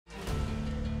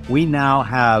we now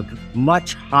have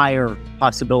much higher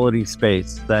possibility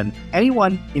space than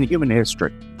anyone in human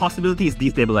history. Possibility is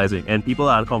destabilizing, and people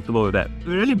are uncomfortable with that.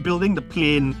 We're really building the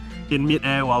plane in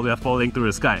midair while we are falling through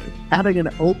the sky. Having an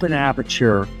open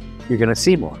aperture, you're going to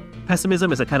see more.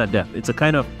 Pessimism is a kind of death. It's a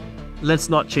kind of, let's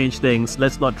not change things,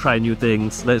 let's not try new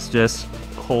things, let's just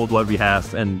hold what we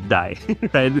have and die,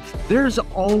 right? There's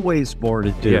always more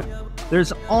to do. Yeah.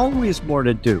 There's always more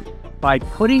to do. By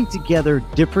putting together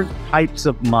different types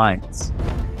of minds,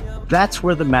 that's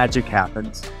where the magic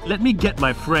happens. Let me get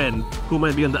my friend who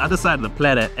might be on the other side of the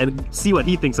planet and see what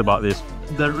he thinks about this.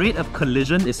 The rate of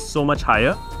collision is so much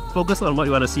higher. Focus on what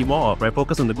you want to see more of, right?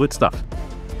 Focus on the good stuff.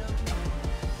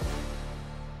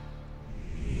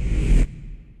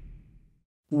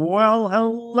 Well,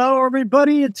 hello,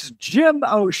 everybody. It's Jim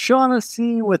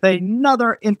O'Shaughnessy with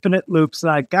another Infinite Loops.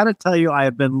 And I got to tell you, I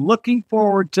have been looking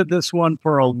forward to this one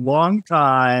for a long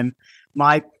time.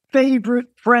 My favorite,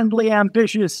 friendly,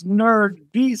 ambitious nerd,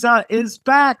 Visa, is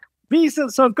back. Visa,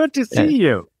 so good to see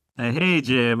you. Hey,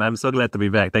 Jim. I'm so glad to be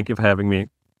back. Thank you for having me.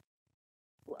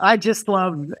 I just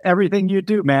love everything you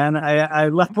do, man. I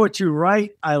love what you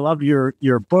write. I love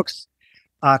your books.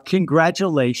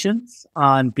 Congratulations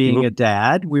on being a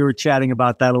dad. We were chatting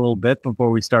about that a little bit before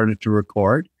we started to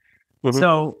record.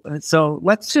 So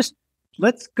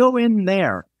let's go in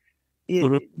there.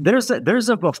 There's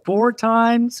a before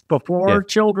times, before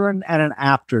children, and an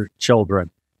after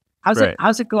children.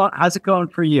 How's it going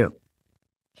for you?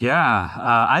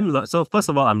 Yeah, so first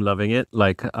of all, I'm loving it.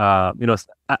 Like, I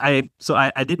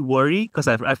did worry because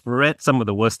I've read some of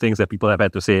the worst things that people have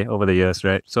had to say over the years,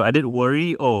 right? So I did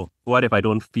worry, what if I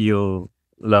don't feel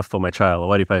love for my child? Or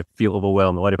what if I feel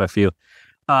overwhelmed? Or what if I feel...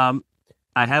 I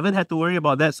haven't had to worry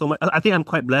about that so much. I think I'm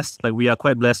quite blessed. Like, we are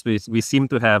quite blessed. We seem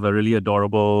to have a really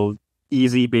adorable,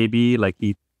 easy baby. Like,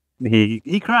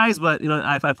 he cries, but,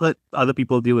 I've heard other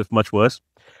people deal with much worse.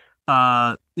 There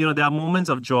are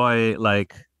moments of joy,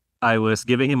 like I was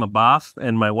giving him a bath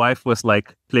and my wife was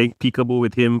like playing peekaboo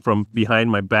with him from behind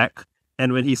my back.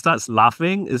 And when he starts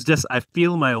laughing, it's just, I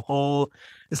feel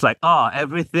it's like,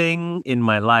 everything in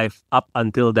my life up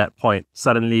until that point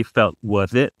suddenly felt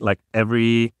worth it. Like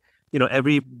every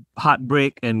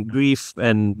heartbreak and grief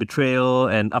and betrayal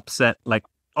and upset, like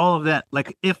all of that.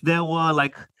 Like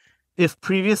if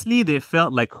previously they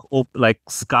felt like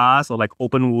scars or like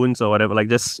open wounds or whatever, like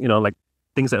just, like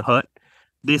things that hurt,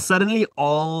 they suddenly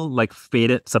all like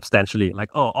faded substantially. Like,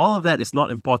 all of that is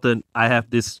not important. I have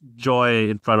this joy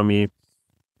in front of me.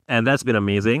 And that's been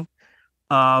amazing.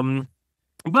 But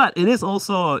it is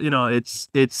also,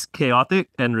 it's chaotic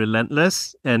and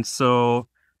relentless. And so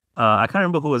I can't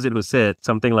remember who was it who said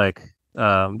something like,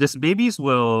 just babies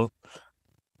will,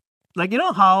 like,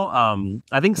 how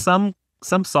I think some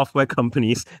software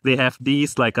companies, they have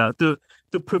these like to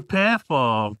prepare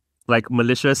for like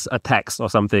malicious attacks or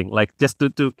something, like just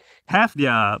to have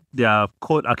their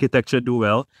code architecture do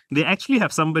well, they actually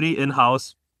have somebody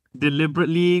in-house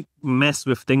deliberately mess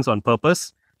with things on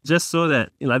purpose, just so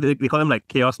that, they call them like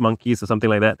chaos monkeys or something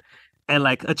like that. And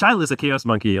like a child is a chaos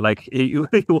monkey. Like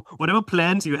whatever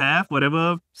plans you have,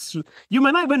 whatever you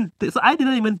might not even. So I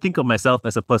didn't even think of myself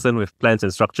as a person with plans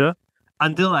and structure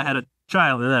until I had a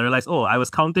child, and I realized, I was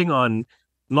counting on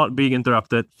not being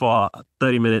interrupted for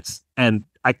 30 minutes, and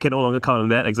I can no longer count on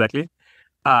that exactly,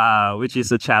 which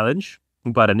is a challenge,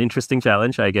 but an interesting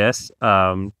challenge, I guess.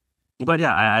 But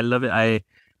yeah, I love it.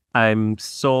 I'm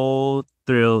so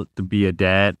thrilled to be a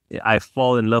dad. I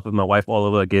fall in love with my wife all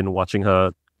over again, watching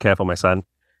her care for my son.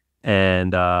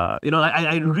 And, I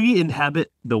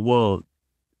re-inhabit the world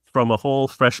from a whole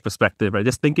fresh perspective, right?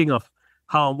 Just thinking of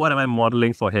what am I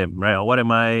modeling for him, right? Or what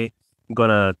am I going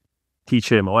to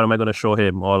teach him? Or what am I going to show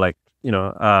him? Or like,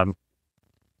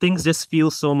 things just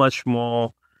feel so much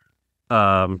more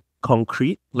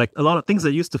concrete. Like a lot of things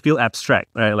that used to feel abstract,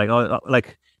 right?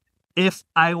 Like if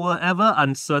I were ever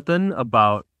uncertain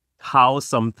about how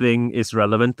something is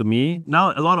relevant to me,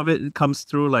 now a lot of it comes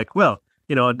through like,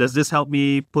 does this help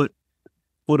me put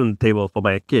food on the table for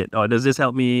my kid? Or does this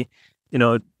help me,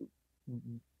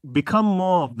 become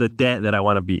more of the dad that I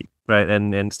want to be, right?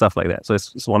 And stuff like that. So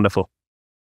it's wonderful.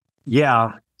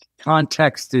 Yeah,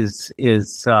 context is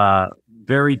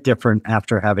very different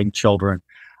after having children.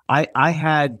 I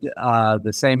had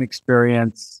the same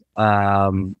experience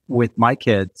with my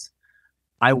kids.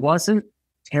 I wasn't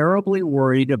terribly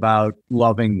worried about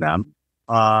loving them.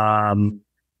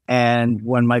 And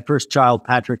when my first child,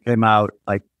 Patrick, came out,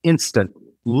 like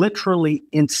literally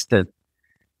instant,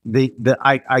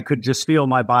 I could just feel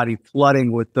my body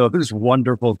flooding with those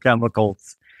wonderful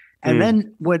chemicals. And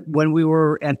then when we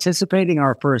were anticipating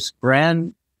our first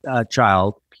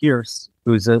grandchild, Pierce,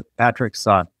 who's Patrick's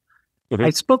son,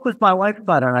 I spoke with my wife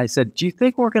about it, and I said, do you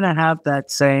think we're going to have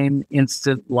that same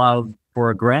instant love for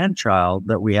a grandchild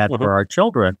that we had for our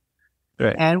children?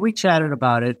 Right. And we chatted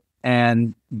about it.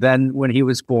 And then when he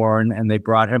was born and they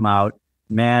brought him out,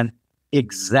 man,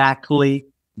 exactly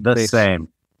the same.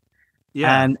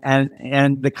 Yeah.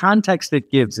 And the context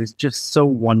it gives is just so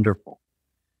wonderful.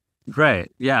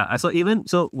 Right. Yeah.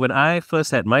 So when I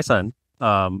first had my son,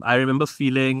 I remember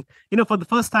feeling, for the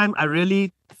first time, I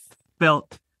really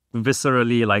felt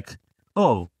viscerally like,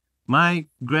 oh, my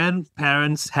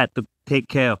grandparents had to take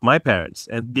care of my parents,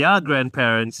 and their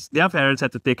parents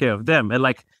had to take care of them. And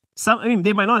like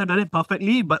they might not have done it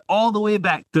perfectly, but all the way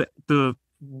back to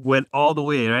went all the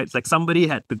way, right? It's like somebody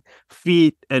had to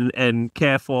feed and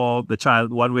care for the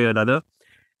child one way or another.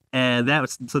 And that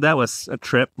was a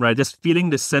trip, right? Just feeling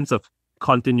this sense of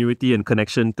continuity and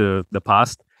connection to the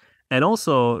past. And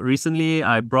also, recently,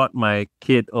 I brought my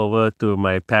kid over to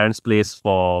my parents' place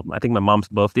for, I think, my mom's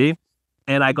birthday.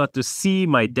 And I got to see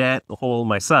my dad hold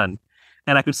my son.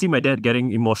 And I could see my dad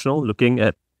getting emotional looking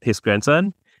at his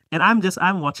grandson. And I'm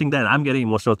watching that and I'm getting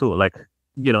emotional too. Like,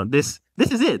 this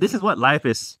is it. This is what life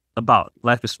is about.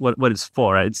 Life is what it's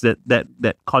for, right? It's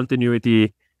that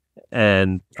continuity.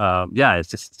 And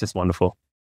it's just wonderful.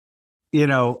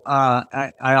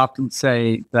 I often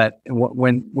say that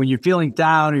when you're feeling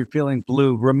down or you're feeling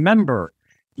blue, remember,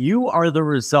 you are the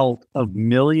result of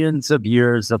millions of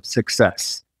years of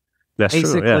success. That's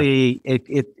basically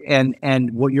true, yeah.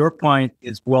 And what your point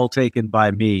is well taken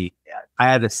by me. I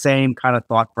had the same kind of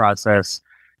thought process,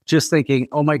 just thinking,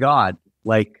 oh my God,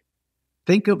 like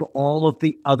think of all of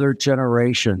the other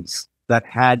generations that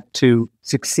had to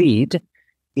succeed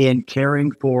in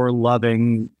caring for,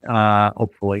 loving,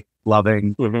 hopefully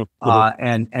loving,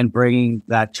 and bringing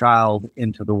that child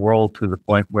into the world to the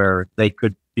point where they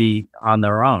could be on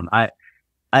their own. I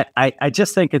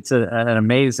just think it's an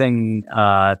amazing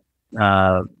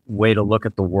way to look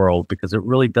at the world, because it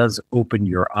really does open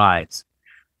your eyes.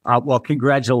 Well,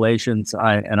 congratulations,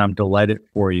 and I'm delighted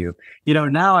for you.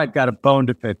 Now I've got a bone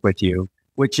to pick with you,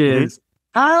 which is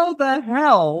how the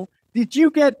hell did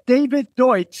you get David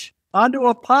Deutsch onto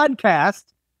a podcast?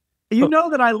 You know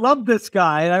that I love this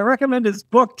guy, and I recommend his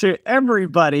book to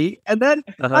everybody. And then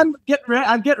I'm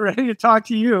getting ready to talk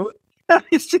to you. I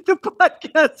see the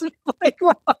podcast, and I'm like,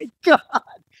 oh my God,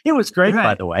 it was great,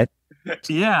 by the way.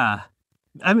 Yeah.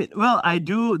 I mean, well, I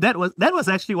do. That was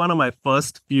actually one of my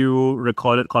first few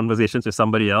recorded conversations with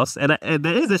somebody else. And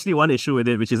there is actually one issue with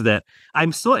it, which is that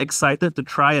I'm so excited to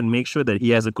try and make sure that he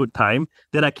has a good time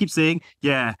that I keep saying,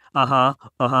 yeah,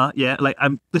 yeah. Like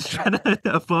I'm just trying to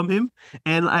affirm him.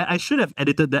 And I should have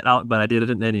edited that out, but I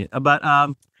didn't.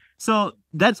 But so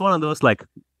that's one of those like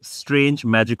strange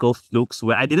magical flukes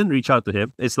where I didn't reach out to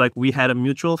him. It's like we had a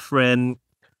mutual friend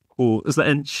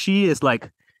and she is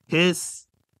like his.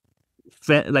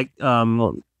 So her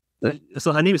name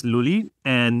is Luli,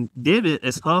 and David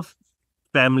is her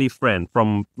family friend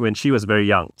from when she was very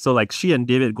young. So like she and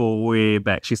David go way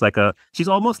back. She's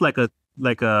almost like a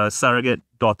surrogate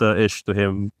daughter-ish to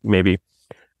him, maybe.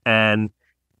 And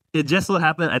it just so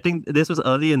happened, I think this was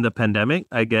early in the pandemic,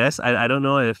 I guess. I don't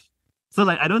know if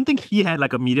I don't think he had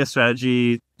like a media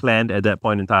strategy planned at that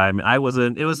point in time. I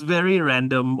wasn't. It was very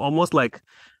random, almost like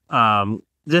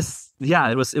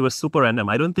it was super random.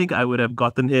 I don't think I would have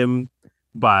gotten him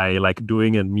by like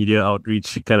doing a media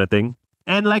outreach kind of thing.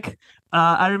 And like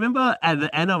I remember at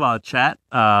the end of our chat,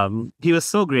 he was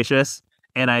so gracious,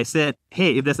 and I said,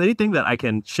 hey, if there's anything that I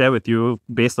can share with you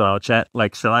based on our chat,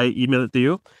 like shall I email it to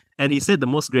you? And he said the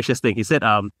most gracious thing. He said,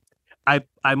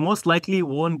 I most likely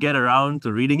won't get around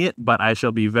to reading it, but I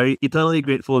shall be very eternally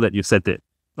grateful that you sent it,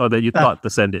 or that you thought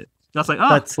to send it. I was like, oh,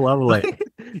 that's lovely.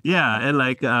 Yeah. And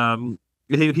like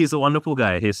he's a wonderful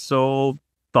guy. He's so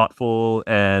thoughtful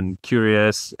and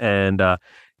curious, and I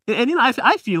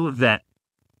feel that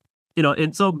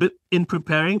and so in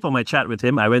preparing for my chat with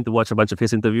him, I went to watch a bunch of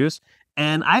his interviews,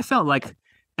 and I felt like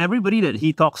everybody that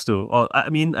he talks to, or I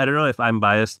mean, I don't know if I'm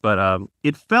biased, but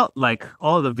it felt like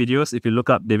all the videos. If you look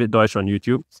up David Deutsch on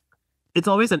YouTube, it's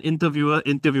always an interviewer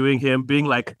interviewing him, being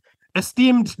like,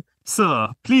 "Esteemed sir,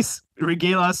 please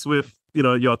regale us with."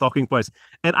 Your talking points.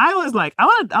 And I was like, I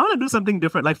want to do something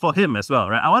different, like for him as well,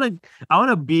 right? I want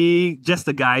to be just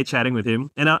a guy chatting with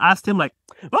him. And I asked him like,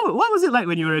 what was it like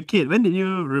when you were a kid? When did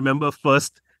you remember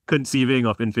first conceiving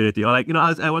of infinity? Or like,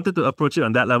 I wanted to approach it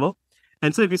on that level.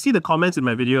 And so if you see the comments in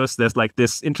my videos, there's like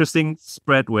this interesting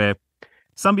spread where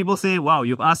some people say, wow,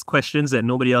 you've asked questions that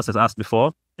nobody else has asked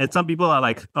before. And some people are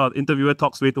like, oh, the interviewer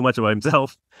talks way too much about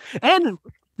himself. And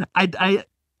I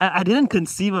didn't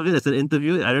conceive of it as an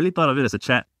interview. I really thought of it as a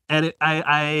chat. And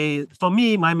for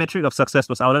me, my metric of success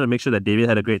was I wanted to make sure that David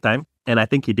had a great time, and I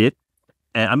think he did.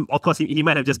 And of course, he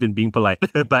might have just been being polite,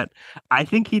 but I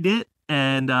think he did.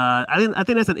 And I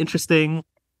think that's an interesting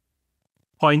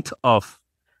point of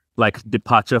like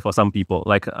departure for some people.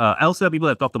 Like elsewhere, people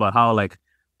have talked about how like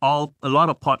a lot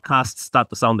of podcasts start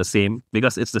to sound the same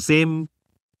because it's the same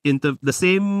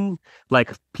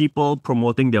like people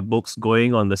promoting their books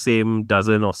going on the same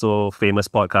dozen or so famous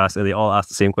podcasts, and they all ask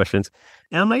the same questions.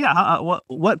 And I'm like, yeah,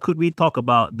 what could we talk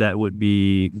about that would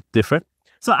be different?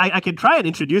 So I can try and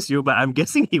introduce you, but I'm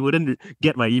guessing he wouldn't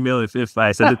get my email if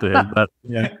I send it to him. But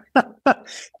yeah.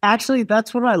 Actually,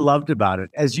 that's what I loved about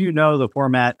it. As you know, the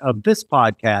format of this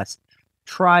podcast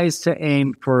tries to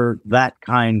aim for that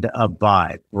kind of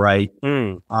vibe, right?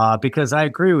 Because I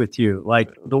agree with you. Like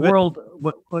the world,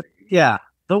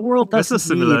 the world doesn't this is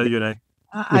similar, need, you know.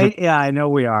 I know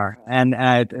we are, and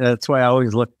that's why I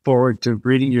always look forward to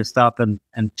reading your stuff and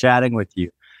chatting with you.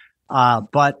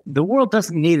 But the world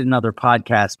doesn't need another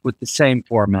podcast with the same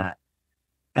format.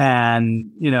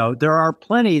 And, you know, there are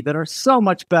plenty that are so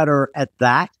much better at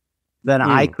that than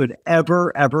I could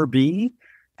ever be.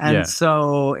 And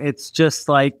so it's just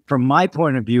like, from my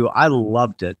point of view, I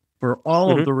loved it for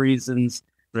all of the reasons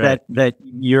that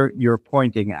you're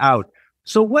pointing out.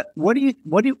 So what did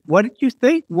you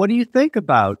think? What do you think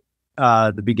about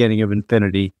the beginning of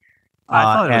Infinity? I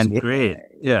thought it was great.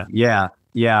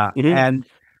 Yeah. And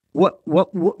what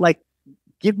like,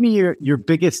 give me your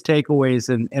biggest takeaways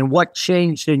and what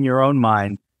changed in your own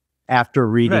mind after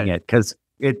reading it, because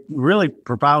it really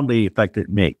profoundly affected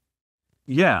me.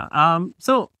 Yeah.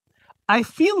 So I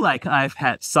feel like I've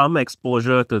had some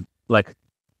exposure to like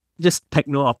just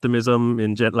techno-optimism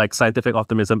like scientific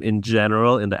optimism in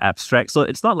general in the abstract. So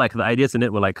it's not like the ideas in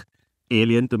it were like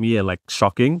alien to me and like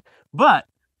shocking, but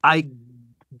I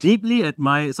deeply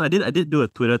admire. So I did do a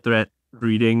Twitter thread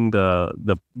reading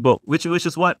the book, which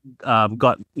is what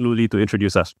got Luli to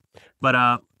introduce us. But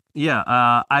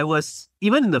I was,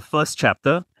 even in the first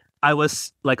chapter, I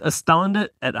was like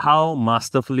astounded at how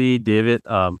masterfully David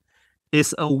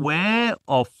is aware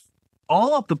of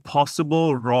all of the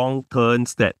possible wrong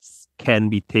turns that can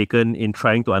be taken in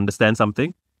trying to understand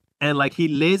something. And like he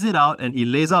lays it out, and he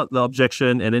lays out the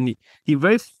objection, and then he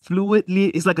very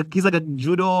fluidly, he's like a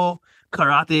judo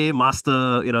karate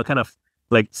master, you know, kind of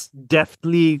like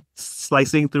deftly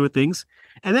slicing through things.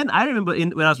 And then I remember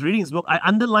when I was reading his book, I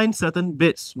underlined certain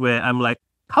bits where I'm like,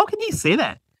 how can he say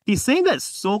that? He's saying that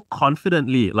so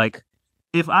confidently. Like,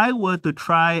 if I were to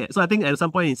try, so I think at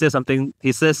some point he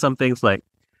says some things like,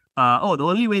 the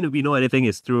only way we know anything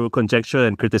is through conjecture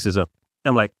and criticism.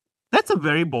 I'm like, that's a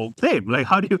very bold claim. Like,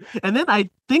 how do you, and then I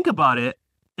think about it,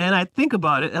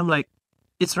 I'm like,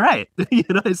 it's right. You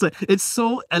know, it's like, it's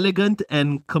so elegant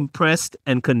and compressed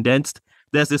and condensed.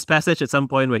 There's this passage at some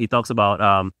point where he talks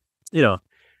about, you know,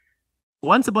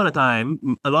 once upon a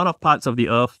time, a lot of parts of the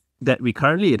earth that we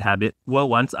currently inhabit were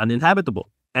once uninhabitable.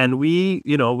 And we,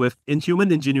 you know, with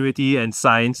inhuman ingenuity and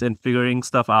science and figuring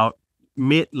stuff out,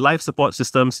 made life support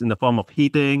systems in the form of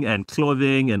heating and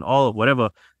clothing and all of whatever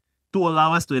to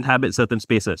allow us to inhabit certain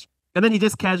spaces. And then he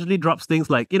just casually drops things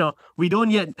like, you know, we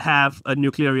don't yet have a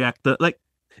nuclear reactor. Like,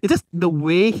 it's just the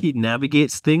way he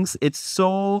navigates things. It's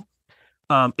so,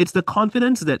 it's the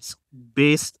confidence that's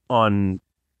based on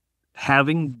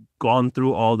having gone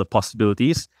through all the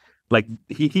possibilities. Like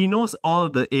he knows all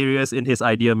of the areas in his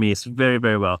idea maze very,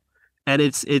 very well. And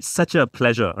it's such a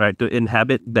pleasure, right, to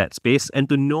inhabit that space and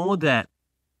to know that,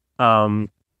 you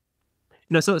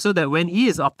know, so that when he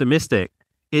is optimistic,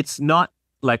 it's not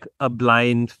like a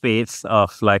blind faith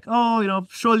of like, oh, you know,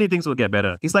 surely things will get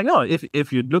better. He's like, no,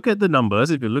 if you look at the numbers,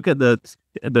 if you look at the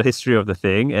history of the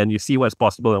thing, and you see what's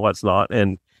possible and what's not,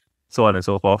 and so on and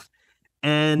so forth.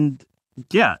 And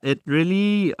yeah, it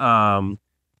really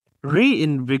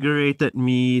reinvigorated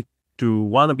me to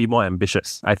want to be more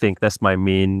ambitious. I think that's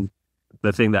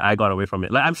the thing that I got away from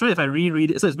it. Like, I'm sure if I reread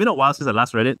it, so it's been a while since I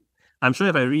last read it. I'm sure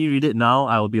if I reread it now,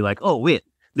 I will be like, oh wait,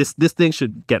 this thing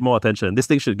should get more attention. This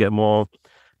thing should get more,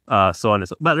 so on and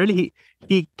so. But really,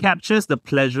 he captures the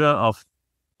pleasure of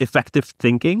effective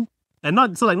thinking, and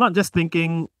not just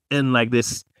thinking in like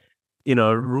this, you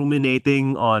know,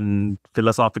 ruminating on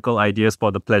philosophical ideas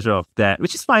for the pleasure of that,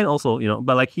 which is fine also, you know.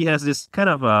 But like he has this kind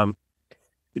of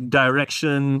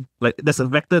direction, like there's a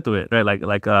vector to it, right?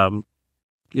 Like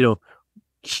you know,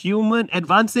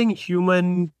 advancing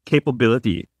human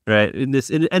capability, right? In this,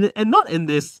 and not in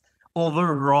this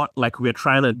overwrought, like we're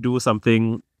trying to do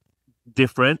something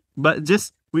different, but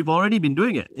just we've already been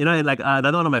doing it, you know. And like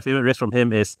another one of my favorite riffs from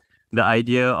him is the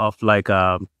idea of like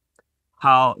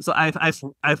how. So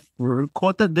I've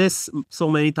quoted this so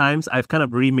many times. I've kind of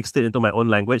remixed it into my own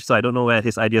language, so I don't know where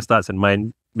his idea starts and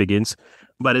mine begins.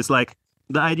 But it's like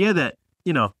the idea that,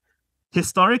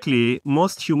 historically,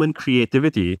 most human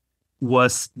creativity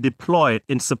was deployed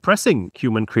in suppressing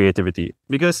human creativity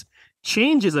because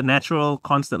change is a natural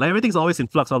constant. Like everything's always in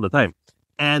flux all the time,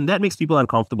 and that makes people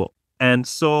uncomfortable. And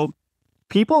so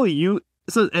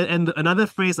and another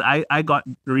phrase I got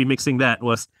remixing that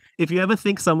was, if you ever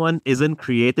think someone isn't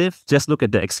creative, just look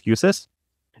at the excuses,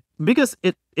 because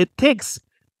it takes,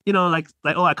 like,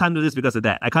 oh, I can't do this because of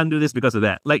that. I can't do this because of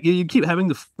that. Like you keep having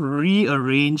to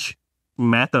rearrange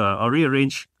matter or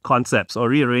rearrange concepts or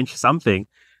rearrange something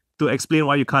to explain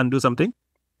why you can't do something.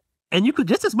 And you could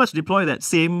just as much deploy that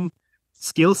same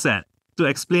skill set to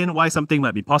explain why something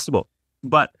might be possible.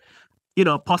 But,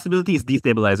 possibility is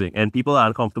destabilizing and people are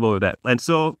uncomfortable with that. And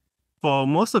so for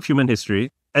most of human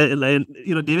history,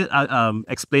 David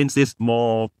explains this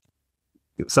more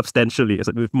substantially,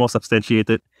 with more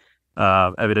substantiated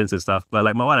evidence and stuff. But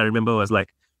like what I remember was like,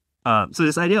 so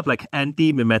this idea of like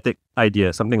anti-mimetic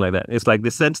idea, something like that. It's like the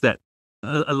sense that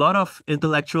a lot of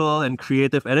intellectual and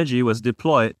creative energy was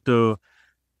deployed to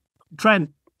try and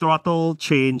throttle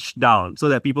change down so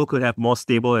that people could have more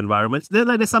stable environments.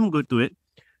 There's some good to it.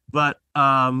 But,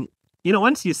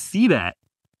 once you see that,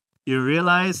 you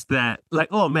realize that, like,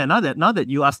 oh man, now that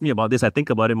you asked me about this, I think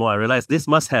about it more. I realize this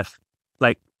must have,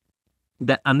 like,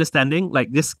 that understanding,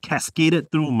 like, this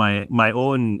cascaded through my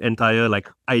own entire, like,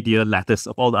 idea lattice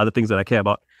of all the other things that I care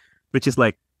about, which is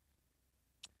like,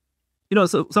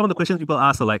 so some of the questions people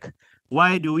ask are like,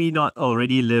 why do we not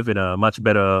already live in a much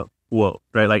better world,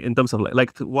 right? Like in terms of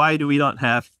like why do we not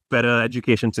have better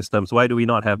education systems? Why do we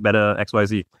not have better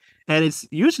XYZ? And it's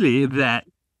usually that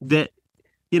there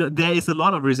is a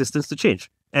lot of resistance to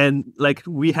change. And like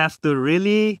we have to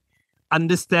really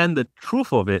understand the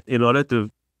truth of it in order to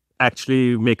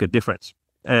actually make a difference.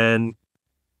 And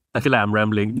I feel like I'm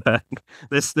rambling, but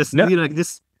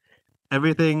this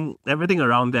everything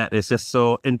around that is just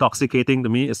so intoxicating to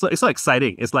me. It's so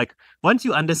exciting. It's like once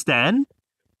you understand,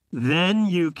 then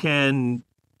you can,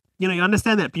 you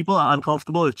understand that people are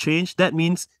uncomfortable with change. That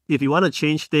means if you want to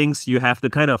change things, you have to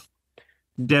kind of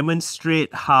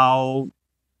demonstrate how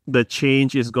the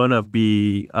change is going to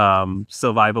be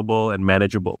survivable and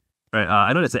manageable, right?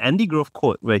 I know there's an Andy Grove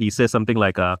quote where he says something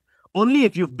like, only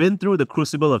if you've been through the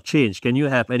crucible of change can you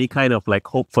have any kind of like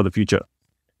hope for the future.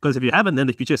 Because if you haven't, then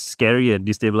the future is scary and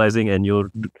destabilizing and you'll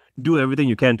do everything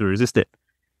you can to resist it.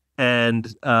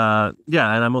 And and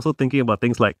I'm also thinking about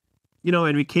things like,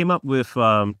 when we came up with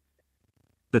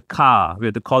the car, we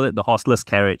had to call it the horseless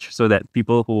carriage so that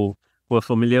people who were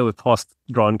familiar with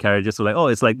horse-drawn carriages were like, oh,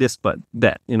 it's like this, but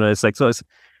that, it's like, so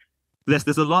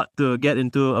there's a lot to get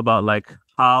into about like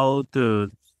how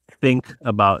to think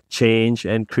about change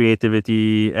and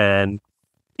creativity. And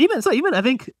even I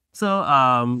think,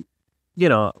 when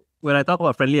I talk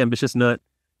about friendly, ambitious nerd,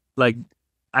 like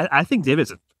I think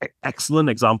David's an excellent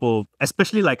example,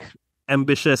 especially like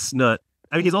ambitious nerd.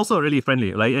 I mean, he's also really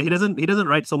friendly. Like he doesn't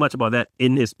write so much about that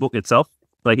in his book itself.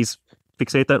 Like he's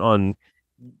fixated on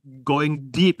going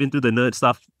deep into the nerd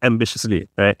stuff ambitiously,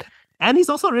 right? And he's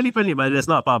also really friendly, but that's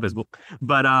not part of his book.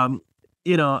 But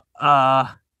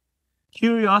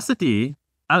curiosity.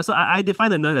 So I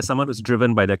define a nerd as someone who's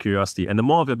driven by their curiosity. And the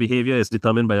more of your behavior is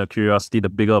determined by your curiosity, the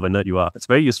bigger of a nerd you are. It's a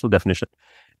very useful definition.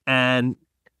 And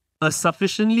a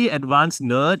sufficiently advanced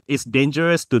nerd is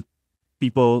dangerous to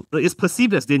people. It's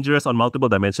perceived as dangerous on multiple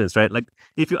dimensions, right? Like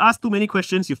if you ask too many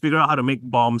questions, you figure out how to make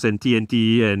bombs and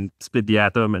TNT and split the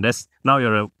atom. And that's now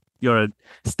you're a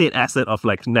state asset of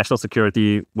like national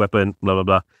security weapon, blah, blah,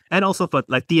 blah. And also for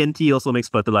like TNT also makes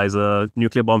fertilizer.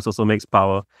 Nuclear bombs also makes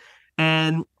power.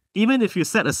 And even if you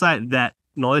set aside that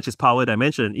knowledge is power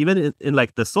dimension, even in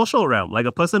like the social realm, like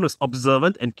a person who's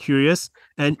observant and curious,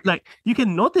 and like you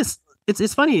can notice,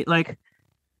 it's funny, like,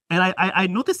 and I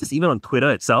noticed this even on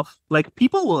Twitter itself, like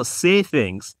people will say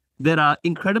things that are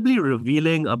incredibly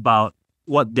revealing about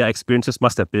what their experiences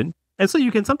must have been. And so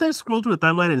you can sometimes scroll through the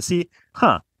timeline and see,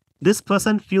 this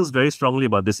person feels very strongly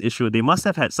about this issue. They must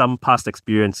have had some past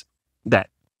experience that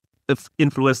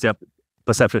influenced their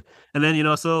perception. And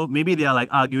then, so maybe they are like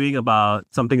arguing about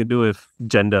something to do with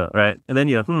gender, right? And then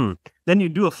then you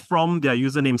do a from their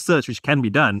username search, which can be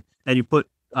done, and you put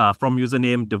from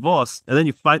username divorce, and then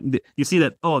you see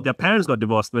that, oh, their parents got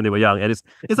divorced when they were young, and it's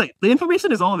like the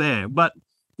information is all there, but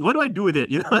what do I do with it?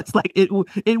 It's like it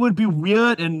would be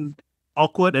weird and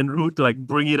awkward and rude to like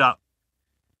bring it up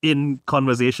in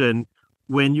conversation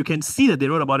when you can see that they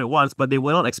wrote about it once, but they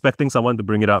were not expecting someone to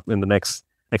bring it up in the next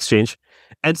exchange.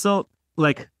 And so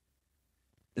like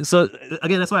So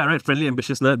again, that's why I write Friendly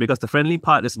Ambitious Nerd, because the friendly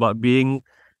part is about being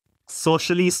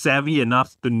socially savvy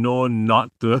enough to know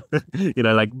not to,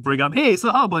 like bring up, hey,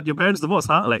 so how about your parents' divorce,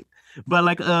 huh? But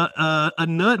like a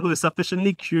nerd who is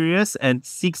sufficiently curious and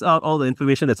seeks out all the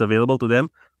information that's available to them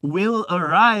will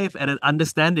arrive at an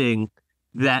understanding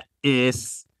that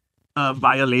is a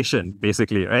violation,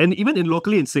 basically, right? And even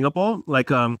locally in Singapore,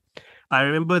 I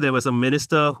remember there was a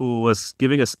minister who was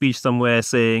giving a speech somewhere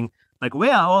saying, like,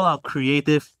 where are all our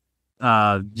creative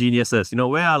geniuses?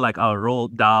 Where are like our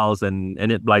Roald Dahls and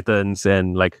Enid Blytons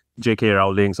and like J.K.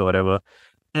 Rowlings or whatever?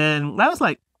 And I was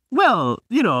like, well,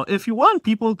 if you want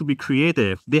people to be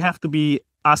creative, they have to be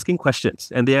asking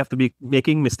questions and they have to be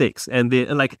making mistakes, and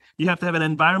you have to have an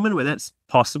environment where that's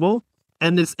possible.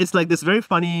 And it's like this very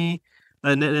funny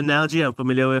an analogy I'm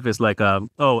familiar with is like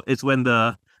it's when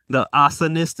the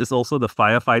arsonist is also the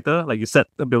firefighter. Like you set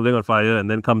a building on fire and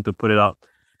then come to put it out,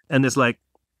 and it's like,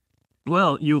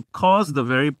 well, you caused the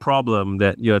very problem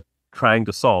that you're trying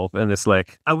to solve. And it's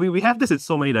like, we have this in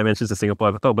so many dimensions in Singapore.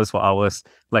 I've talked about this for hours.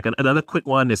 Like another quick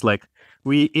one is like,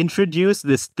 we introduced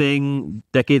this thing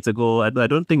decades ago. I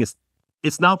don't think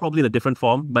it's now probably in a different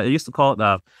form, but it used to call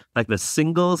it like the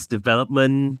singles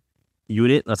development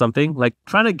unit or something, like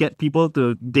trying to get people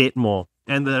to date more.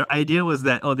 And the idea was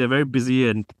that, they're very busy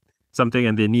and something,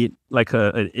 and they need like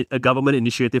a government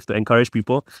initiative to encourage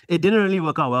people. It didn't really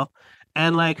work out well.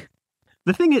 And like,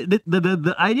 the thing is,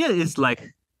 the idea is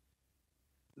like,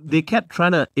 they kept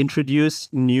trying to introduce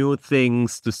new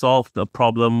things to solve the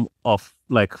problem of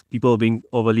like people being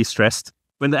overly stressed,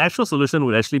 when the actual solution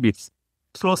would actually be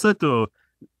closer to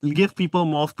give people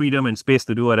more freedom and space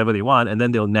to do whatever they want, and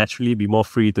then they'll naturally be more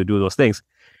free to do those things.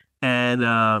 And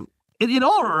it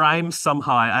all rhymes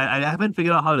somehow. I haven't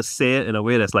figured out how to say it in a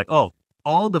way that's like,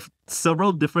 all the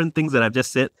several different things that I've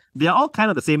just said, they're all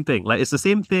kind of the same thing. Like, it's the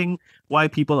same thing. Why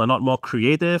people are not more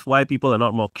creative, why people are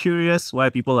not more curious, why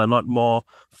people are not more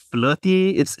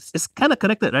flirty. It's kind of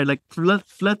connected, right? Like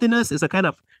flirtiness is a kind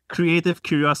of creative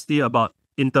curiosity about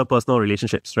interpersonal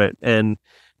relationships, right? And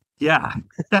yeah,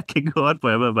 that can go on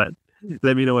forever, but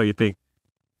let me know what you think.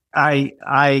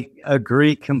 I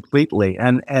agree completely.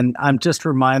 And I'm just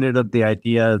reminded of the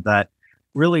idea that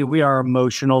really we are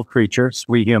emotional creatures,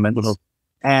 we humans. Mm-hmm.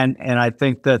 And I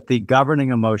think that the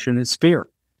governing emotion is fear.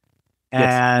 Yes.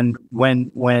 And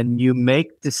when you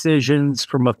make decisions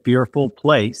from a fearful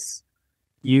place,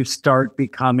 you start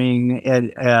becoming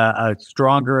a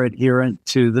stronger adherent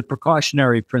to the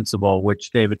precautionary principle, which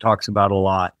David talks about a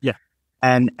lot. Yeah.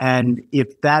 And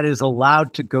if that is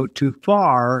allowed to go too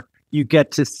far, you get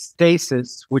to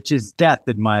stasis, which is death,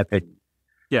 in my opinion.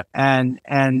 Yeah.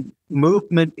 And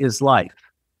movement is life.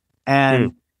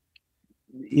 And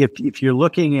if you're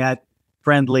looking at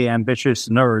friendly, ambitious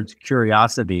nerds,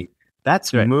 curiosity,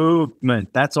 that's right.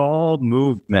 Movement. That's all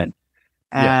movement.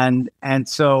 And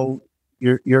so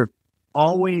you're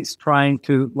always trying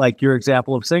to, like your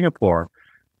example of Singapore,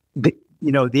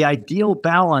 the ideal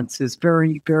balance is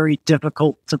very, very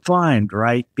difficult to find,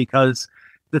 right? Because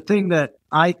the thing that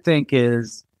I think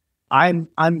is, I'm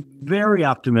very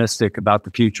optimistic about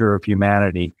the future of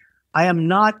humanity. I am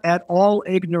not at all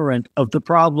ignorant of the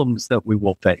problems that we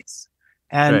will face.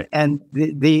 And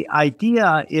the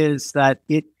idea is that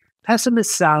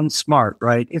pessimists sound smart,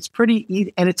 right? It's pretty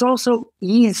easy, and it's also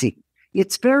easy.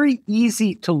 It's very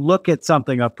easy to look at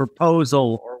something, a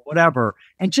proposal or whatever,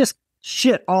 and just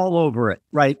shit all over it,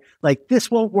 right? Like,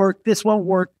 this won't work, this won't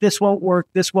work, this won't work,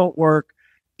 this won't work.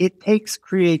 It takes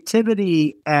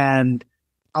creativity and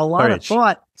a lot of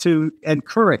thought and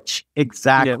courage.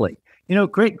 Exactly. Yeah.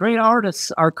 Great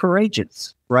artists are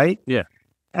courageous, right? Yeah.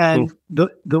 And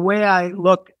the way I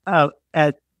look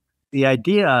at the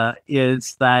idea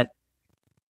is that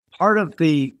part of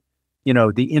the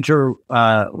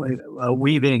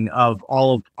interweaving of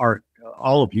all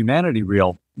of humanity,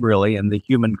 really, and the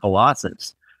human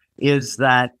colossus, is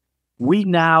that we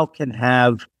now can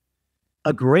have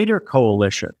a greater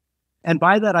coalition. And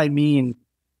by that, I mean,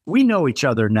 we know each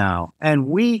other now, and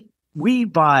we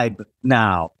vibe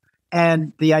now.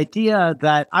 And the idea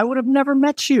that I would have never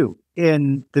met you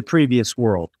in the previous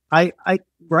world, right?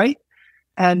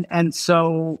 And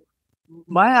so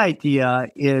my idea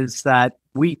is that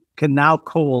we can now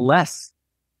coalesce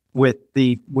with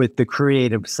the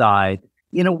creative side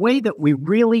in a way that we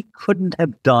really couldn't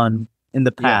have done in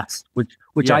the past,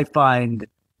 which I find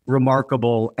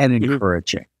remarkable and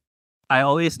encouraging. I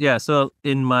always, so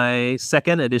in my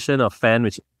second edition of Fan,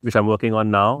 which I'm working on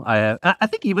now, I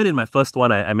think even in my first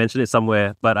one, I mentioned it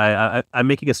somewhere, but I'm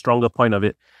making a stronger point of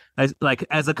it. As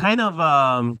a kind of,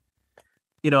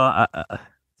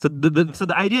 so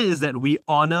the idea is that we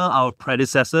honor our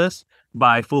predecessors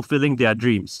by fulfilling their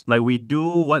dreams. Like we do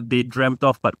what they dreamt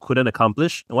of but couldn't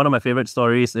accomplish. One of my favorite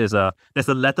stories is there's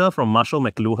a letter from Marshall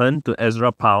McLuhan to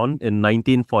Ezra Pound in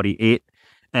 1948,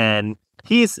 and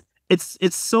it's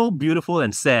so beautiful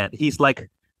and sad. He's like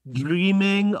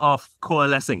dreaming of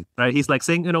coalescing, right? He's like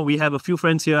saying, we have a few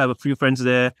friends here, I have a few friends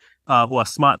there, who are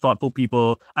smart, thoughtful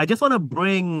people. I just want to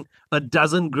bring a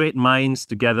dozen great minds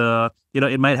together.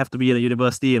 It might have to be at a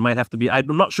university. It might have to be,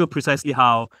 I'm not sure precisely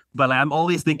how, but like, I'm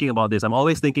always thinking about this. I'm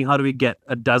always thinking, how do we get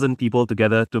a dozen people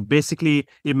together to basically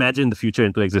imagine the future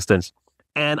into existence?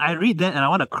 And I read that and I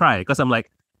want to cry because I'm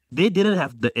like, they didn't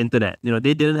have the internet.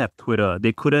 They didn't have Twitter.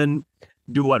 They couldn't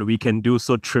do what we can do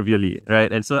so trivially,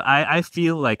 right? And so I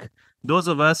feel like those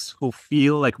of us who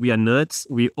feel like we are nerds,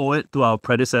 we owe it to our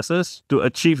predecessors to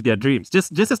achieve their dreams.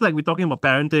 Just as like we're talking about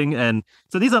parenting, and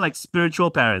so these are like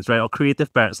spiritual parents, right? Or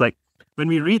creative parents. Like when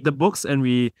we read the books and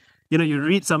you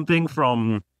read something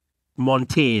from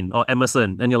Montaigne or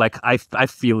Emerson, and you're like, I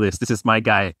feel this. This is my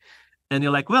guy. And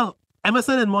you're like, well,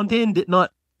 Emerson and Montaigne did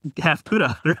not have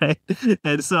Twitter, right?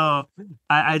 And so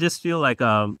I just feel like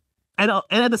and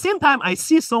at the same time, I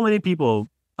see so many people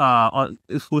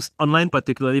who's online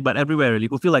particularly, but everywhere really,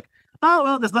 who feel like, oh,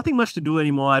 well, there's nothing much to do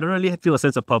anymore. I don't really feel a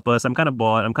sense of purpose. I'm kind of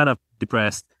bored. I'm kind of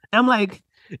depressed. And I'm like,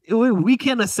 we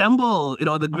can assemble,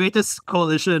 the greatest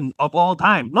coalition of all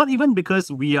time. Not even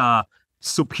because we are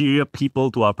superior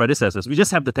people to our predecessors. We just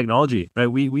have the technology, right?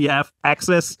 We have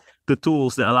access to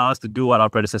tools that allow us to do what our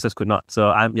predecessors could not.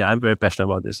 So I'm very passionate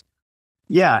about this.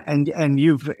 Yeah, and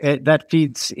that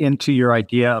feeds into your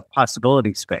idea of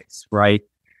possibility space, right?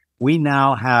 We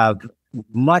now have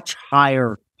much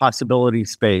higher possibility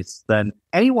space than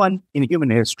anyone in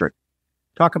human history.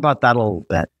 Talk about that a little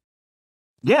bit.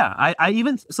 Yeah, I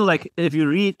even, so like if you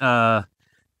read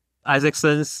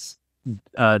Isaacson's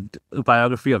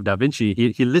biography of Da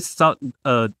Vinci, he lists out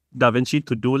a Da Vinci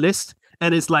to-do list,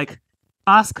 and it's like,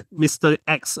 ask Mr.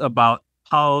 X about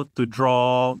how to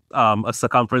draw a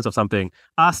circumference of something.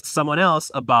 Ask someone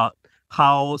else about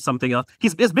how something else.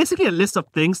 It's basically a list of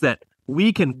things that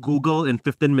we can Google in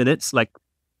 15 minutes.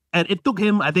 And it took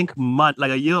him, I think,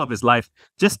 like a year of his life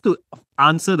just to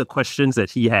answer the questions that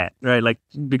he had, right? Like,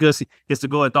 because he has to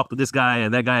go and talk to this guy,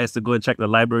 and that guy has to go and check the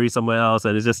library somewhere else,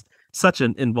 and it's just such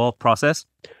an involved process.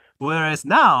 Whereas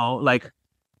now, like,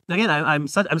 again, I'm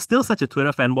still such a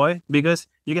Twitter fanboy, because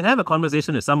you can have a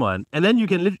conversation with someone, and then you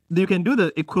can do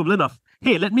the equivalent of,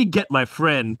 hey, let me get my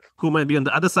friend who might be on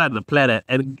the other side of the planet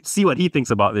and see what he thinks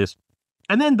about this.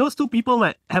 And then those two people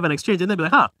might have an exchange, and they'll be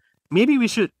like, maybe we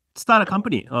should start a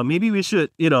company, or maybe we should,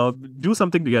 do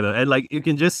something together. And like, you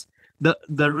can just,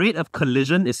 the rate of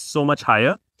collision is so much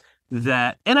higher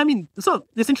that, and I mean, so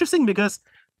it's interesting because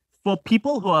for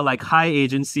people who are like high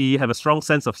agency, have a strong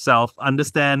sense of self,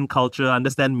 understand culture,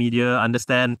 understand media,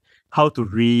 understand how to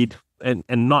read, and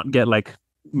not get like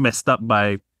messed up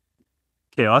by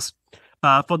chaos.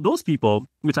 For those people,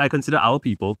 which I consider our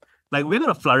people, like, we're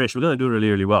going to flourish, we're going to do really,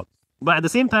 really well. But at the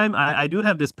same time, I do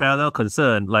have this parallel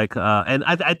concern, like, and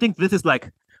I think this is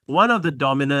like one of the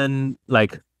dominant,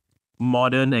 like,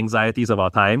 modern anxieties of our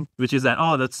time, which is that,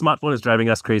 the smartphone is driving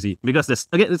us crazy. Because it's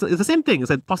the same thing. It's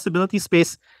that possibility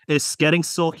space is getting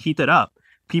so heated up.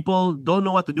 People don't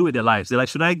know what to do with their lives. They're like,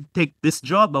 should I take this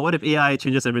job? But what if AI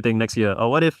changes everything next year? Or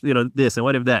what if, this, and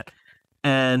what if that?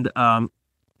 And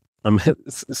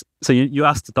so you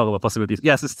asked to talk about possibilities.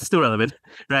 Yes, it's still relevant,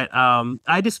 right?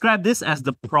 I describe this as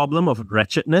the problem of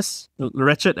wretchedness.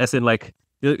 Wretched as in, like,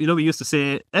 we used to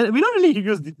say, and we don't really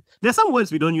use, there's some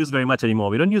words we don't use very much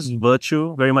anymore. We don't use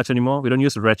virtue very much anymore. We don't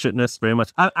use wretchedness very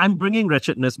much. I'm bringing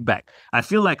wretchedness back. I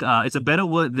feel like it's a better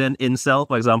word than incel,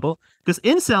 for example, because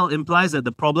incel implies that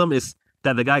the problem is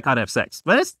that the guy can't have sex.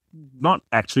 But it's not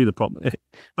actually the problem.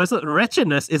 But so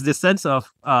wretchedness is this sense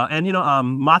of,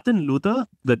 Martin Luther,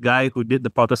 the guy who did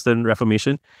the Protestant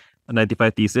Reformation, a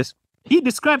 95 Thesis, he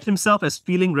described himself as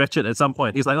feeling wretched at some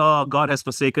point. He's like, oh, God has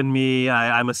forsaken me.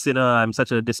 I'm a sinner. I'm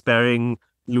such a despairing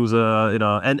loser,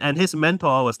 and his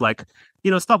mentor was like,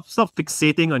 stop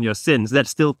fixating on your sins. That's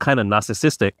still kind of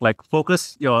narcissistic. Like,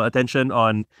 focus your attention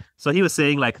on, so he was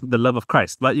saying like the love of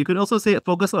Christ, but you could also say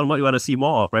focus on what you want to see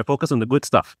more of, right? Focus on the good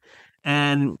stuff.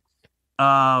 And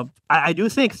I do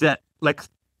think that, like,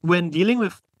 when dealing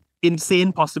with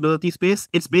insane possibility space,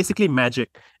 it's basically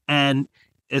magic. And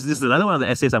this is another one of the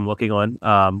essays I'm working on,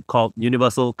 called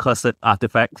Universal Cursed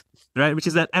Artifact, right? Which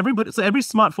is that every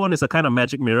smartphone is a kind of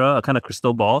magic mirror, a kind of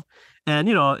crystal ball. And,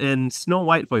 in Snow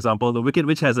White, for example, the Wicked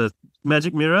Witch has a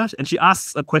magic mirror, and she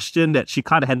asks a question that she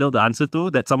can't handle the answer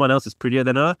to, that someone else is prettier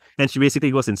than her, and she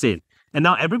basically goes insane. And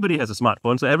now everybody has a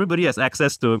smartphone, so everybody has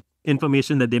access to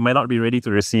information that they might not be ready to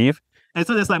receive. And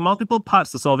so there's like multiple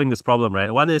parts to solving this problem,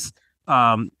 right? One is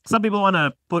some people want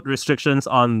to put restrictions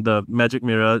on the magic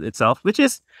mirror itself, which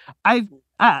is, I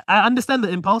understand the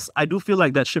impulse. I do feel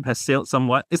like that ship has sailed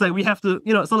somewhat. It's like we have to,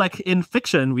 so like in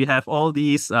fiction, we have all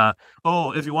these,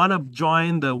 if you want to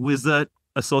join the wizard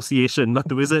association, not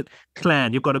the wizard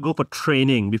clan, you've got to go for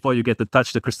training before you get to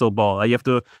touch the crystal ball. You have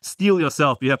to steel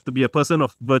yourself. You have to be a person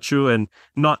of virtue and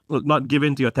not give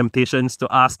in to your temptations to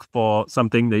ask for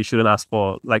something that you shouldn't ask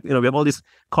for. Like, we have all these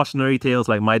cautionary tales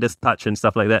like Midas touch and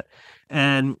stuff like that.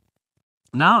 And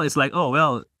now it's like, oh,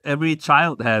 well, every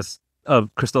child has a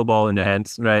crystal ball in their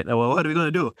hands, right? Well, what are we going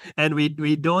to do? And we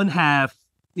don't have,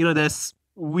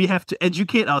 we have to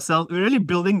educate ourselves. We're really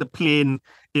building the plane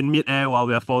in midair while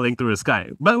we are falling through the sky.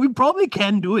 But we probably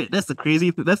can do it. That's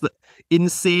the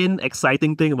insane,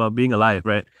 exciting thing about being alive,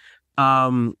 right?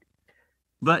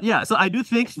 But yeah, so I do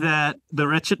think that the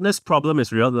wretchedness problem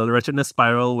is real, the wretchedness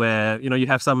spiral where, you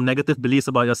have some negative beliefs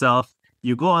about yourself.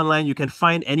 You go online, you can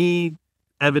find any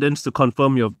evidence to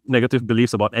confirm your negative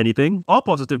beliefs about anything or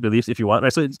positive beliefs if you want,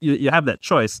 right? So you have that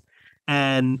choice.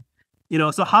 And,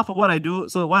 so half of what I do,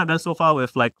 so what I've done so far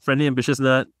with like Friendly Ambitious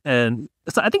Nerd, and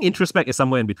so I think Introspect is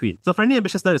somewhere in between. So Friendly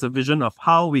Ambitious Nerd is a vision of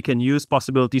how we can use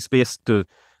possibility space to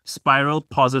spiral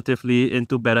positively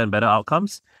into better and better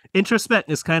outcomes. Introspect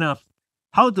is kind of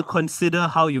how to consider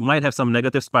how you might have some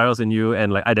negative spirals in you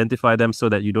and like identify them so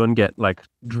that you don't get like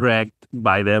dragged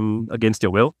by them against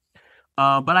your will.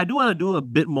 But I do want to do a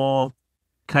bit more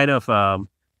kind of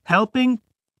helping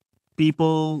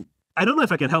people. I don't know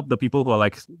if I can help the people who are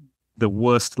like the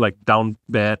worst, like down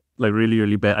bad, like really,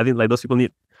 really bad. I think like those people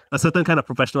need a certain kind of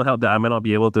professional help that I might not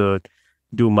be able to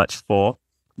do much for.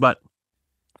 But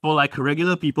for like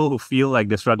regular people who feel like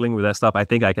they're struggling with that stuff, I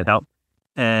think I can help.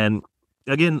 And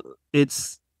again,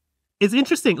 it's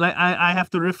interesting. Like I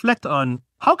have to reflect on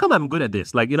how come I'm good at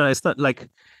this. Like, it's not like,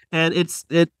 and it's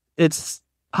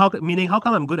how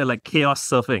come I'm good at like chaos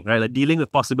surfing, right? Like dealing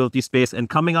with possibility space and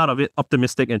coming out of it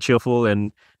optimistic and cheerful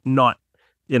and not,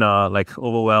 like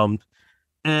overwhelmed.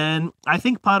 And I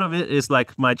think part of it is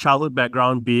like my childhood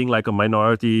background being like a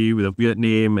minority with a weird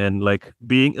name and like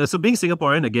being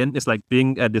Singaporean again is like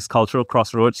being at this cultural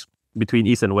crossroads between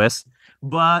East and West.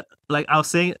 But like I was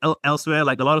saying elsewhere,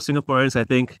 like a lot of Singaporeans, I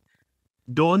think,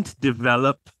 don't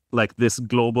develop like this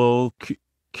global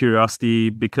curiosity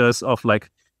because of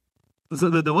like, so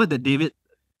the word that David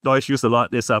Deutsch used a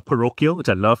lot is parochial, which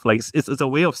I love. Like it's a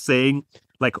way of saying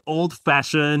like old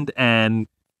fashioned and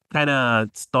kind of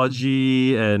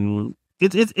stodgy, and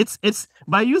it's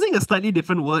by using a slightly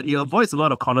different word, it avoids a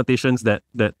lot of connotations that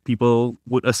people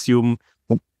would assume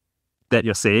that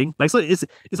you're saying. Like, so it's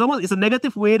a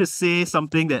negative way to say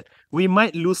something that we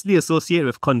might loosely associate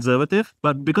with conservative,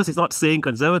 but because it's not saying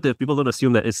conservative, people don't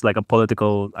assume that it's like a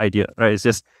political idea, right? It's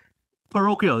just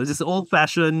parochial. It's this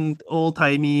old-fashioned,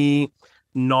 old-timey,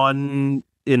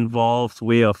 non-involved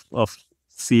way of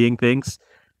seeing things,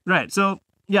 right? So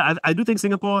yeah, I do think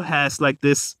Singapore has like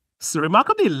this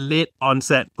remarkably late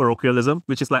onset parochialism,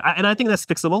 which is like, and I think that's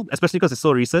fixable, especially because it's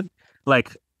so recent.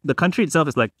 Like the country itself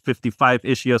is like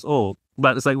 55-ish years old,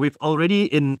 but it's like we've already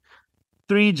in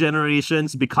 3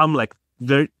 generations become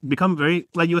very,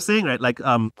 like you were saying, right? Like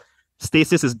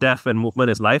stasis is death and movement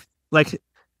is life. Like,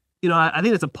 I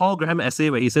think there's a Paul Graham essay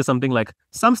where he says something like,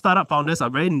 some startup founders are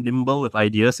very nimble with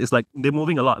ideas. It's like they're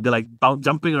moving a lot. They're like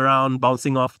jumping around,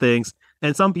 bouncing off things.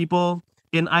 And some people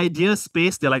in idea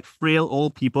space, they're like frail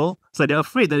old people. So they're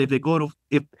afraid that if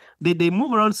they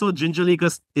move around so gingerly,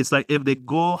 because it's like if they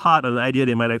go hard on an idea,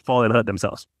 they might like fall and hurt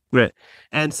themselves. Right.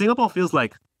 And Singapore feels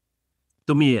like,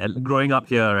 to me, growing up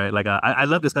here, right? Like I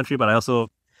love this country, but I also,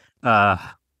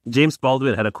 James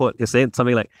Baldwin had a quote. He said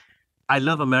something like, I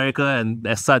love America, and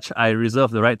as such, I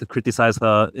reserve the right to criticize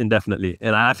her indefinitely.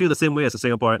 And I feel the same way as a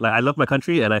Singaporean. Like, I love my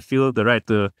country, and I feel the right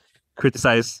to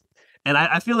criticize. And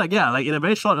I feel like, yeah, like in a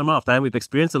very short amount of time, we've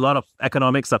experienced a lot of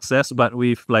economic success, but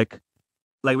we've like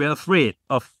we're afraid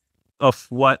of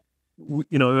what,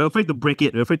 we're afraid to break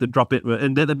it, we're afraid to drop it,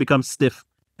 and then it becomes stiff.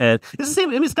 And it's the same.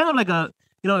 I mean, it's kind of like if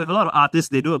a lot of artists,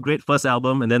 they do a great first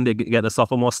album, and then they get a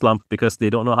sophomore slump because they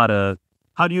don't know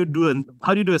how do you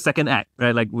do a second act,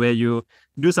 right? Like where you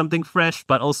do something fresh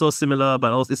but also similar,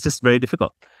 but also it's just very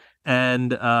difficult.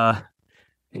 And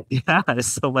yeah, there's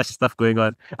so much stuff going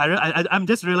on. I'm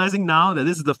just realizing now that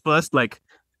this is the first like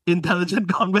intelligent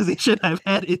conversation I've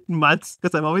had in months,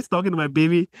 because I'm always talking to my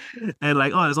baby and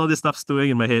like, oh, there's all this stuff stewing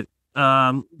in my head.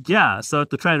 Yeah, so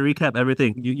to try and recap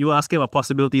everything, you asking about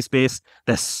possibility space,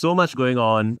 there's so much going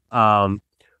on.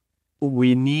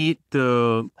 We need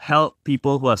to help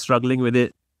people who are struggling with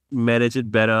it, manage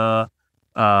it better,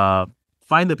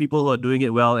 find the people who are doing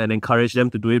it well and encourage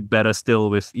them to do it better still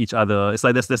with each other. It's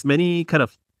like there's many kind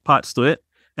of parts to it.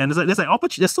 And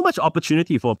there's so much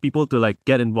opportunity for people to like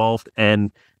get involved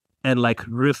and like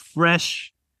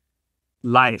refresh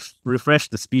life, refresh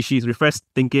the species, refresh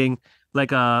thinking.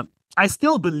 Like I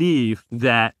still believe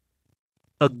that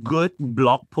a good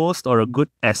blog post or a good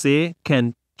essay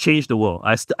can change the world.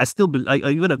 I still like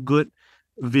even a good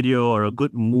video or a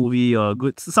good movie or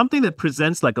something that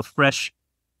presents like a fresh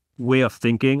way of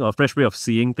thinking or a fresh way of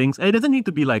seeing things. And it doesn't need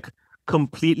to be like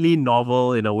completely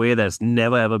novel in a way that's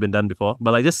never ever been done before,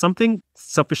 but like just something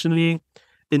sufficiently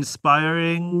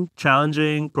inspiring,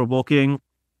 challenging, provoking,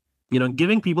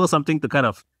 giving people something to kind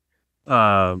of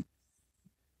not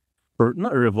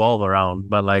revolve around,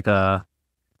 but like I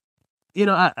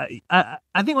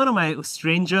think one of my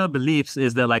stranger beliefs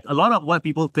is that like a lot of what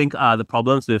people think are the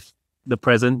problems with the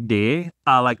present day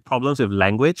are like problems with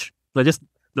language, like just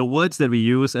the words that we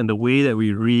use and the way that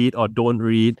we read or don't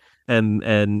read,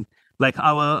 and like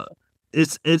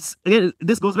it's again,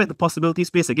 this goes back to possibility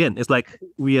space again. It's like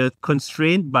we are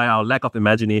constrained by our lack of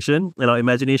imagination, and our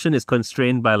imagination is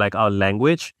constrained by like our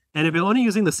language. And if we're only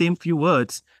using the same few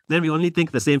words, then we only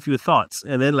think the same few thoughts,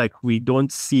 and then like we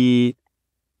don't see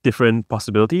different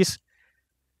possibilities.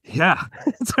 Yeah,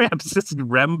 sorry, I'm just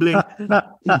rambling.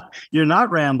 You're not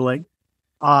rambling.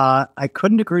 I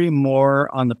couldn't agree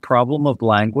more on the problem of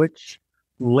language.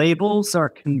 Labels are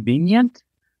convenient,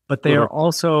 but they are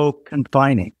also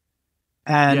confining.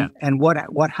 And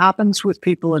what happens with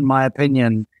people, in my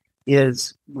opinion,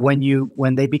 is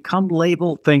when they become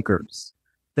label thinkers,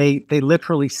 they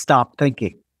literally stop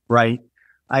thinking, right?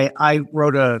 I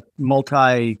wrote a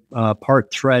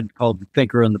multi-part thread called The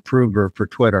Thinker and the Prover for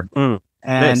Twitter.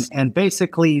 And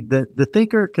basically the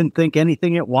thinker can think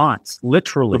anything it wants,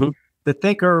 literally. The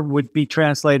thinker would be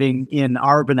translating in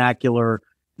our vernacular.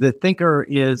 The thinker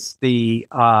is the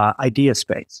idea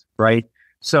space, right?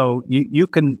 So you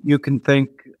can think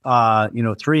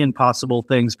 3 impossible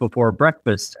things before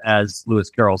breakfast, as Lewis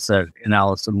Carroll said in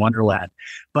Alice in Wonderland.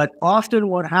 But often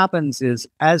what happens is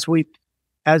after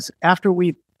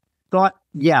we thought,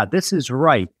 yeah, this is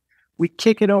right, we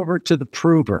kick it over to the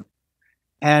prover.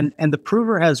 And the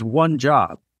prover has one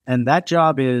job, and that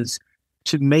job is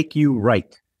to make you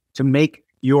right, to make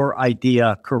your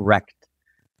idea correct.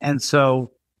 And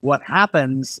so what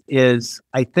happens is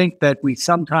I think that we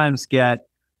sometimes get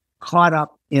caught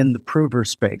up in the prover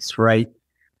space, right?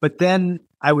 But then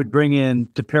I would bring in,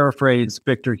 to paraphrase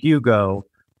Victor Hugo,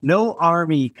 no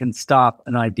army can stop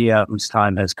an idea whose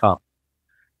time has come.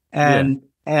 And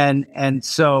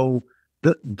so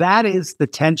that is the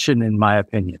tension, in my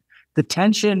opinion. The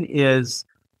tension is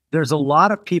there's a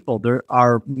lot of people, there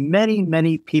are many,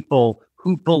 many people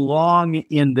who belong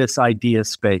in this idea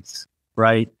space,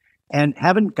 right? And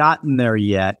haven't gotten there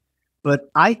yet. But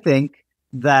I think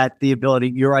that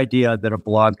your idea that a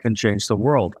blog can change the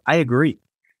world, I agree.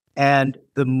 And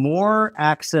the more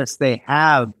access they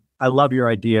have, I love your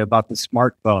idea about the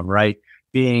smartphone, right?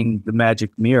 Being the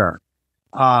magic mirror.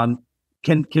 Can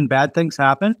bad things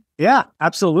happen? Yeah,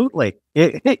 absolutely.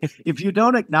 If you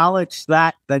don't acknowledge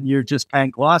that, then you're just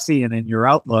Panglossian in your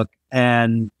outlook,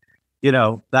 and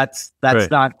that's right.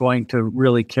 Not going to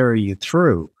really carry you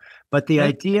through. But the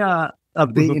idea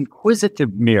of the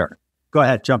inquisitive mirror. Go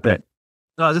ahead, jump in.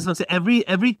 No, I was just going to say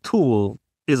every tool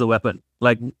is a weapon,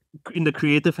 like in the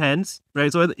creative hands,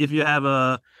 right? So if you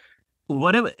have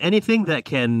anything that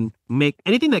can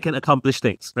accomplish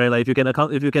things, right? Like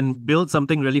if you can build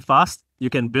something really fast, you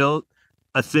can build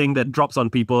a thing that drops on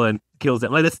people and kills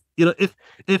them. Like this,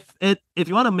 if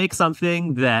you want to make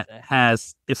something that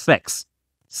has effects,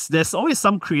 there's always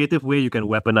some creative way you can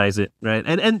weaponize it, right?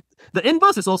 And the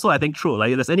inverse is also, I think, true.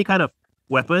 Like if there's any kind of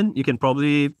weapon, you can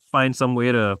probably find some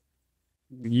way to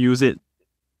use it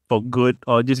for good,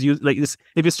 or just use like this.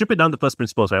 If you strip it down to first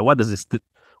principles, right? What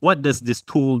does this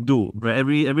tool do? Right?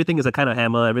 Everything is a kind of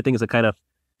hammer. Everything is a kind of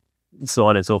so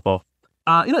on and so forth.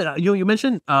 You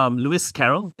mentioned Lewis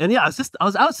Carroll, and yeah, I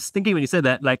was just thinking when you said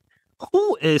that, like,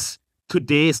 who is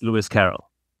today's Lewis Carroll?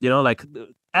 Like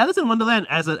Alice in Wonderland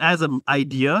as an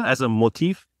idea, as a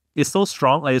motif, is so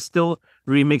strong. Like it's still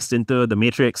remixed into the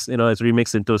Matrix. It's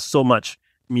remixed into so much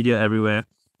media everywhere.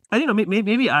 I think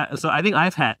I think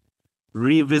I've had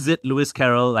revisit Lewis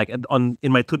Carroll like in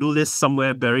my to-do list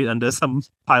somewhere buried under some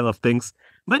pile of things.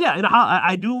 But yeah,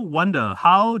 I do wonder,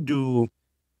 how do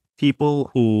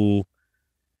people who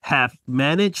have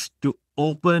managed to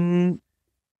open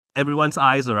everyone's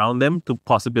eyes around them to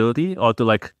possibility, or to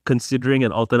like considering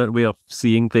an alternate way of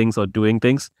seeing things or doing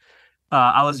things.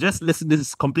 I was just listening, this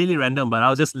is completely random, but I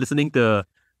was just listening to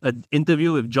an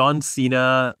interview with John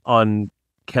Cena on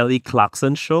Kelly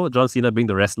Clarkson's show, John Cena being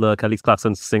the wrestler, Kelly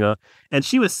Clarkson's singer. And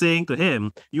she was saying to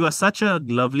him, you are such a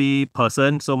lovely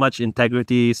person, so much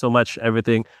integrity, so much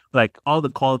everything, like all the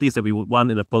qualities that we would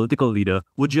want in a political leader.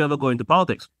 Would you ever go into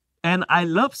politics? And I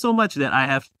love so much that I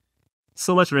have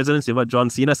so much resonance with what John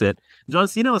Cena said. John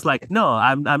Cena was like, no,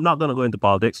 I'm not going to go into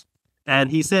politics.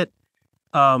 And he said,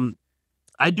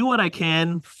 I do what I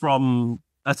can from...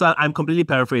 So I'm completely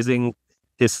paraphrasing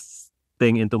his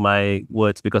thing into my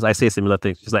words because I say similar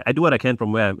things. He's like, I do what I can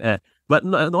from where I'm at. But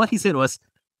no, what he said was,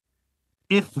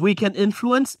 if we can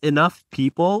influence enough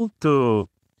people to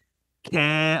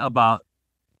care about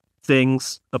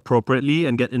things appropriately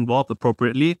and get involved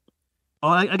appropriately,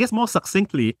 or I guess more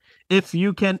succinctly, if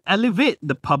you can elevate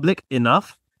the public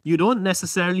enough, you don't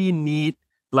necessarily need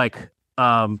like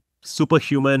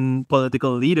superhuman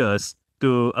political leaders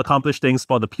to accomplish things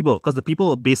for the people, because the people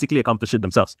will basically accomplish it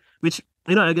themselves. Which,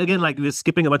 you know, again, like we're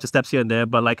skipping a bunch of steps here and there,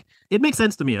 but like it makes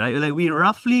sense to me, right? Like we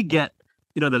roughly get,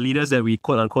 you know, the leaders that we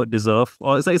quote unquote deserve,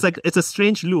 or it's a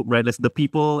strange loop, right? It's the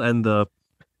people and the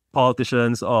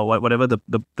politicians or whatever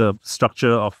the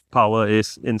structure of power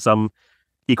is in some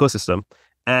ecosystem.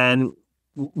 And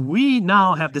we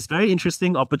now have this very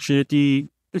interesting opportunity,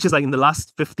 which is like in the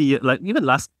last 50 years, like even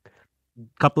last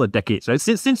couple of decades, right?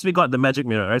 Since we got the magic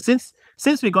mirror, right? Since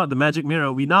we got the magic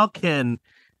mirror, we now can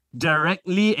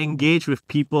directly engage with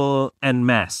people en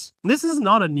masse. This is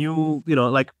not a new, you know,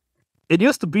 like it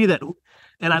used to be that,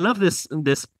 and I love this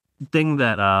thing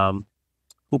that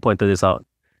who pointed this out?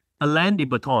 Alain de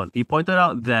Botton. He pointed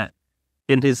out that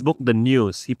in his book The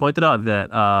News, he pointed out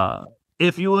that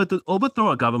if you were to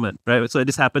overthrow a government, right? So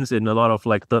this happens in a lot of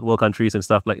like third world countries and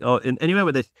stuff, like in anywhere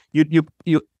where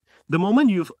the moment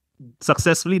you've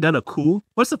successfully done a coup,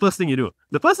 what's the first thing you do?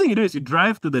 The first thing you do is you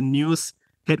drive to the news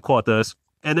headquarters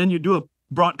and then you do a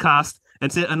broadcast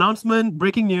and say, announcement,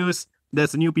 breaking news,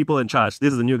 there's new people in charge.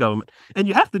 This is a new government. And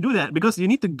you have to do that because you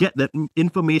need to get that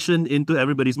information into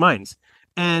everybody's minds.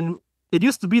 And it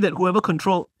used to be that whoever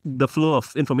controlled the flow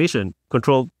of information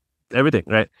controlled everything,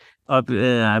 right?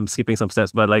 I'm skipping some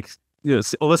steps, but like, you know,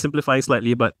 oversimplifying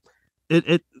slightly, but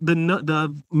the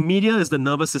media is the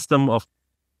nervous system of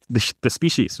the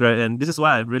species, right? And this is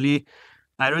why I really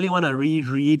want to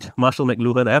reread Marshall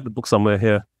McLuhan. I have the book somewhere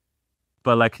here,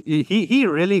 but like he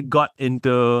really got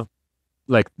into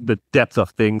like the depth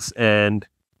of things, and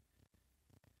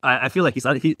I feel like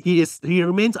he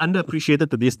remains underappreciated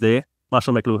to this day.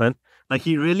 Marshall McLuhan, like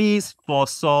he really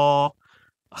foresaw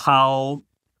how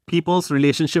people's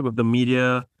relationship with the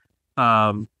media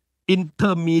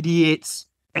intermediates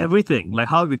everything, like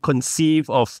how we conceive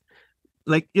of,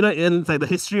 like, you know, in like the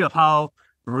history of how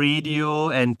radio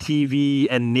and TV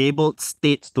enabled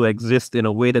states to exist in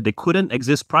a way that they couldn't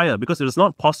exist prior because it was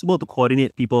not possible to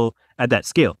coordinate people at that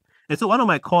scale. And so one of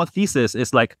my core theses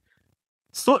is like,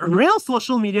 so real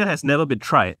social media has never been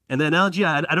tried. And the analogy,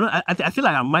 I don't know, I feel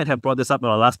like I might have brought this up in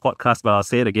our last podcast, but I'll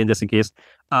say it again just in case.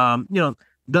 You know,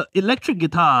 the electric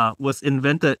guitar was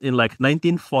invented in like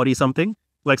 1940 something.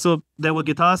 Like, so there were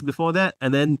guitars before that,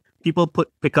 and then people put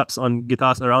pickups on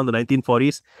guitars around the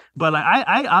 1940s. But like,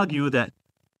 I argue that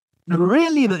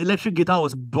really the electric guitar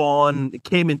was born,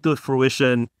 came into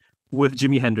fruition with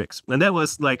Jimi Hendrix. And that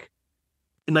was like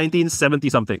 1970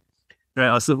 something,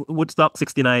 right? So Woodstock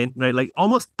 69, right? Like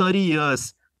almost 30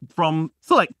 years from,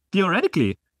 so like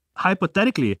theoretically,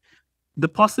 hypothetically, the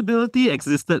possibility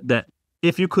existed that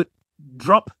if you could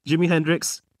drop Jimi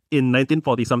Hendrix in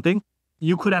 1940 something,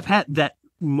 you could have had that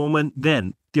moment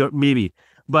then, maybe.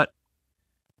 But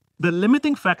the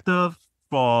limiting factor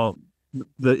for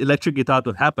the electric guitar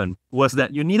to happen was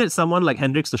that you needed someone like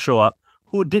Hendrix to show up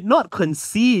who did not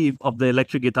conceive of the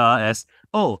electric guitar as,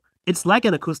 oh, it's like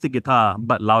an acoustic guitar,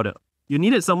 but louder. You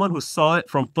needed someone who saw it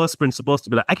from first principles to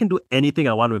be like, I can do anything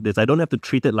I want with this. I don't have to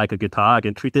treat it like a guitar. I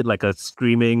can treat it like a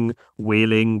screaming,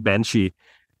 wailing banshee.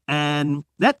 And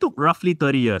that took roughly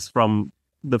 30 years from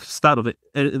the start of it,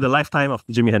 the lifetime of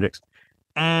Jimi Hendrix.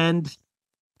 And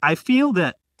I feel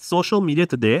that social media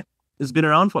today has been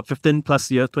around for 15 plus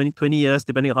years, 20 years,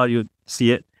 depending on how you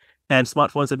see it. And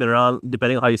smartphones have been around,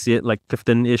 depending on how you see it, like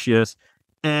 15-ish years.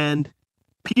 And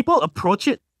people approach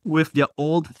it with their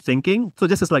old thinking. So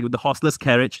just as like with the horseless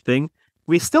carriage thing,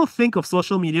 we still think of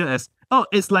social media as, oh,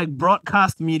 it's like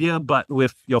broadcast media, but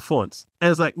with your phones.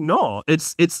 And it's like, no,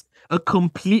 it's a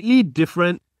completely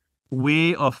different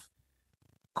way of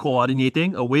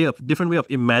coordinating, different way of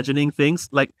imagining things.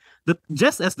 Like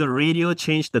just as the radio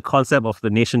changed the concept of the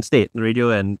nation state,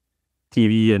 radio and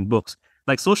TV and books,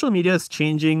 like social media is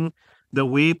changing the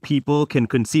way people can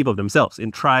conceive of themselves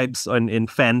in tribes and in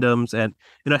fandoms. And,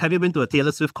 have you been to a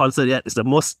Taylor Swift concert yet? It's the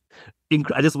most,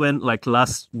 I just went like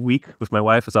last week with my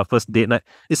wife. It's our first date night.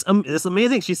 It's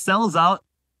amazing. She sells out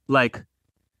like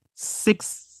a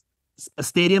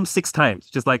stadium 6 times,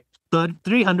 just like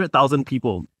 300,000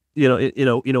 people, in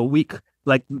a week.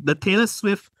 Like the Taylor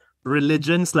Swift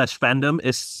religion / fandom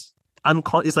is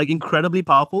it's like incredibly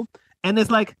powerful. And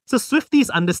it's like, so Swifties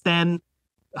understand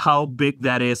how big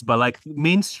that is, but like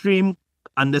mainstream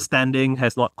understanding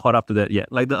has not caught up to that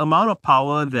yet. Like the amount of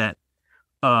power that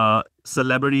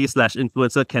celebrity /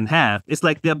 influencer can have, it's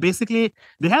like they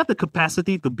have the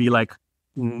capacity to be like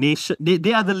nation.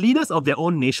 They are the leaders of their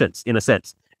own nations in a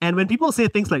sense. And when people say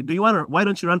things like, why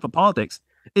don't you run for politics?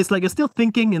 It's like you're still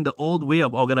thinking in the old way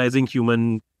of organizing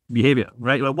human behavior,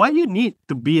 right? Like, why do you need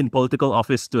to be in political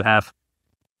office to have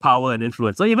power and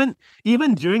influence? So even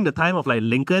during the time of like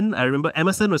Lincoln, I remember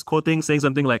Emerson was saying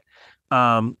something like,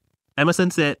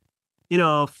 Emerson said,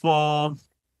 to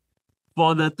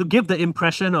give the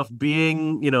impression of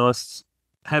being,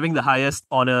 having the highest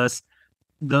honors,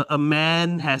 a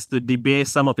man has to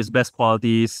debase some of his best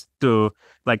qualities to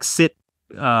like sit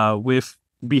at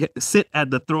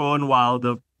the throne while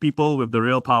the people with the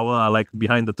real power are like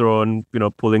behind the throne,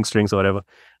 pulling strings or whatever.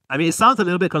 I mean, it sounds a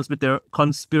little bit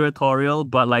conspiratorial,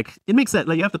 but like it makes sense.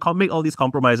 Like you have to make all these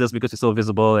compromises because you're so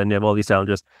visible and you have all these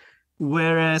challenges.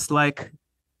 Whereas like,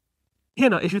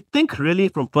 if you think really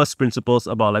from first principles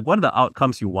about like what are the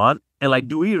outcomes you want, and like,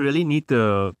 do we really need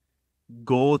to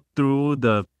go through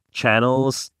the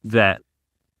channels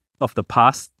of the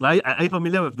past? Like, are you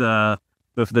familiar with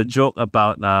the joke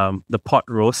about the pot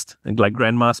roast, and like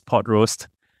grandma's pot roast?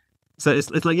 So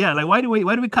it's like, yeah, like why do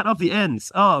we cut off the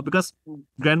ends? Oh, because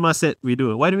grandma said we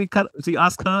do. Why do we cut? So you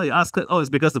ask her, oh, it's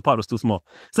because the pot was too small.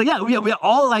 So yeah, we are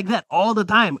all like that all the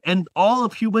time, and all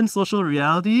of human social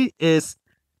reality is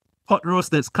pot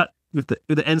roast that's cut with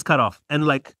the ends cut off. And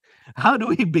like, how do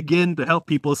we begin to help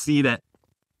people see that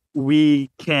we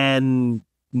can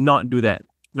not do that,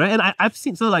 right? And I've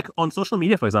seen, so like on social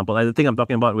media, for example, the thing I'm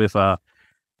talking about with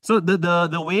so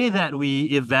the way that we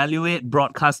evaluate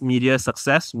broadcast media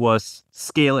success was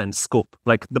scale and scope.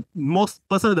 Like the most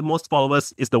person with the most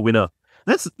followers is the winner.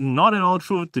 That's not at all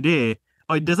true today,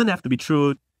 or it doesn't have to be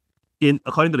true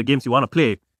according to the games you want to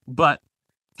play. But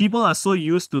people are so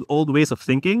used to old ways of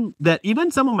thinking that even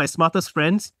some of my smartest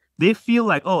friends, they feel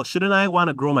like, oh, shouldn't I want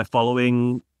to grow my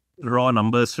following raw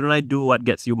numbers? Shouldn't I do what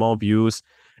gets you more views?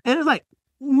 And it's like,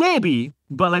 maybe,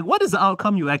 but like, what is the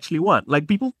outcome you actually want? Like,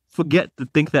 people forget to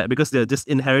think that because they're just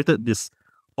inherited this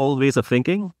old ways of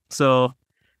thinking. So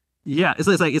yeah,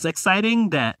 it's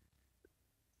exciting that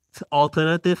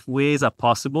alternative ways are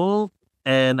possible.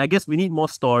 And I guess we need more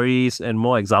stories and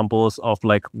more examples of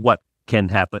like what can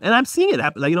happen. And I'm seeing it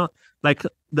happen. Like, like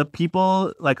the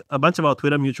people, like a bunch of our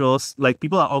Twitter mutuals, like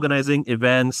people are organizing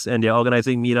events and they're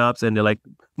organizing meetups and they're like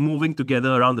moving together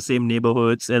around the same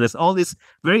neighborhoods. And there's all this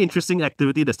very interesting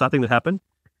activity that's starting to happen.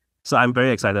 So I'm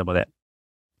very excited about that.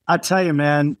 I'll tell you,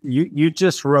 man, you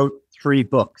just wrote 3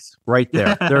 books right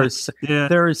there. There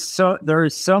is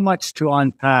so much to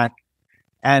unpack.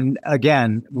 And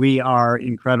again, we are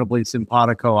incredibly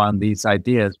simpatico on these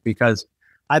ideas because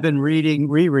I've been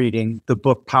rereading the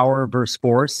book Power versus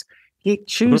Force. He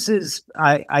chooses,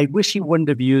 I wish he wouldn't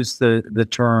have used the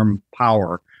term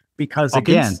power because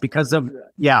Hawkins? Because of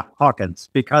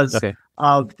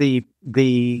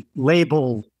the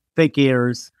label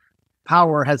figures.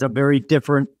 Power has a very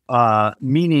different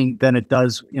meaning than it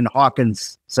does in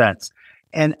Hawkins' sense.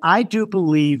 And I do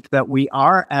believe that we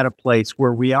are at a place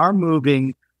where we are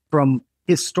moving from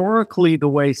historically the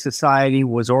way society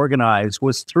was organized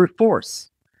was through force,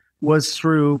 was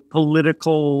through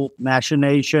political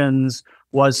machinations,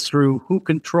 was through who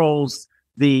controls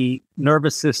the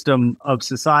nervous system of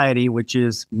society, which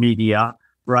is media,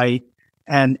 right?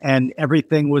 And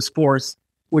everything was force,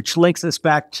 which links us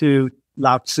back to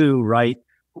Lao Tzu, right?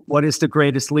 What is the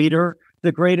greatest leader?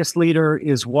 The greatest leader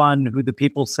is one who the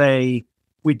people say,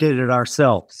 we did it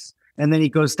ourselves. And then he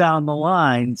goes down the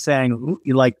line saying,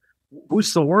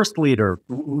 who's the worst leader?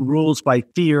 Who rules by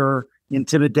fear,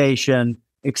 intimidation,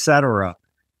 etc.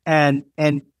 And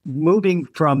moving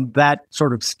from that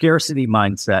sort of scarcity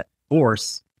mindset,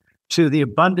 force, to the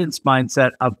abundance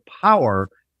mindset of power.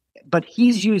 But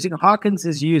Hawkins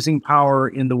is using power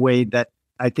in the way that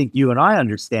I think you and I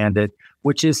understand it,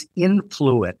 which is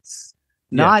influence,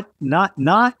 not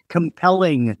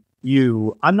compelling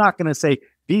you. I'm not going to say,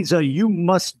 Visa, you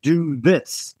must do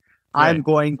this. Right. I'm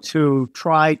going to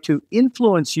try to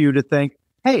influence you to think,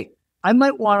 hey, I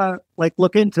might want to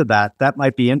look into that. That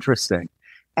might be interesting.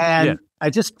 And I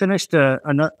just finished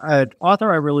an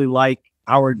author I really like,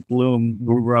 Howard Bloom,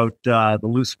 who wrote The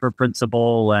Lucifer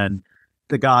Principle and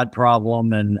The God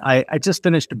Problem. And I just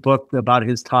finished a book about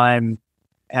his time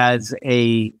as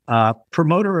a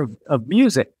promoter of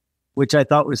music, which I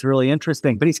thought was really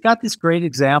interesting. But he's got this great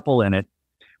example in it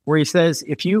where he says,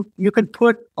 if you can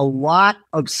put a lot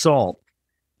of salt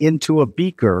into a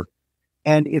beaker,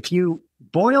 and if you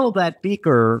boil that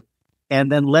beaker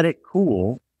and then let it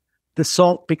cool, the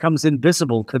salt becomes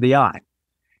invisible to the eye.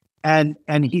 And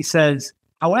he says,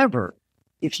 however,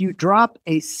 if you drop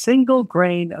a single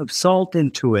grain of salt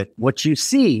into it, what you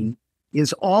see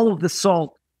is all of the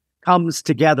salt comes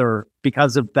together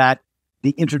because of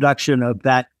the introduction of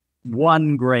that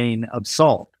one grain of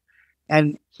salt.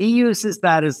 And he uses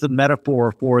that as the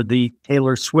metaphor for the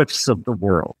Taylor Swifts of the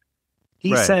world.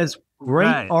 He says,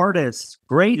 great artists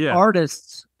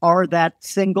are that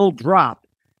single drop.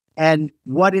 And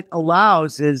what it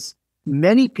allows is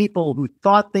many people who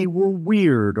thought they were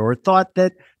weird or thought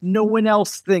that no one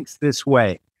else thinks this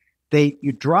way,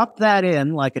 you drop that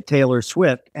in like a Taylor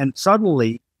Swift, and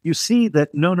suddenly you see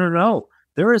that no,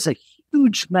 there is a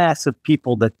huge mass of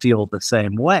people that feel the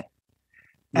same way.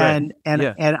 And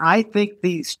I think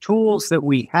these tools that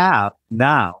we have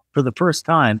now for the first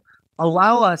time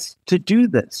allow us to do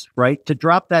this, right? To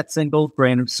drop that single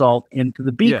grain of salt into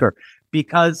the beaker.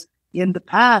 Because in the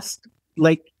past,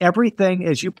 like everything,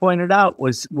 as you pointed out,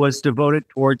 was devoted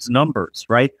towards numbers,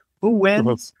 right? Who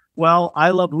wins? Well, I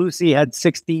Love Lucy had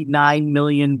 69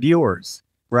 million viewers,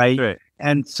 right?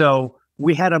 And so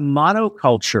we had a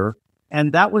monoculture,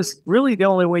 and that was really the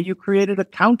only way you created a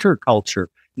counterculture.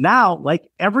 Now,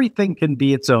 like everything can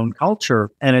be its own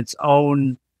culture and its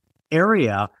own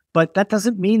area, but that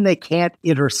doesn't mean they can't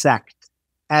intersect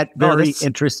at very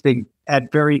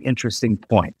interesting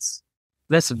points.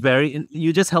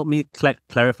 You just helped me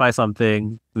clarify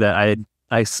something that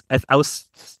I was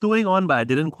stewing on, but I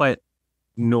didn't quite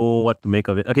know what to make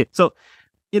of it. Okay, so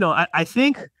I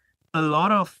think a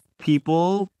lot of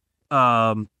people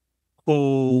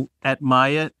who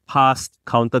admire past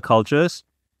countercultures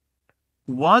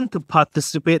want to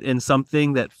participate in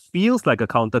something that feels like a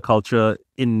counterculture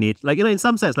in nature, like in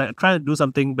some sense, like trying to do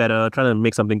something better, trying to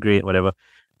make something great, whatever.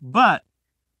 But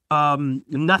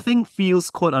nothing feels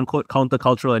quote unquote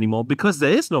countercultural anymore because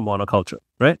there is no monoculture,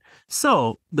 right?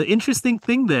 So the interesting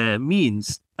thing there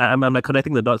means, I'm like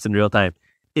connecting the dots in real time.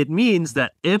 It means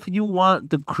that if you want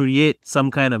to create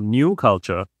some kind of new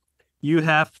culture, you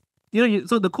have,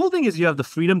 so the cool thing is you have the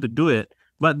freedom to do it.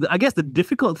 But I guess the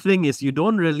difficult thing is you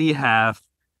don't really have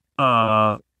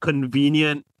a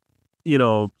convenient,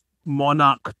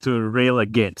 monarch to rail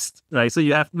against, right? So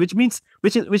you have, which means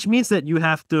that you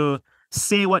have to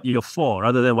say what you're for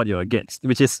rather than what you're against,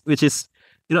 which is,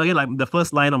 again, like the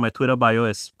first line on my Twitter bio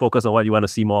is focus on what you want to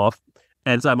see more of.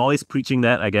 And so I'm always preaching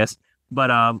that, I guess.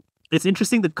 But it's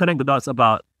interesting to connect the dots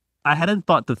about, I hadn't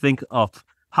thought to think of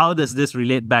how does this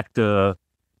relate back to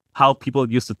how people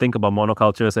used to think about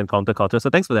monocultures and counterculture. So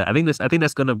thanks for that. I think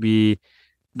that's going to be,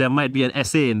 there might be an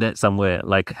essay in that somewhere,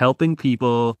 like helping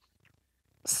people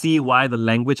see why the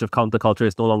language of counterculture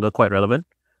is no longer quite relevant.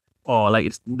 Or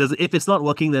like, if it's not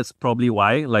working, that's probably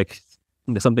why. Like,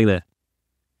 there's something there.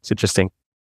 It's interesting.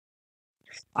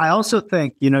 I also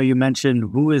think, you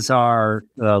mentioned who is our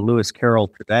Lewis Carroll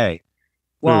today.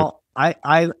 Well,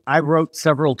 I wrote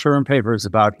several term papers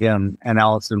about him and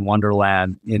Alice in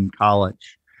Wonderland in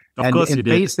college. Of course you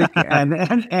did.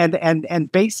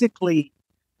 And basically,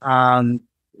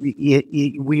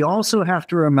 we also have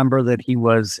to remember that he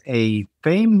was a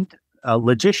famed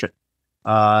logician,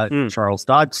 Charles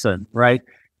Dodgson, right?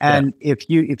 And if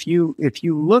you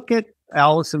look at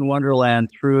Alice in Wonderland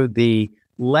through the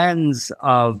lens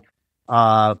of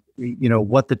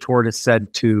what the tortoise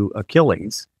said to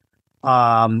Achilles,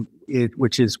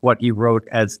 which is what he wrote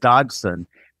as Dodgson.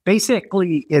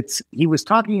 Basically, he was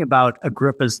talking about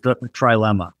Agrippa's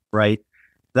trilemma, right?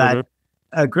 That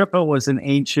Agrippa was an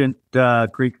ancient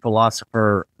Greek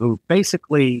philosopher who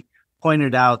basically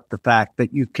pointed out the fact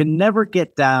that you can never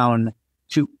get down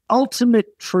to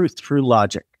ultimate truth through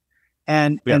logic.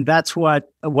 And that's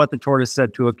what the tortoise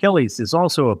said to Achilles is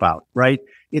also about, right?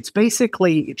 It's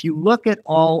basically, if you look at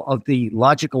all of the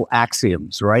logical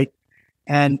axioms, right?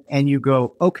 And you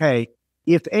go, okay,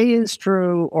 if A is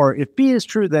true, or if B is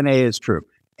true, then A is true.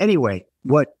 Anyway,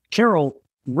 what Carroll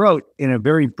wrote in a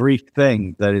very brief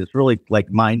thing that is really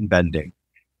like mind-bending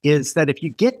is that if you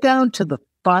get down to the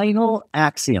final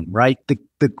axiom, right,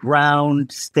 the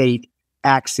ground state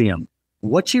axiom,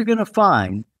 what you're going to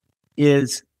find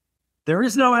is there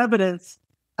is no evidence.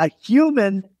 A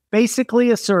human basically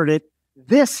asserted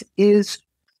this is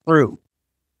true.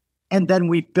 And then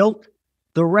we built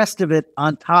the rest of it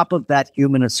on top of that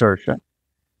human assertion.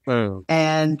 Oh.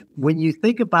 And when you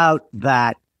think about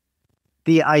that,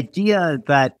 the idea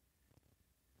that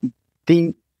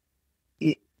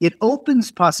it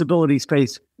opens possibility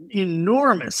space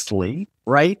enormously,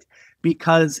 right?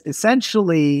 Because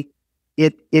essentially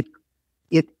it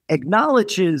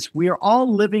acknowledges we are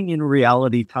all living in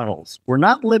reality tunnels. We're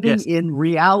not living in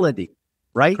reality,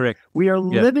 right? Correct. We are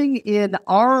living in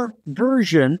our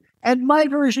version, and my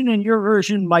version and your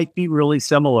version might be really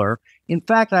similar. In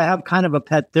fact, I have kind of a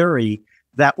pet theory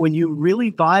that when you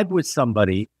really vibe with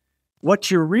somebody,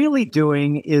 what you're really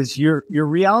doing is your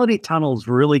reality tunnels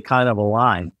really kind of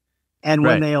align. And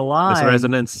when they align, there's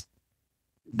resonance.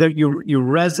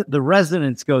 The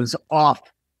resonance goes off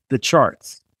the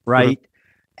charts, right?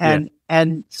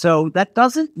 And so that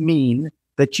doesn't mean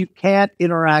that you can't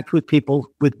interact with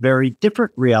people with very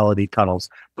different reality tunnels.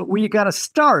 But where you got to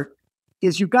start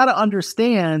is you've got to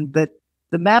understand that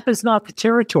the map is not the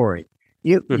territory.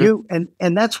 And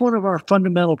that's one of our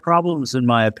fundamental problems, in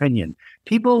my opinion.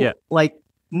 People like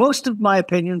most of my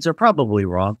opinions are probably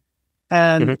wrong.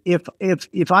 And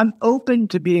if I'm open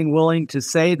to being willing to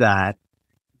say that,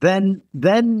 then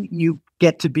you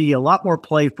get to be a lot more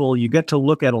playful. You get to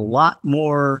look at a lot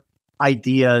more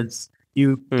ideas.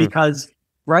 Because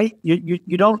right, you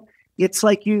don't. It's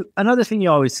like another thing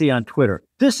you always see on Twitter.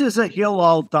 This is a hill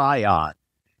I'll die on,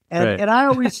 and I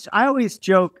always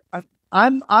joke.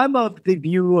 I'm of the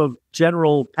view of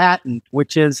General Patton,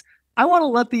 which is I want to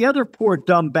let the other poor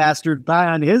dumb bastard die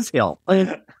on his hill.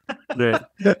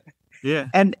 Yeah.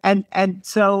 And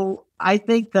so I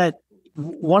think that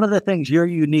one of the things you're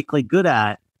uniquely good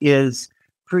at is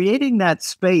creating that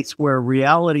space where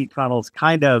reality tunnels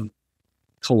kind of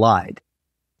collide.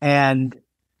 And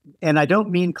I don't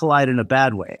mean collide in a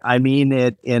bad way. I mean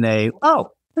it in I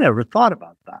never thought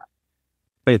about that.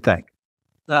 What do you think?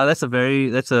 That's a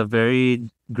very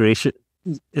gracious,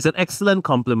 it's an excellent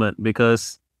compliment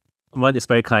because one, it's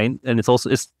very kind, and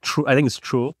it's true. I think it's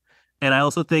true. And I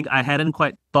also think I hadn't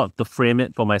quite thought to frame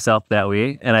it for myself that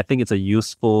way. And I think it's a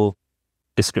useful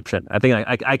description. I think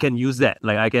I can use that.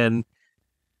 Like I can,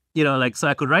 so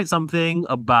I could write something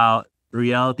about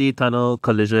reality tunnel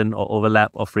collision or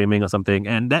overlap or framing or something.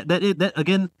 And that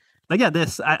again,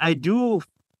 I do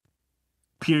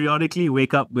periodically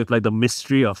wake up with like the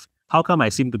mystery of how come I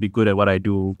seem to be good at what I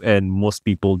do and most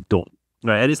people don't.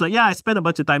 Right. And it's like, I spent a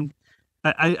bunch of time.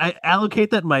 I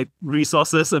allocated my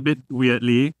resources a bit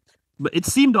weirdly. But it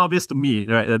seemed obvious to me,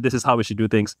 right, that this is how we should do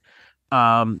things.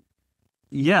 That's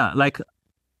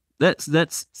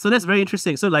very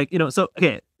interesting. So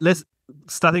let's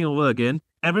starting over again.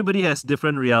 Everybody has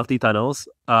different reality tunnels.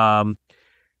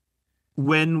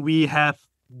 When we have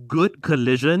good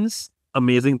collisions,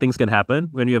 amazing things can happen.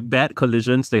 When you have bad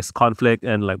collisions, there's conflict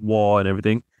and like war and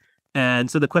everything.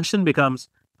 And so the question becomes,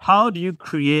 how do you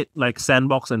create like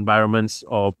sandbox environments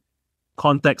or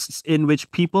contexts in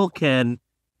which people can,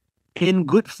 in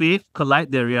good faith,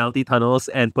 collide their reality tunnels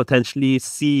and potentially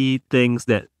see things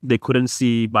that they couldn't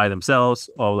see by themselves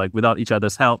or like without each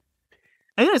other's help.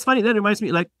 And it's funny, that reminds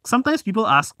me, like sometimes people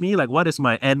ask me like, what is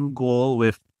my end goal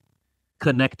with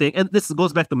connecting? And this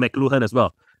goes back to McLuhan as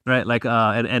well, right? Like,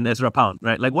 and Ezra Pound,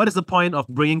 right? Like, what is the point of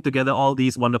bringing together all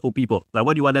these wonderful people? Like,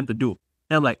 what do you want them to do?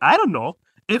 And I'm like, I don't know.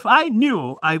 If I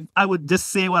knew, I would just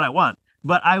say what I want.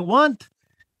 But I want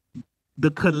the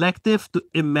collective to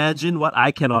imagine what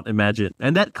I cannot imagine.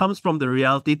 And that comes from the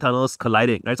reality tunnels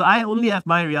colliding, right? So I only have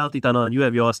my reality tunnel and you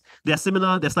have yours. They're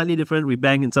similar, they're slightly different. We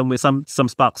bang in some way, some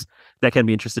sparks that can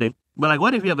be interesting. But like,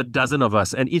 what if you have a dozen of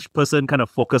us and each person kind of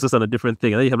focuses on a different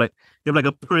thing? And then you have like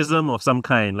a prism of some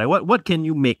kind. Like what can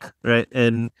you make, right?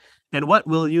 And what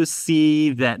will you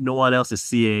see that no one else is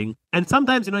seeing? And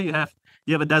sometimes, you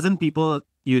have a dozen people,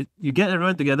 you get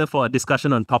everyone together for a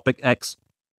discussion on topic X.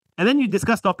 And then you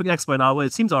discuss topic X for an hour.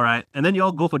 It seems all right. And then you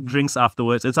all go for drinks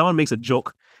afterwards and someone makes a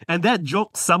joke. And that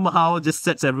joke somehow just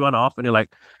sets everyone off. And you're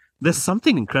like, there's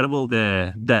something incredible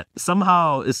there that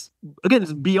somehow is, again,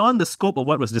 it's beyond the scope of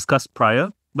what was discussed prior.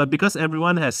 But because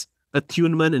everyone has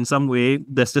attunement in some way,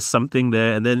 there's just something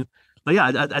there. And then,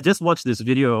 I just watched this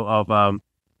video of,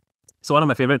 so one of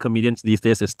my favorite comedians these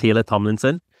days is Taylor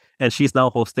Tomlinson. And she's now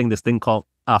hosting this thing called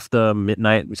After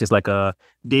Midnight, which is like a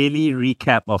daily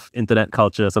recap of internet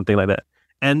culture, something like that.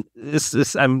 And it's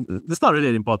not really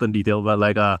an important detail, but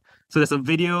so there's a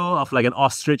video of like an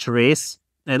ostrich race,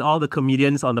 and all the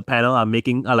comedians on the panel are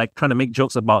trying to make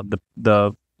jokes about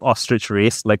the ostrich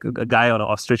race, like a guy on an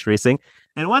ostrich racing.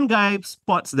 And one guy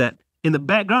spots that in the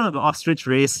background of the ostrich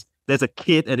race, there's a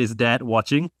kid and his dad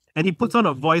watching, and he puts on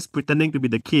a voice pretending to be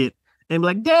the kid. and be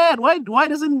like, Dad, why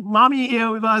doesn't mommy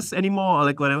here with us anymore? Or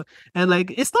like whatever. And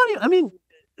like it's not. I mean,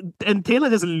 and Taylor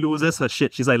just loses her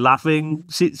shit. She's like laughing.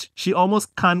 She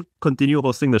almost can't continue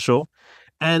hosting the show,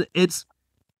 and it's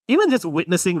even just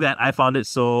witnessing that. I found it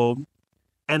so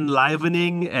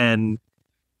enlivening, and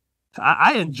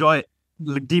I enjoy it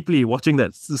like, deeply watching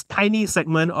this tiny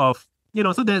segment of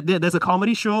So there's a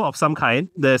comedy show of some kind.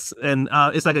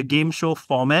 It's like a game show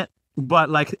format, but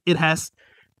like it has.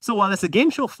 So while it's a game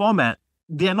show format,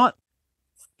 they are not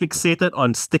fixated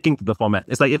on sticking to the format.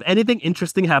 It's like if anything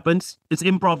interesting happens, it's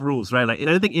improv rules, right? Like if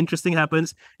anything interesting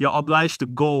happens, you're obliged to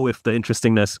go with the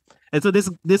interestingness. And so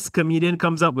this comedian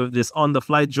comes up with this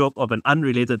on-the-fly joke of an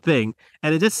unrelated thing,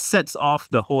 and it just sets off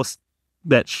the host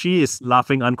that she is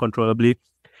laughing uncontrollably.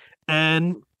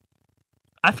 And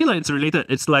I feel like it's related.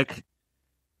 It's like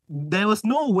there was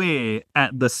no way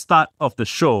at the start of the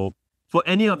show for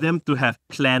any of them to have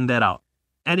planned that out.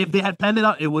 And if they had planned it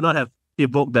out, it would not have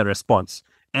evoked that response.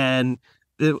 And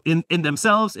in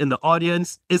themselves, in the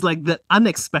audience, is like the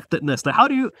unexpectedness. Like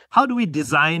how do we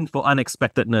design for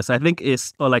unexpectedness? I think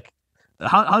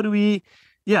how do we,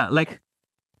 like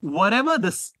whatever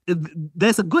this,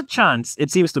 there's a good chance, it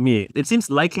seems to me, it seems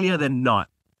likelier than not,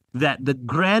 that the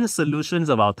grand solutions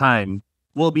of our time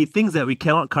will be things that we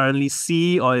cannot currently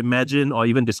see or imagine or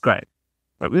even describe.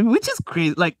 Right? Which is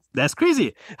crazy. Like, that's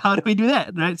crazy. How do we do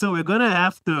that? Right? So we're going to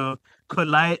have to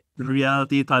collide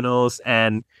reality tunnels,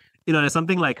 and, there's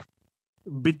something like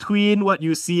between what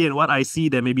you see and what I see,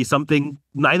 there may be something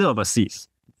neither of us sees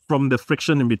from the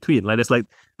friction in between. Like, there's like,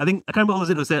 I can't remember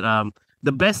who said,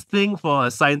 the best thing for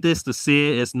a scientist to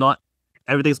say is not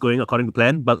everything's going according to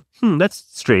plan, but that's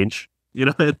strange.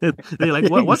 They're like,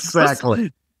 what's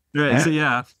exactly? Right. So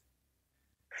yeah,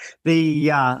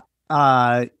 the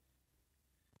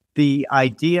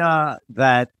idea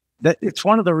that it's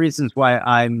one of the reasons why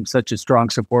I'm such a strong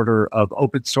supporter of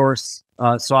open source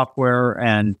software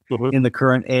and in the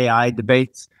current AI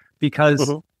debates,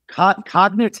 because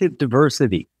cognitive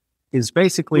diversity is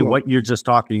basically what you're just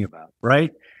talking about,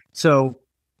 right? So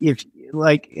if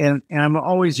and I'm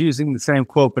always using the same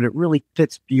quote, but it really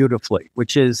fits beautifully,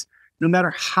 which is, no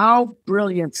matter how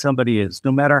brilliant somebody is,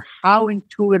 no matter how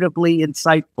intuitively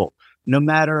insightful, no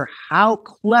matter how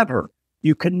clever,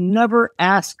 you can never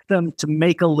ask them to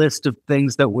make a list of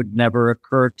things that would never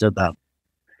occur to them.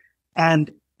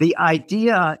 And the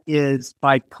idea is,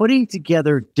 by putting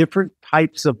together different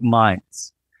types of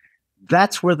minds,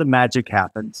 that's where the magic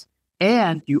happens.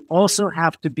 And you also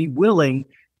have to be willing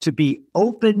to be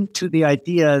open to the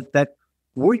idea that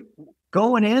we're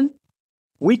going in,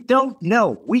 we don't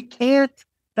know. We can't.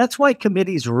 That's why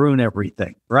committees ruin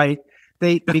everything, right?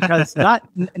 Because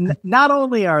not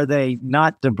only are they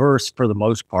not diverse for the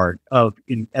most part,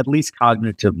 at least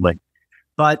cognitively,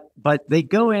 but they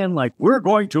go in like, we're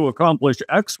going to accomplish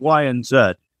X, Y, and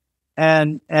Z,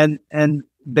 and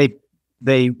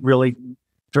they really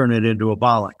turn it into a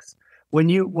bollocks. When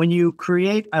you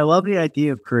create, I love the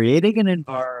idea of creating an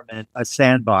environment, a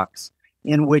sandbox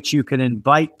in which you can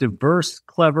invite diverse,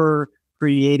 clever,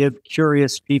 creative,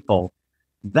 curious people.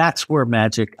 That's where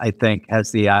magic, I think,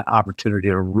 has the opportunity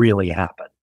to really happen.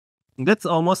 That's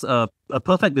almost a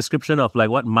perfect description of like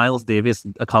what Miles Davis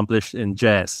accomplished in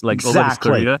jazz, like exactly. over his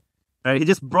career. Right? He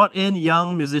just brought in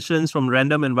young musicians from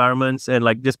random environments and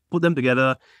like just put them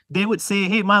together. They would say,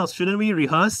 "Hey, Miles, shouldn't we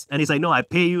rehearse?" And he's like, "No, I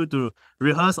pay you to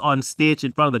rehearse on stage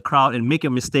in front of the crowd and make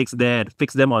your mistakes there and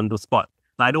fix them on the spot.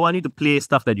 I don't want you to play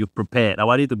stuff that you've prepared. I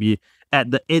want you to be at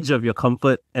the edge of your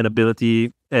comfort and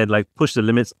ability and like push the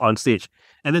limits on stage."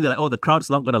 And then they're like, "Oh, the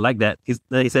crowd's not gonna like that."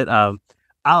 He said,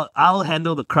 I'll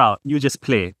handle the crowd. You just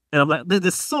play." And I'm like,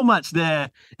 there's so much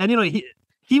there. And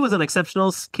he was an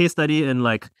exceptional case study in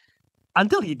like,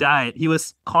 until he died, he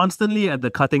was constantly at the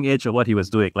cutting edge of what he was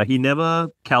doing. Like he never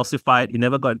calcified. He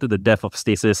never got into the depth of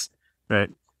stasis, right?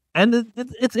 And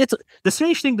it's the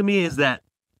strange thing to me is that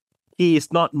he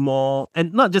is not more,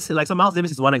 and not just like, so Miles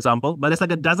Davis is one example, but there's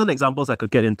like a dozen examples I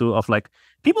could get into of like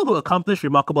people who accomplish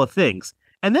remarkable things,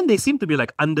 and then they seem to be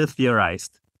like under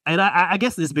theorized. And I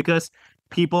guess it's because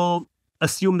people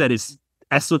assume that it's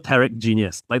esoteric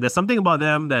genius. Like there's something about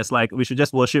them that's like, we should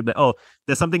just worship that. Oh,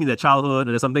 there's something in their childhood,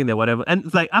 or there's something in their whatever. And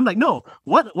it's like, I'm like, no,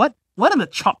 what are the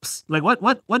chops? Like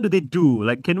what do they do?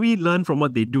 Like, can we learn from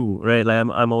what they do? Right? Like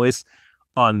I'm always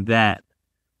on that.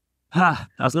 I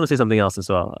was going to say something else as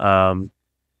well.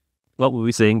 What were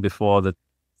we saying before the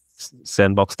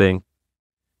sandbox thing?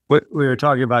 We were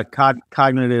talking about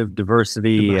cognitive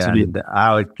diversity and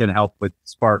how it can help with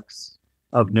sparks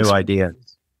of new ideas.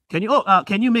 Can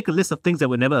you make a list of things that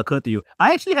would never occur to you?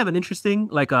 I actually have an interesting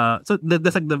so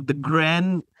there's like the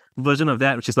grand version of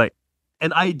that, which is like,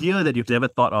 an idea that you've never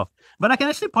thought of. But I can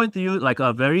actually point to you like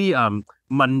a very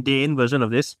mundane version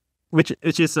of this, which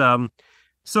is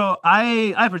so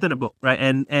I've written a book, right?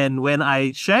 And when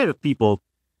I share it with people,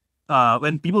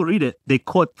 when people read it, they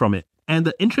quote from it. And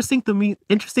the interesting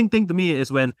thing to me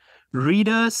is when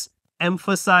readers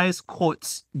emphasize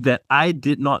quotes that I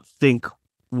did not think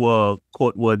were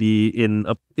quote worthy in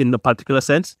a particular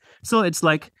sense. So it's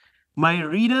like my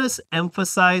readers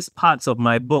emphasize parts of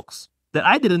my books that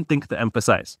I didn't think to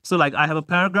emphasize. So like I have a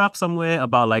paragraph somewhere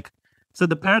about like, so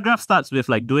the paragraph starts with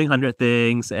like doing 100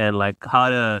 things and like how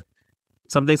to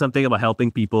something about helping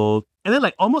people, and then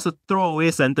like almost a throwaway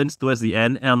sentence towards the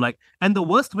end, and I'm like, and the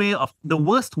worst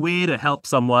way to help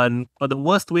someone or the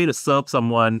worst way to serve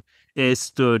someone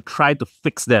is to try to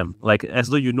fix them, like as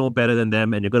though you know better than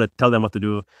them and you're gonna tell them what to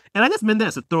do. And I just meant that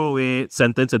as a throwaway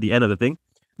sentence at the end of the thing,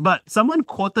 but someone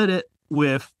quoted it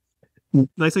with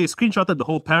like, so he screenshotted the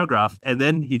whole paragraph and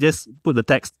then he just put the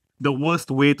text, the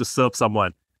worst way to serve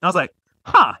someone. And I was like,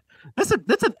 that's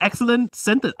an excellent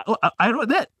sentence. Oh, I wrote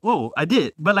that. Oh, I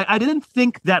did. But like I didn't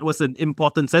think that was an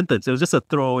important sentence. It was just a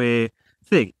throwaway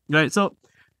thing. Right. So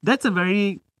that's a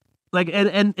very like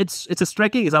and it's a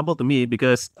striking example to me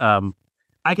because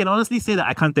I can honestly say that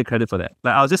I can't take credit for that.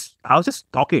 Like I was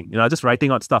just talking, I was just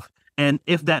writing out stuff. And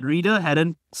if that reader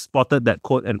hadn't spotted that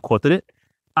quote and quoted it,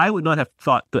 I would not have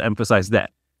thought to emphasize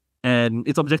that. And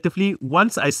it's objectively,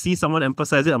 once I see someone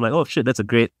emphasize it, I'm like, oh shit, that's a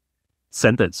great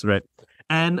sentence, right?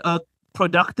 And a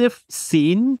productive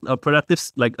scene,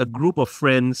 like a group of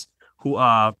friends who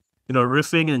are,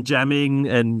 riffing and jamming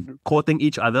and quoting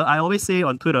each other. I always say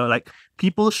on Twitter, like,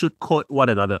 people should quote one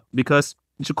another because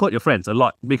you should quote your friends a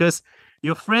lot because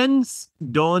your friends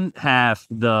don't have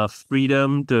the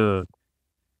freedom to.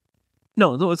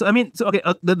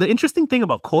 The interesting thing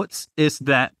about quotes is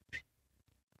that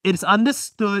it's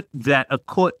understood that a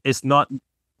quote is not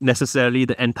necessarily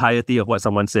the entirety of what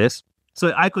someone says.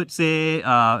 So I could say,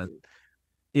 I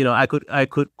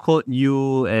could quote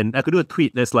you, and I could do a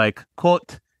tweet that's like,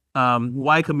 quote,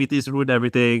 why committees ruin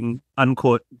everything,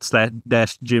 unquote,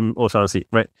 / Jim O'Shaughnessy,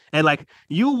 right? And like,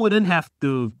 you wouldn't have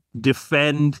to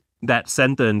defend that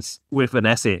sentence with an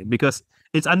essay because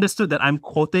it's understood that I'm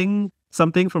quoting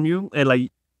something from you,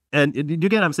 and you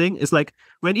get what I'm saying? It's like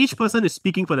when each person is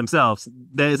speaking for themselves,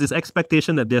 there's this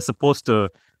expectation that they're supposed to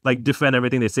like defend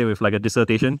everything they say with like a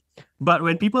dissertation. But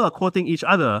when people are quoting each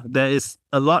other, there is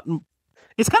a lot.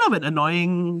 It's kind of an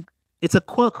annoying. It's a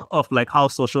quirk of like how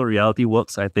social reality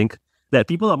works. I think that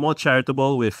people are more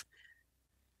charitable with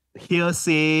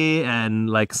hearsay and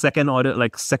like second order,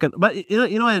 But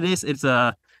you know what it is? It's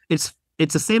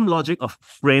the same logic of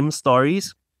frame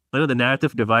stories. The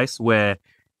narrative device where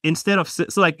instead of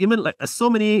so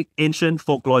many ancient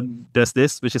folklore does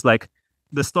this, which is like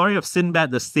the story of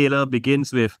Sinbad the sailor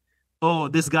begins with, oh,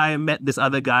 this guy met this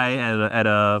other guy at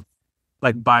a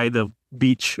like by the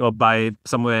beach or by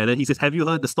somewhere, and then he says, have you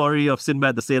heard the story of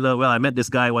Sinbad the sailor? Well, I met this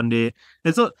guy one day.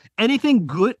 And so anything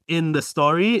good in the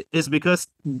story is because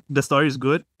the story is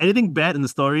good. Anything bad in the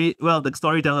story, well, the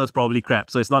storyteller is probably crap.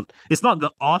 So it's not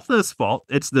the author's fault,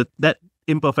 it's that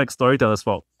imperfect storyteller's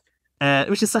fault.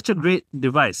 Which is such a great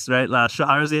device, right?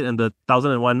 Shahrazad and the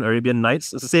 1001 Arabian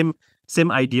Nights. It's the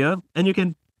same idea, and you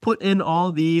can put in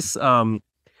all these.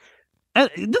 And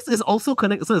this is also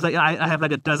connected. So it's like I have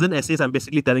like a dozen essays. I'm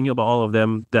basically telling you about all of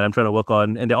them that I'm trying to work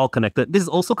on, and they're all connected. This is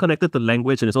also connected to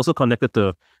language, and it's also connected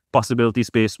to possibility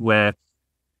space, where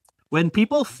when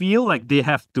people feel like they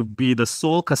have to be the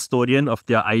sole custodian of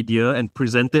their idea and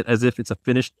present it as if it's a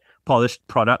finished, polished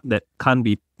product that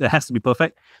has to be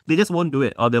perfect, they just won't do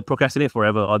it, or they'll procrastinate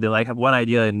forever, or they'll like have one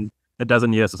idea in a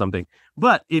dozen years or something.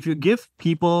 But if you give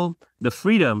people the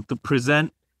freedom to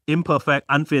present imperfect,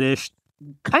 unfinished,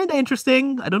 kind of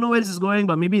interesting, I don't know where this is going,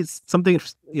 but maybe it's something,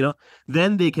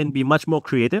 then they can be much more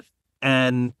creative.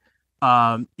 And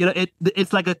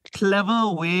it's like a clever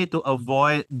way to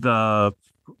avoid the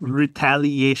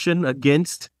retaliation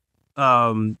against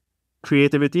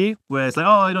creativity, where it's like,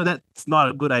 oh, that's not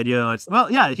a good idea.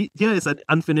 Here is an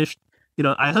unfinished,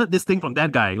 I heard this thing from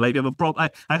that guy. Like, you have a problem.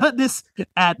 I heard this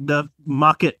at the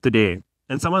market today.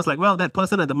 And someone's like, well, that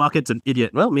person at the market's an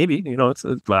idiot. Well, maybe, it's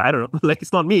I don't know. Like,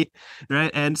 it's not me, right?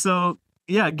 And so,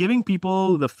 yeah, giving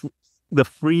people the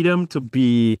freedom to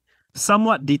be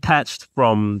somewhat detached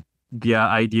from their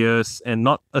ideas and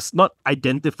not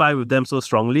identify with them so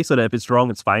strongly, so that if it's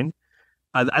wrong, it's fine.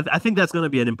 I think that's going to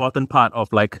be an important part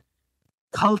of like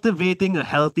cultivating a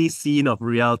healthy scene of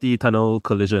reality tunnel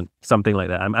collision, something like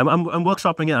that. I'm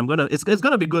workshopping it. It's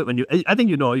gonna be good when I think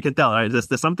you can tell, right?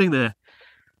 There's something there.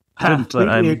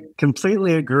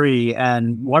 Completely agree.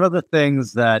 And one of the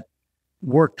things that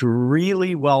worked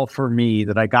really well for me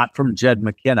that I got from Jed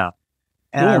McKenna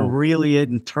and I really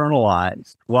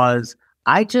internalized was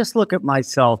I just look at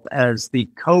myself as the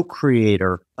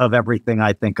co-creator of everything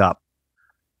I think up.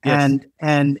 Yes.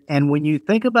 And when you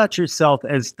think about yourself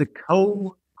as the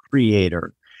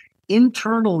co-creator,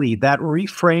 internally that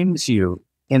reframes you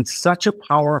in such a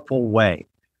powerful way.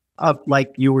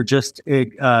 Like you were just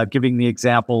giving the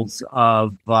examples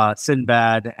of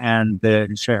Sinbad and the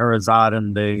Scheherazade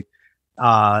and the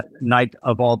Night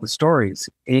of All the Stories.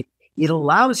 It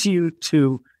allows you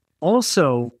to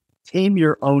also tame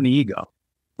your own ego,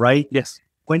 right? Yes.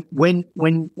 When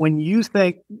you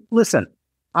think, listen,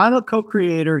 I'm a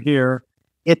co-creator here.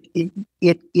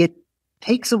 It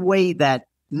takes away that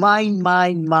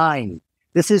mine.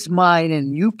 This is mine,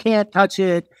 and you can't touch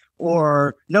it.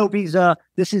 Or no, Visa,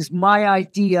 this is my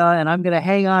idea, and I'm going to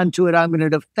hang on to it. I'm going to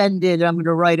defend it. I'm going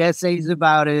to write essays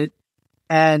about it.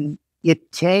 And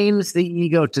it tames the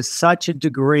ego to such a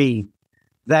degree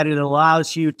that it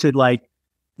allows you to like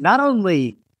not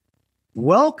only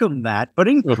welcome that, but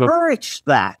encourage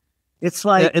that. It's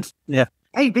like,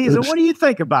 hey, Visa, what do you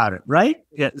think about it? Right?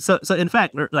 Yeah. So in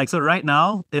fact, so right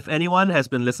now, if anyone has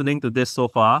been listening to this so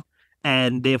far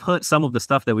and they've heard some of the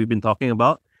stuff that we've been talking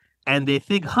about, and they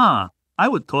think, I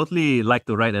would totally like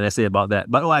to write an essay about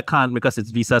that, but I can't because it's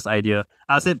Visa's idea.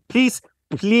 I'll say, please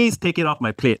take it off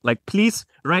my plate. Like, please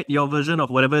write your version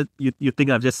of whatever you think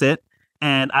I've just said,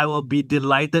 and I will be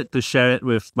delighted to share it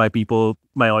with my people,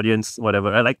 my audience,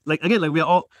 whatever. Like again,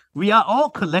 we are all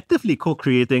collectively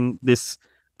co-creating this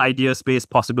idea space,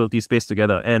 possibility space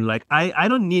together. And like, I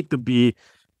don't need to be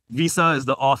Visa as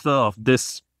the author of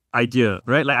this idea,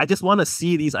 right? Like, I just want to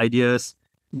see these ideas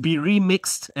be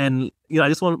remixed, and I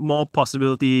just want more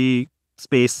possibility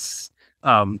space,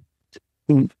 more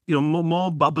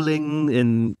bubbling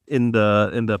in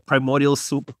the primordial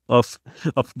soup of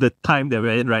the time that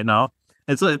we're in right now.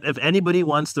 And so if anybody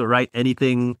wants to write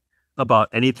anything about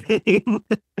anything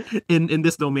in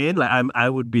this domain, like I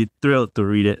would be thrilled to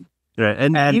read it.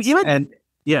 Right.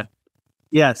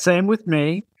 Yeah, same with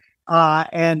me.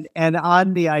 And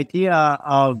on the idea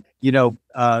of,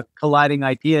 colliding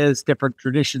ideas, different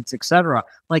traditions, etc.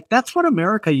 Like that's what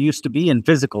America used to be in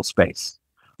physical space.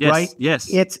 Yes, right? Yes.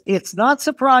 It's not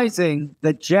surprising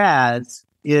that jazz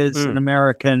is an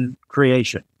American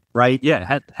creation, right? Yeah,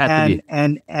 had to be.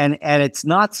 And it's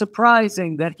not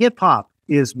surprising that hip hop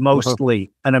is mostly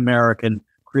an American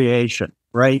creation,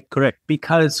 right? Correct.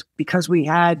 Because we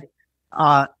had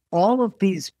all of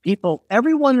these people,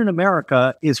 everyone in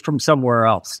America is from somewhere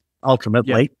else,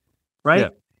 ultimately, right? Yeah.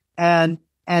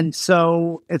 And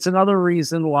so it's another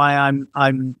reason why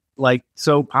I'm like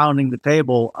so pounding the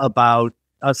table about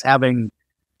us having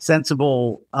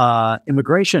sensible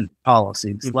immigration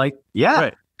policies. Like,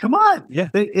 come on. Yeah.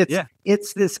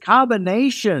 It's this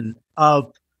combination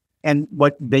of, and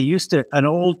what they used to, an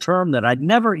old term that I'd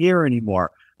never hear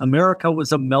anymore, America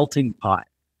was a melting pot,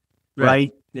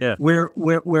 right? Yeah. Where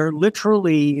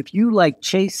literally, if you like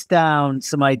chase down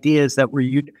some ideas that were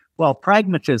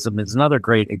pragmatism is another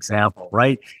great example,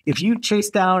 right? If you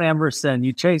chase down Emerson,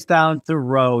 you chase down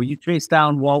Thoreau, you chase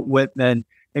down Walt Whitman,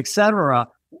 etc.,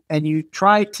 and you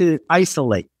try to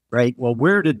isolate, right? Well,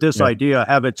 where did this idea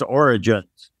have its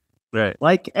origins? Right.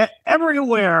 Like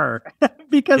everywhere,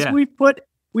 because we put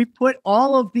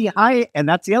all of the high, and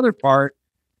that's the other part.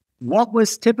 What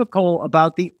was typical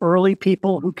about the early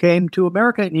people who came to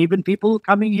America, and even people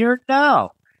coming here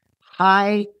now?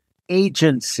 High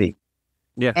agency.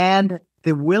 Yeah. And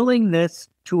the willingness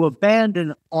to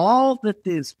abandon all that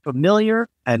is familiar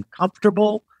and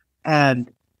comfortable and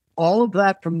all of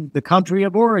that from the country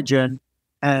of origin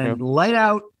and light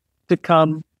out to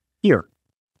come here,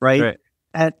 right?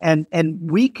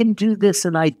 And we can do this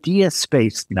in idea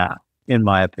space now, in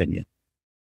my opinion.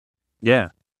 Yeah.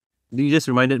 You just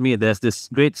reminded me, there's this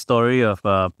great story of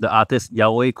the artist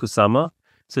Yaoi Kusama.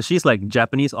 So she's like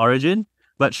Japanese origin,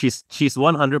 but she's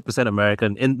 100%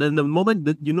 American. And then the moment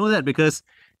that you know that, because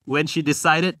when she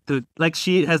decided to, like,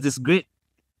 she has this great,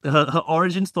 her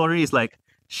origin story is like,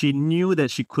 she knew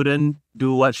that she couldn't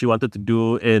do what she wanted to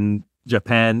do in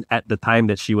Japan at the time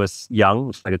that she was young,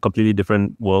 which is like a completely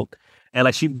different world. And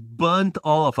like she burnt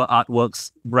all of her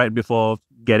artworks right before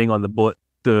getting on the boat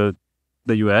to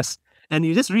the US. And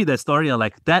you just read that story and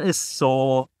like, that is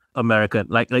so American.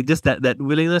 Like just that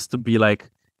willingness to be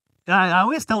like, I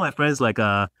always tell my friends like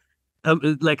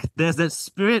there's that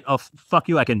spirit of fuck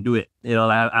you, I can do it.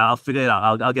 Like, I'll figure it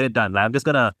out. I'll get it done. Like, I'm just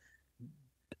gonna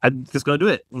do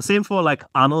it. And same for like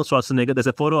Arnold Schwarzenegger. There's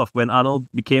a photo of when Arnold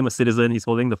became a citizen. He's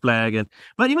holding the flag,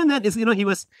 but even then, is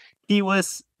he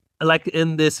was like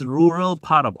in this rural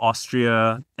part of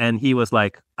Austria, and he was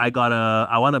like, I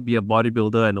want to be a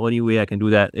bodybuilder, and the only way I can do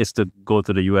that is to go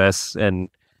to the US. And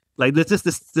like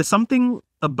there's something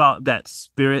about that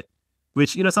spirit,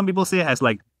 which, you know, some people say has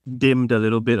like dimmed a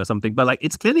little bit or something, but like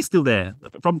it's clearly still there.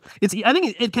 I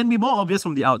think it can be more obvious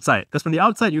from the outside, because from the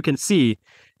outside you can see,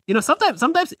 you know,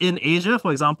 sometimes in Asia,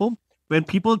 for example, when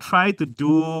people try to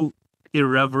do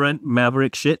irreverent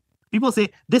maverick shit, people say,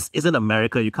 this isn't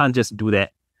America, you can't just do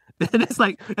that. And it's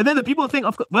like, and then the people think,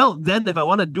 of course, well, then if I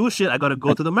want to do shit, I got to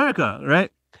go to America,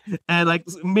 right? And like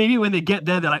maybe when they get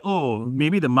there, they're like, oh,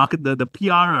 maybe the market, the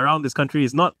PR around this country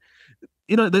is not,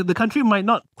 you know, the country might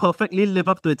not perfectly live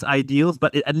up to its ideals,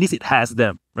 but at least it has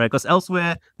them, right? Because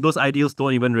elsewhere, those ideals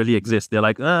don't even really exist. They're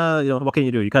like, you know, what can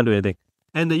you do? You can't do anything.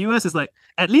 And the US is like,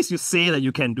 at least you say that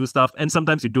you can do stuff, and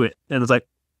sometimes you do it. And it's like,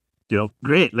 you know,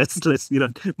 great. Let's you know,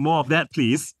 more of that,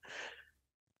 please.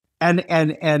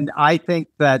 And I think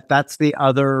that's the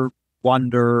other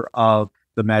wonder of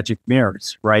the magic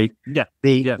mirrors, right? Yeah.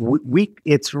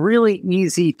 It's really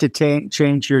easy to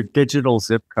change your digital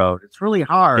zip code. It's really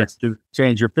hard to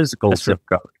change your physical zip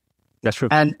code. That's true.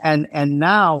 And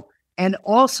now, and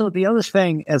also the other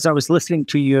thing, as I was listening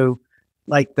to you,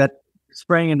 like that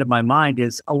sprang into my mind,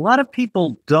 is a lot of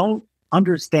people don't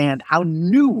understand how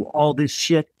new all this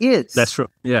shit is. That's true.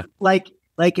 Yeah. Like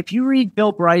if you read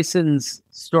Bill Bryson's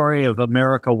story of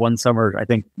America one summer, I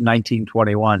think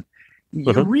 1921,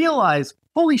 you realize,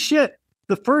 holy shit,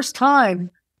 the first time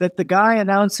that the guy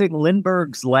announcing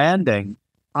Lindbergh's landing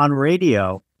on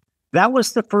radio, that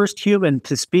was the first human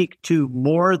to speak to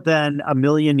more than 1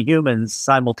 million humans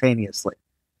simultaneously.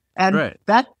 And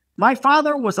that, my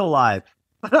father was alive.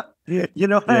 You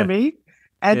know what I mean?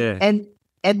 And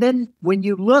then when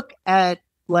you look at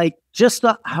like just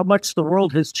how much the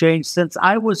world has changed since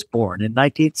I was born in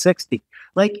 1960.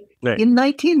 Like in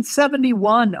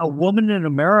 1971, a woman in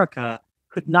America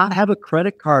could not have a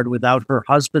credit card without her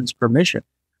husband's permission.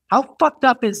 How fucked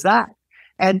up is that?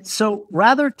 And so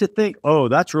rather to think, oh,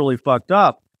 that's really fucked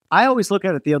up, I always look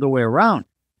at it the other way around.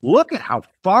 Look at how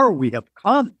far we have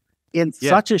come in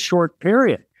such a short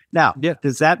period. Now,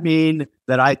 does that mean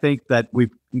that I think that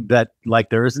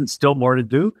there isn't still more to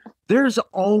do? There's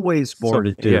always more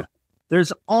to do. Yeah.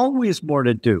 There's always more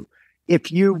to do.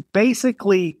 If you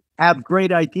basically have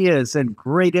great ideas and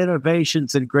great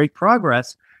innovations and great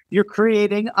progress, you're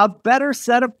creating a better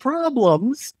set of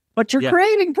problems, but you're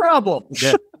creating problems.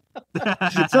 Yeah.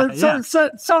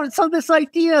 So this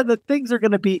idea that things are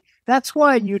going to be, that's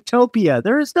why utopia,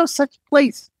 there is no such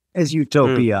place as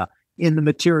utopia in the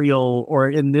material or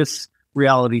in this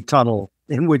reality tunnel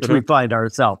in which we find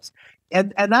ourselves.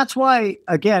 And that's why,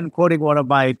 again, quoting one of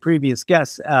my previous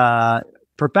guests,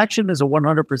 perfection is a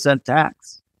 100%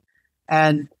 tax.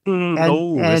 And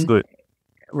that's good.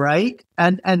 Right?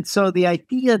 And so the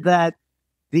idea that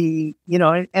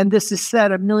and this is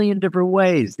said a million different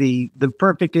ways. The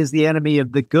perfect is the enemy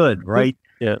of the good, right?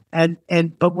 Yeah.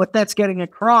 But what that's getting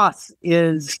across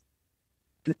is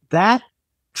that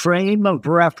frame of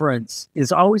reference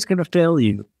is always going to fail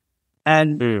you.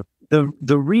 And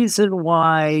the reason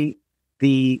why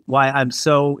I'm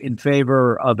so in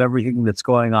favor of everything that's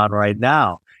going on right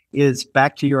now is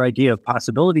back to your idea of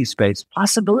possibility space.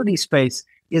 Possibility space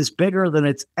is bigger than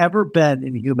it's ever been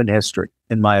in human history,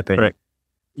 in my opinion. Correct.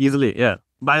 Easily, yeah.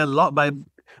 By a lot, by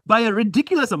a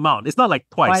ridiculous amount. It's not like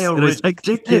twice. By a ridiculous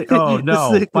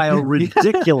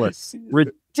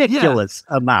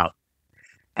amount.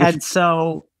 And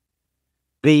so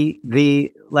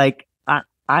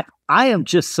I am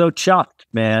just so chuffed,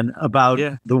 man, about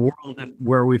the world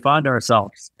where we find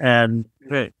ourselves. And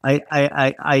it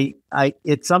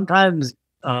sometimes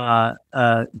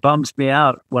bums me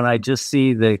out when I just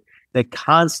see the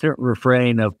constant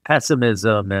refrain of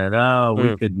pessimism and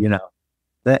we could,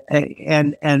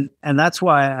 and that's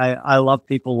why I love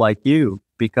people like you,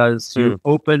 because you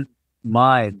open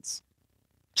minds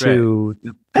to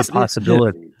the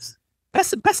possibilities.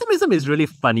 Pessimism is really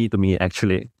funny to me,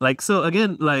 actually. Like, so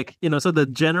again, like, so the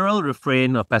general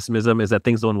refrain of pessimism is that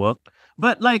things don't work.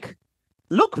 But like,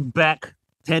 look back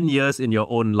 10 years in your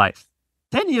own life.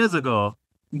 10 years ago,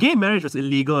 gay marriage was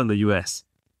illegal in the US.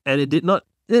 And it did not,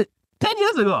 10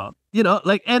 years ago,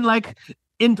 and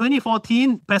in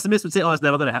 2014, pessimists would say, oh, it's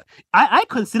never going to happen. I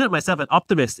considered myself an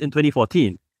optimist in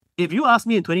 2014. If you ask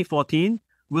me in 2014,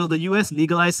 will the US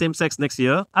legalize same-sex next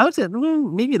year? I would say,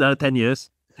 maybe another 10 years.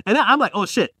 And then I'm like, oh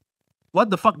shit, what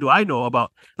the fuck do I know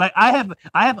about? Like, I have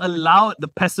allowed the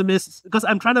pessimists, because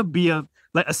I'm trying to be a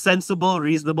sensible,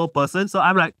 reasonable person. So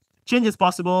I'm like, change is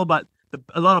possible, but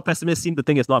a lot of pessimists seem to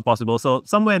think it's not possible. So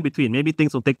somewhere in between, maybe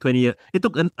things will take 20 years. It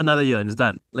took another year and it's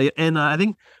done. I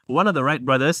think one of the Wright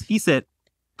brothers, he said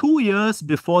 2 years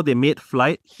before they made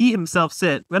flight, he himself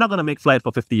said, we're not going to make flight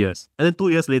for 50 years. And then 2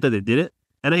 years later, they did it.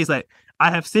 And then he's like, I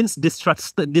have since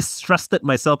distrusted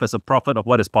myself as a prophet of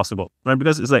what is possible, right?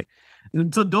 Because it's like,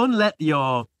 so don't let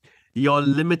your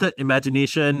limited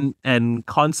imagination and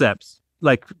concepts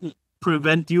like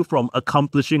prevent you from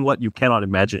accomplishing what you cannot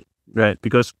imagine, right?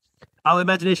 Because our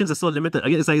imaginations are so limited.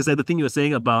 Again, it's like the thing you were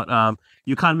saying about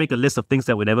you can't make a list of things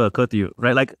that would never occur to you,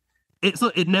 right? Like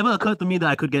it never occurred to me that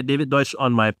I could get David Deutsch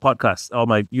on my podcast or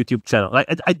my YouTube channel. Like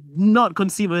I not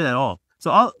conceive of it at all.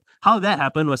 So how that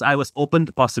happened was I was open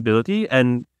to possibility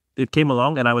and it came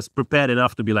along and I was prepared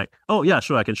enough to be like, oh yeah,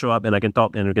 sure, I can show up and I can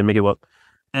talk and we can make it work.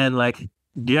 And like,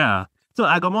 yeah. So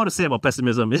I got more to say about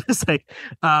pessimism. It's like,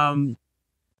 so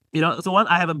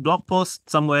I have a blog post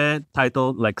somewhere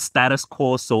titled like Status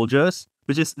Quo Soldiers,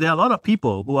 which is there are a lot of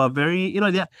people who are very,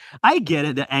 I get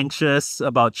it. They're anxious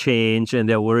about change and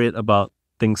they're worried about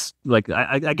things. Like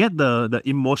I get the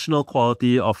emotional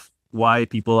quality of why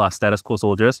people are status quo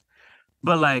soldiers.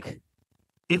 But like,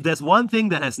 if there's one thing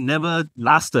that has never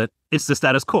lasted, it's the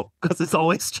status quo because it's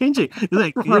always changing.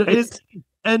 Like,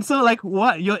 and so like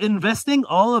what you're investing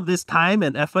all of this time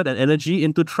and effort and energy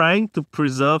into trying to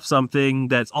preserve something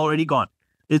that's already gone.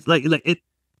 It's like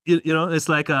it's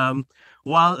like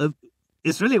while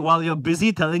you're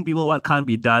busy telling people what can't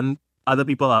be done, other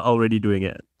people are already doing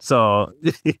it. So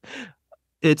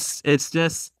it's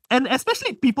just, and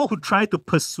especially people who try to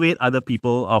persuade other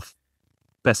people of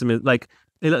pessimism, like,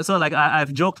 so like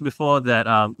I've joked before that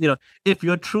if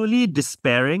you're truly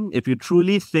despairing, if you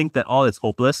truly think that all is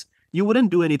hopeless, you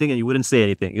wouldn't do anything and you wouldn't say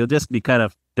anything. You'll just be kind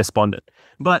of despondent.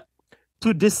 But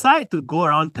to decide to go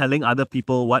around telling other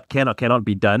people what can or cannot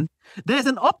be done, there's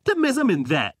an optimism in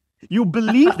that. You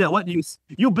believe that what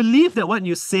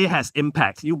you say has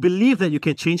impact. You believe that you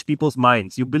can change people's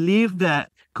minds. You believe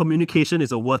that communication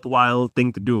is a worthwhile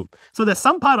thing to do. So there's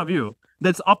some part of you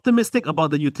that's optimistic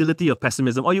about the utility of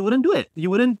pessimism, or you wouldn't do it.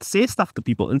 You wouldn't say stuff to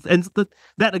people. And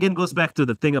that again goes back to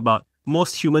the thing about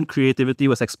most human creativity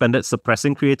was expended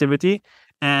suppressing creativity.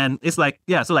 And it's like,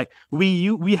 yeah, so like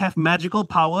we have magical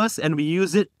powers and we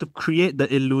use it to create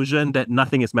the illusion that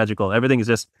nothing is magical. Everything is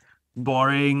just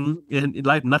boring in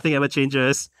life. Nothing ever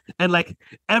changes. And like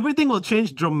everything will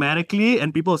change dramatically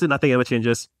and people will say nothing ever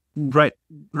changes right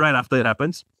after it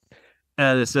happens.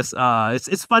 And it's just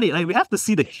it's funny. Like we have to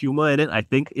see the humor in it, I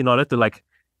think, in order to like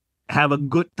have a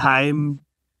good time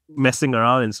messing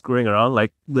around and screwing around.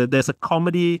 Like there's a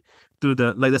comedy to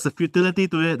there's a futility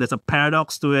to it, there's a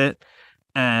paradox to it.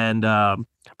 And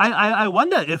I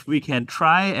wonder if we can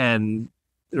try and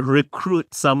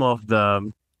recruit some of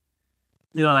the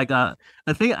I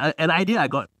think an idea I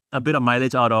got a bit of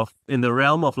mileage out of in the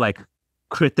realm of like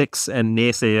critics and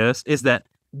naysayers is that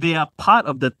they are part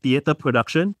of the theater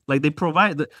production. Like they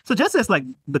provide so just as like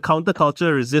the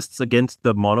counterculture resists against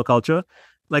the monoculture,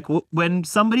 like when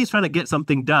somebody's trying to get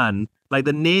something done, like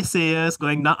the naysayers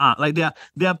going nah, like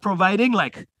they are providing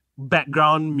like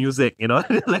background music,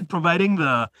 like providing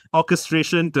the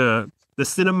orchestration to the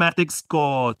cinematic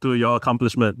score to your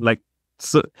accomplishment. Like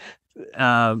so,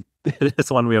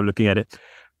 that's one way of looking at it.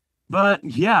 But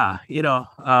yeah,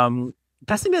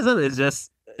 pessimism is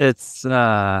just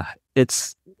I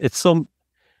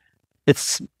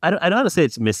don't want to say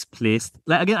it's misplaced.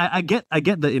 Like again, I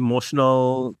get the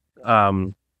emotional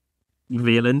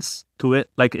valence to it.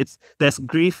 Like there's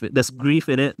grief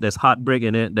in it, there's heartbreak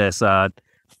in it, there's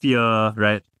fear,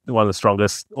 right? One of the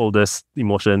strongest, oldest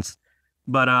emotions.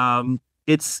 But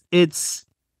it's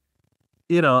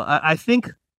I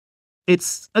think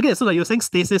it's again, so like you're saying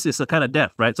stasis is a kind of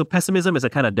death, right? So pessimism is a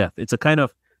kind of death. It's a kind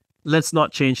of let's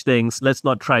not change things, let's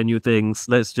not try new things,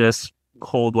 let's just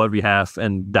hold what we have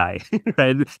and die,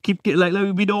 right? Keep like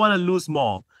we don't want to lose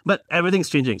more, but everything's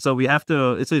changing, so we have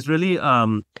to. It's really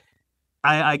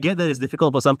I get that it's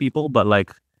difficult for some people, but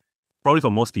like probably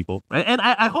for most people, right? And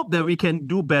I hope that we can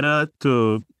do better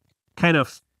to kind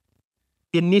of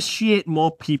initiate more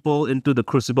people into the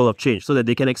crucible of change so that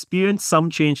they can experience some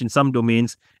change in some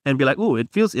domains and be like, oh, it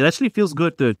actually feels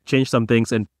good to change some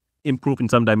things and improve in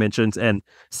some dimensions and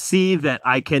see that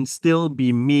I can still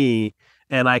be me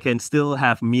and I can still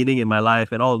have meaning in my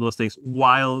life and all of those things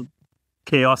while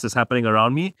chaos is happening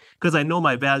around me, because I know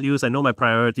my values, I know my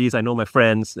priorities, I know my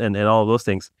friends and all of those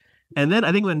things. And then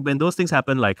I think when those things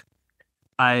happen, like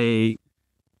I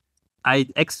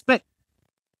expect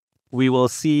we will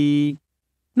see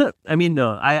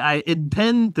I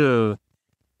intend to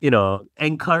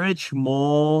encourage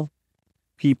more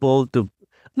people to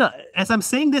no, as I'm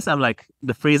saying this, I'm like,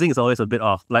 the phrasing is always a bit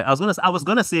off. Like I was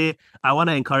gonna say I want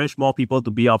to encourage more people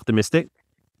to be optimistic,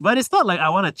 but it's not like I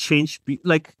want to change.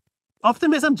 Like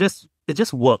optimism it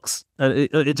just works. We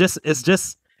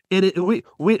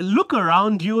look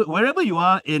around you wherever you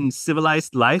are in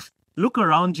civilized life. Look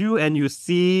around you and you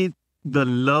see the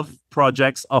love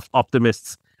projects of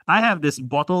optimists. I have this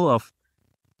bottle of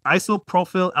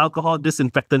isopropyl alcohol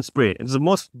disinfectant spray. It's the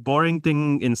most boring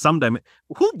thing in some dimension.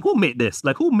 Who made this?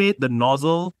 Like, who made the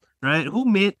nozzle, right? Who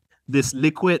made this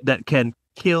liquid that can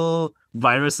kill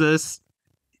viruses?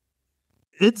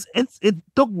 It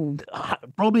took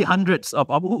probably hundreds of,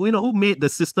 who made the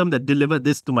system that delivered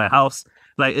this to my house.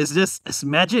 Like, it's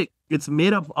magic. It's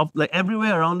made up of, like,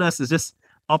 everywhere around us is just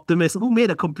optimism. Who made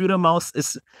a computer mouse?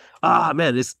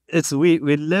 We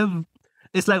live,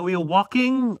 it's like we're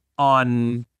walking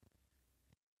on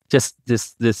just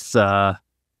this really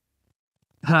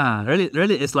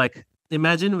it's like,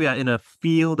 imagine we are in a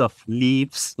field of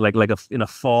leaves, in a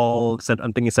fall.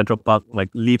 I'm thinking Central Park, like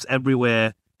leaves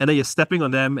everywhere, and then you're stepping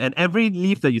on them, and every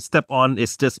leaf that you step on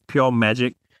is just pure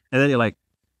magic. And then you're like,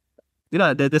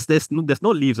 there's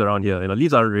no leaves around here.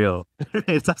 Leaves aren't real.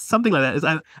 It's something like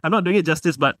that. I'm not doing it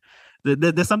justice, but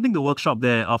there's something to workshop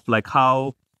there of like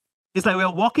how it's like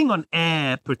we're walking on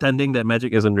air pretending that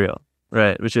magic isn't real.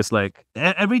 Right, which is like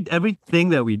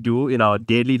everything that we do in our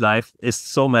daily life is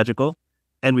so magical,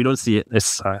 and we don't see it.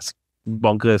 It's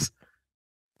bonkers.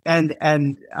 And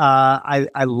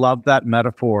I love that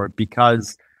metaphor,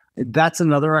 because that's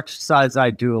another exercise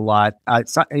I do a lot.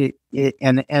 And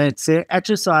it's an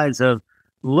exercise of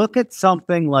look at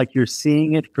something like you're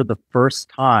seeing it for the first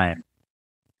time,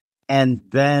 and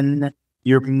then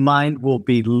your mind will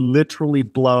be literally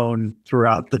blown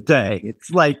throughout the day. It's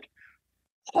like,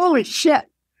 holy shit!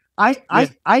 I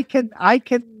can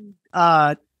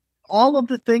all of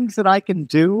the things that I can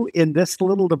do in this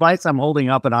little device. I'm holding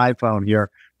up an iPhone here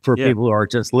for people who are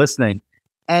just listening,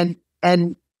 and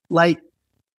like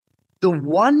the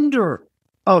wonder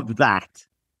of that,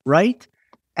 right?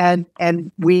 And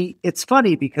it's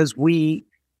funny because we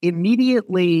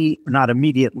not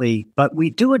immediately, but we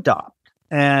do adopt,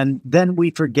 and then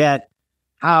we forget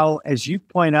how, as you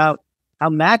point out, how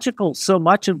magical so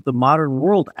much of the modern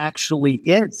world actually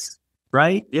is,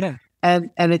 right? Yeah.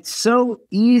 And it's so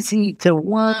easy to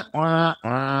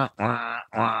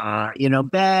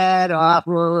bad off.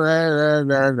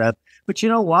 But you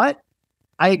know what?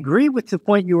 I agree with the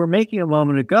point you were making a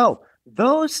moment ago.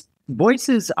 Those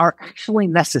voices are actually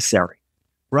necessary,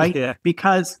 right? Yeah.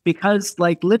 Because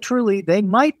like literally they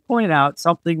might point out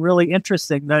something really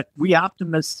interesting that we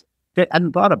optimists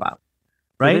hadn't thought about,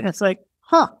 right? And it's like,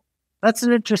 that's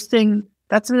an interesting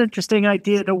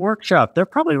idea to workshop. They're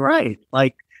probably right.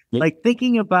 Like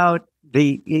thinking about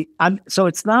so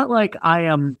it's not like I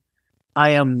am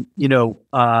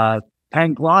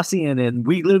Panglossian and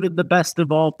we live in the best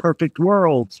of all perfect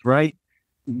worlds, right?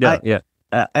 Yeah.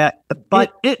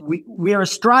 But we are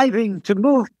striving to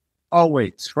move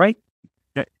always, right?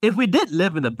 If we did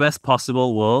live in the best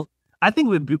possible world, I think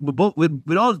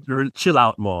we'd all chill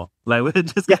out more. Like we're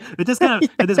just kind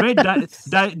of this very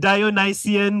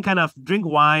Dionysian kind of drink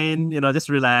wine, just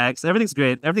relax. Everything's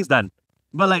great. Everything's done.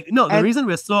 But the reason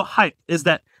we're so hyped is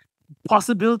that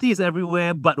possibility is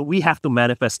everywhere, but we have to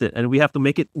manifest it and we have to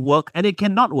make it work. And it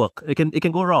cannot work. It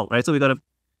can go wrong, right? So we got to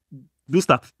do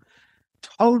stuff.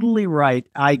 Totally right.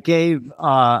 I gave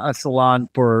a salon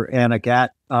for Anna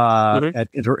Gatt at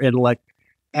Intellect,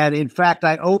 and in fact,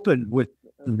 I opened with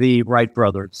the Wright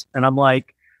brothers, and I'm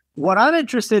like, what I'm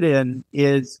interested in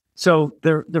is, so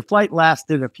their flight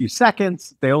lasted a few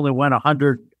seconds. They only went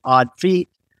 100 odd feet,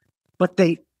 but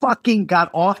they fucking got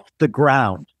off the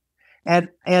ground. And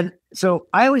so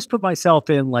I always put myself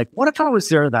in like, what if I was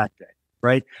there that day,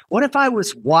 right? What if I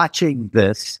was watching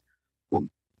this?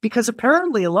 Because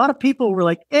apparently a lot of people were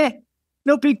like,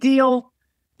 no big deal.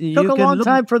 Took a long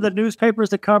time for the newspapers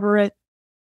to cover it.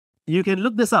 You can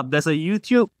look this up. There's a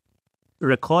YouTube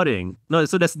recording. No,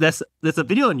 so there's a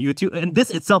video on YouTube, and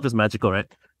this itself is magical,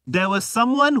 right? There was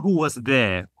someone who was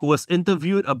there, who was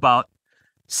interviewed about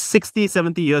 60,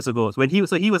 70 years ago. He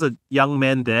was a young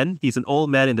man then. He's an old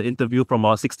man in the interview from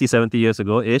about 60, 70 years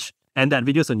ago-ish. And that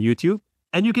video's on YouTube.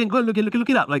 And you can go look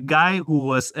it up. Like guy who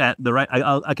was at the right,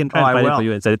 I can try and find it for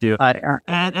you and send it to you.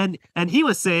 And he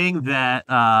was saying that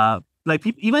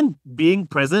even being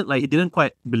present, like he didn't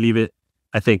quite believe it.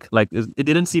 I think it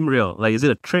didn't seem real. Like, is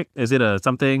it a trick? Is it a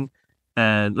something?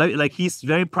 And like he's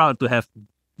very proud to have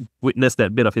witnessed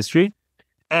that bit of history.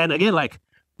 And again, like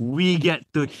we get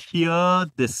to hear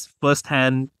this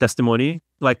firsthand testimony,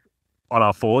 like on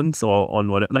our phones or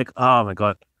on whatever. Like, oh my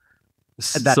god,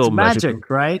 That's magic,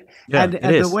 right? Yeah, and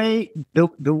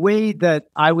the way that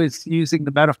I was using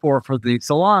the metaphor for the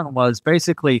salon was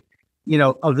basically,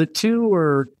 of the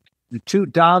two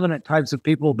dominant types of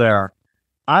people there,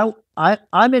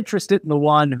 I'm interested in the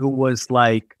one who was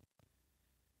like,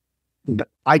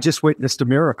 I just witnessed a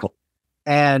miracle,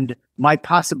 and my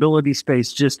possibility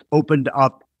space just opened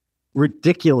up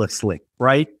ridiculously,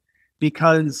 right?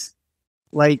 Because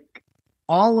like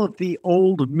all of the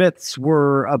old myths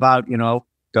were about,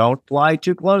 don't fly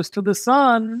too close to the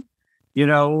sun,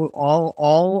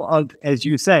 all of, as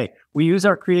you say, we use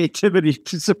our creativity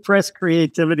to suppress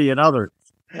creativity in others.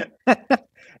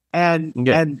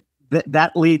 and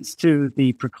that leads to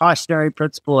the precautionary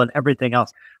principle and everything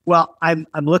else. Well, I'm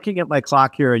looking at my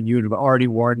clock here, and you've already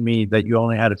warned me that you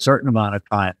only had a certain amount of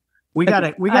time. We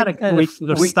gotta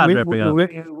start wrapping up.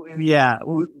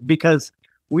 Because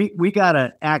we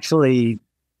gotta actually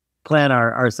plan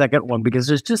our second one, because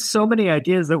there's just so many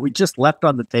ideas that we just left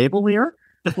on the table here.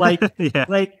 Like,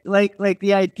 like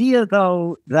the idea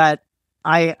though that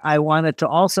I wanted to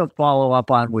also follow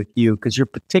up on with you, because you're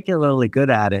particularly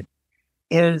good at it,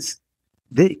 is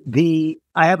I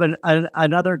have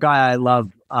another guy I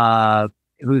love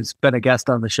who's been a guest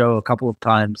on the show a couple of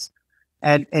times,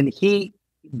 and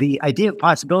the idea of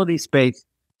possibility space,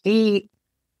 he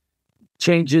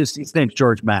changes. His name's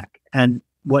George Mack, and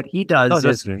what he does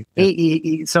is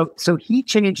he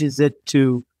changes it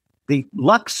to the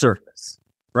Lux surface,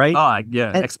 right? Oh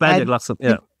yeah, expanded Lux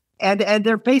surface. Yeah, and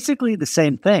they're basically the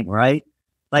same thing, right?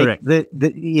 Like correct.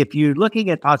 If you're looking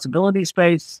at possibility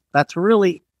space, that's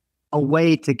really a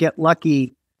way to get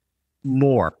lucky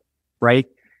more, right?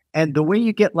 And the way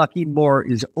you get lucky more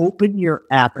is open your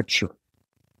aperture,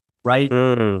 right?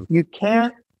 You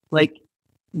can't,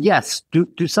 yes,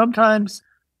 do sometimes,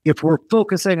 if we're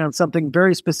focusing on something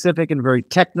very specific and very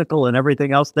technical and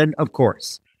everything else, then of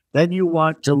course, then you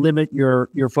want to limit your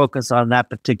focus on that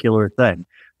particular thing.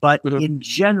 But in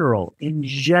general,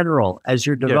 as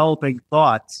you're developing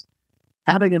thoughts,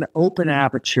 having an open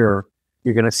aperture,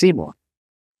 you're going to see more.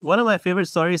 One of my favorite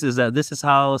stories is that this is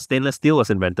how stainless steel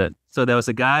was invented. So there was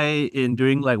a guy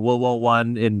during World War I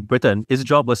in Britain. His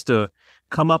job was to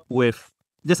come up with,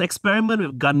 just experiment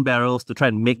with gun barrels to try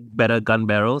and make better gun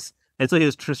barrels. And so he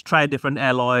was just trying different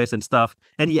alloys and stuff.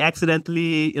 And he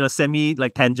accidentally,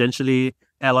 tangentially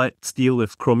alloyed steel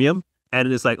with chromium.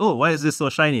 And it's like, oh, why is this so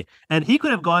shiny? And he could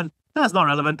have gone, that's not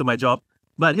relevant to my job.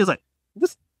 But he was like,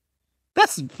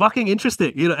 that's fucking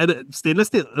interesting, and stainless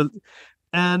steel.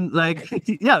 And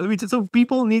so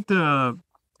people need to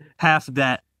have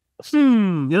that,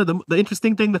 the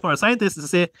interesting thing for a scientist is to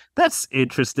say, that's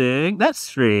interesting, that's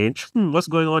strange, what's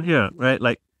going on here, right?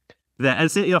 Like that.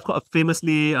 And say, of course,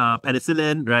 famously,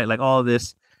 penicillin, right? Like all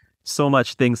this, so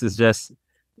much things is just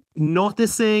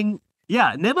noticing.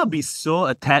 Yeah, never be so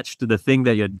attached to the thing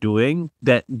that you're doing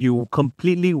that you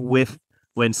completely whiff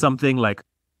when something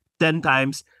 10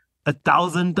 times,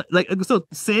 1,000, so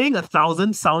saying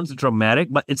 1,000 sounds dramatic,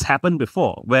 but it's happened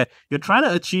before where you're trying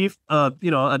to achieve a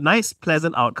nice,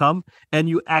 pleasant outcome, and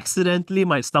you accidentally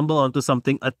might stumble onto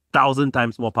something 1,000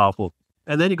 times more powerful.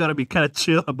 And then you got to be kind of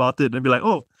chill about it and be like,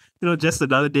 oh, just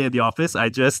another day at the office. I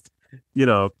just,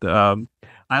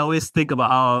 I always think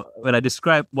about how when I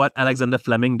describe what Alexander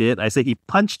Fleming did, I say he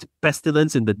punched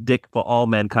pestilence in the dick for all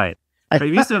mankind. Right?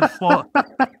 We used to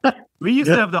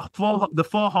have the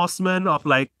four horsemen of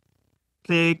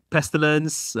plague,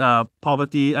 pestilence,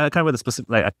 poverty. I can't remember the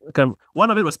specific. One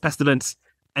of it was pestilence,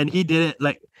 and he did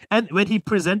it And when he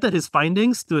presented his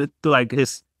findings to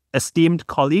his esteemed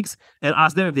colleagues and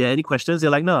asked them if they had any questions, they're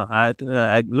like, no,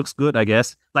 it looks good, I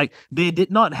guess. They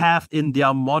did not have in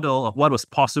their model of what was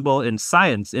possible in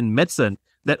science, in medicine,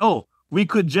 that we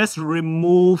could just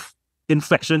remove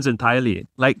infections entirely.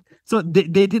 So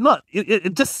they did not.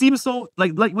 It just seems so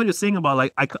like what you're saying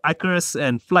about Icarus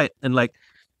and flight and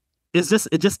it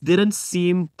just didn't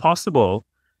seem possible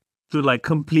to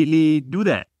completely do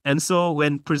that. And so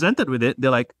when presented with it, they're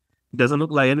like, doesn't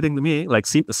look like anything to me.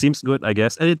 Seems good, I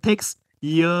guess. And it takes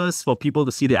years for people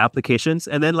to see the applications.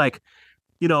 And then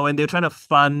when they're trying to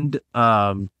fund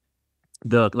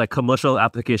the commercial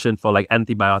application for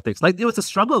antibiotics, it was a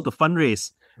struggle to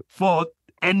fundraise for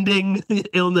ending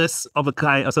illness of a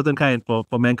certain kind for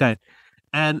mankind.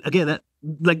 And again,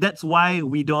 that's why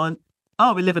we don't.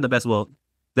 Oh, we live in the best world.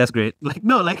 That's great.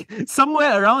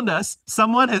 Somewhere around us,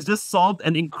 someone has just solved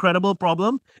an incredible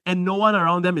problem, and no one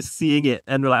around them is seeing it.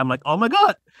 And I'm like, oh my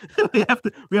god, we have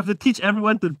to teach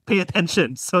everyone to pay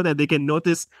attention so that they can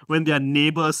notice when their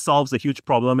neighbor solves a huge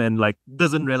problem and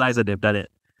doesn't realize that they've done it.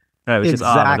 Right, which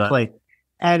exactly.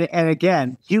 And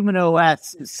again, human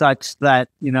OS is such that,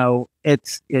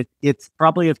 it's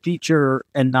probably a feature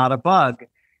and not a bug.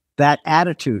 That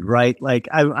attitude, right? Like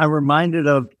I'm reminded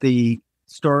of the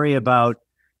story about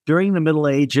during the Middle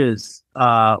Ages,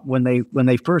 when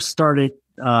they first started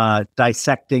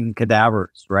dissecting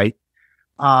cadavers, right?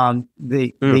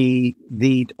 The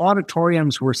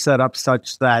auditoriums were set up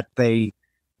such that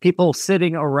people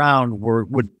sitting around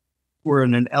were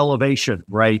in an elevation,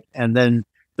 right? And then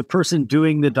the person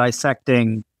doing the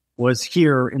dissecting was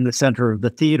here in the center of the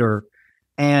theater.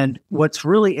 And what's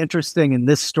really interesting in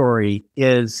this story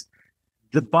is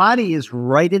the body is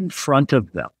right in front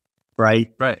of them,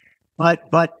 right? Right.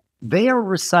 But they are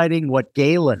reciting what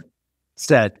Galen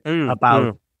said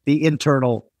about the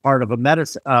internal part of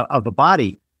of a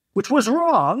body, which was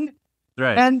wrong.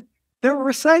 Right. And they're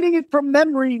reciting it from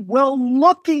memory while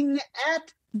looking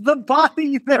at the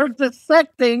body they're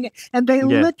dissecting, and they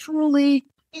literally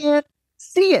can't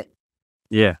see it.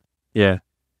 Yeah.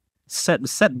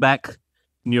 Set back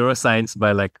neuroscience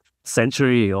by like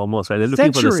century almost, right? They're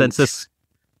looking for the senses.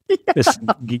 It's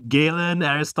Galen,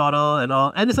 Aristotle, and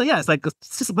all, and it's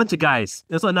just a bunch of guys.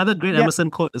 There's another great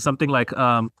Emerson quote is something like,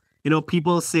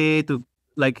 people say to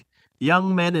like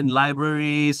young men in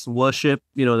libraries worship,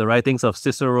 the writings of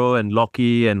Cicero and Locke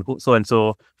and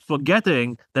so,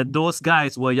 forgetting that those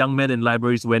guys were young men in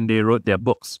libraries when they wrote their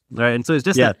books, right? And so it's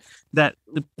just that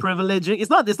the privileging. It's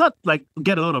not like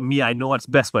get a load of me. I know what's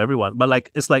best for everyone, but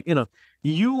like it's like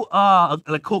you are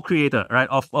a co-creator, right,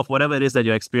 of whatever it is that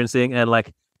you're experiencing, and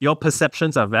like your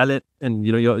perceptions are valid, and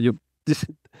you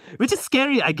which is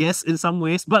scary, I guess, in some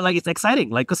ways, but like it's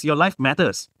exciting, like because your life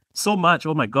matters so much.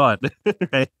 Oh my God,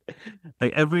 right?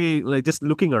 Like just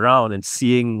looking around and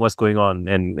seeing what's going on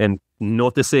and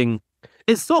noticing.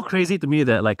 It's so crazy to me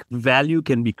that like value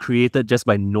can be created just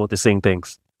by noticing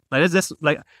things. Like it's just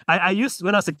like when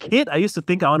I was a kid, I used to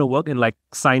think I want to work in like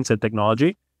science and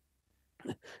technology.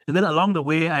 And then along the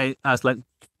way, I was like,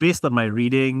 based on my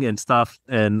reading and stuff.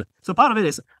 And so part of it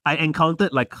is I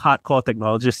encountered like hardcore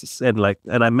technologists and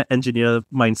I met engineer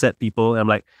mindset people. And I'm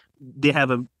like, they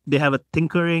have a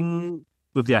tinkering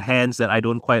with their hands that I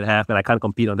don't quite have, and I can't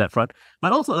compete on that front.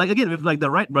 But also, like again, with like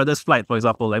the Wright brothers flight, for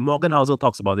example, like Morgan Housel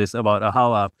talks about this, about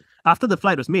how after the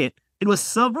flight was made, it was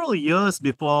several years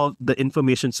before the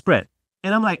information spread.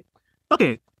 And I'm like,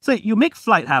 okay, so you make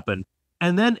flight happen,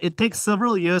 and then it takes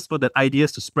several years for the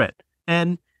ideas to spread.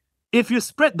 And if you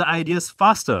spread the ideas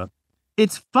faster,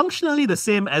 it's functionally the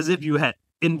same as if you had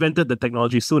invented the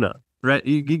technology sooner, right?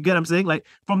 You get what I'm saying? Like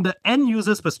from the end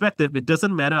user's perspective, it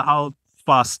doesn't matter how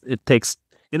fast it takes.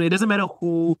 It doesn't matter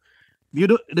who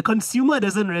the consumer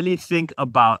doesn't really think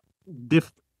about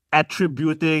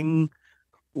attributing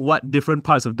what different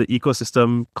parts of the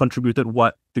ecosystem contributed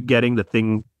what to getting the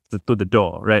thing to the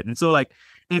door, right? And so like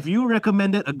if you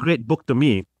recommended a great book to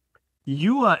me,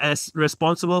 you are as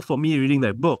responsible for me reading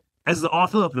that book as the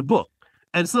author of the book.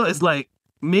 And so it's like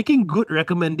making good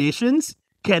recommendations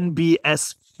can be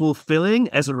as fulfilling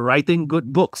as writing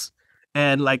good books.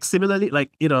 And like similarly,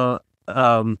 like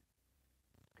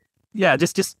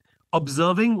just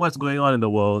observing what's going on in the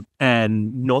world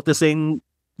and noticing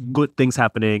good things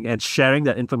happening and sharing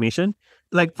that information.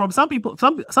 Like from some people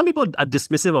are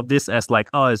dismissive of this as like,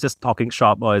 oh, it's just talking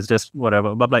shop or it's just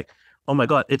whatever. But like, oh my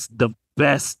God, it's the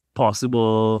best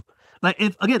possible. Like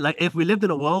if we lived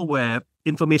in a world where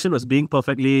information was being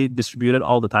perfectly distributed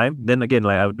all the time, then again,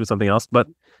 like I would do something else. But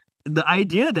the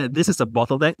idea that this is a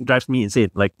bottleneck drives me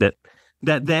insane. Like that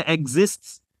there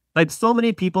exists, like so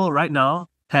many people right now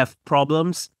have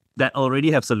problems that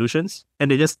already have solutions,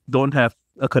 and they just don't have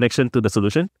a connection to the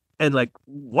solution. And like,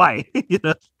 why?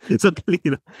 So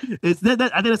it's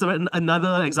that. I think that's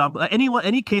another example.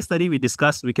 Any case study we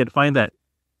discuss, we can find that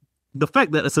the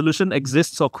fact that a solution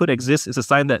exists or could exist is a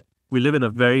sign that we live in a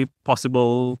very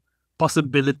possibility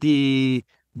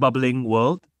bubbling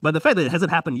world. But the fact that it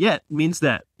hasn't happened yet means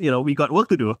that we got work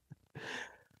to do.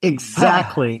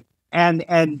 Exactly. And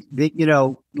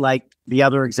like the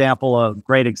other example, a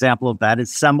great example of that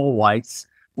is Semmelweis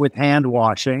with hand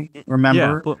washing. Remember?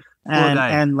 Yeah, poor guy.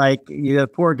 And like the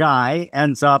poor guy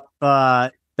ends up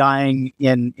dying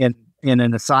in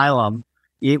an asylum.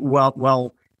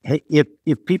 If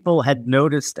people had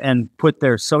noticed and put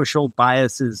their social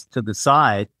biases to the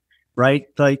side, right?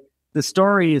 Like the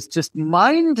story is just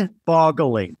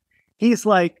mind-boggling. He's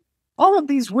like, all of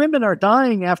these women are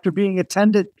dying after being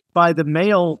attended by the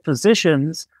male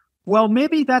physicians. Well,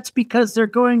 maybe that's because they're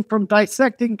going from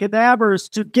dissecting cadavers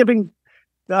to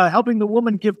helping the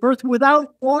woman give birth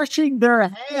without washing their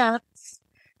hands.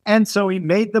 And so he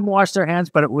made them wash their hands,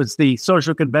 but it was the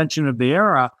social convention of the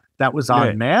era that was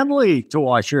unmanly to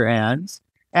wash your hands.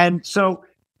 And so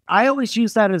I always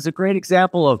use that as a great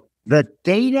example of the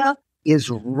data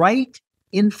is right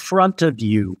in front of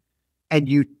you and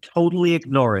you totally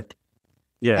ignore it.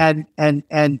 Yeah.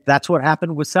 And that's what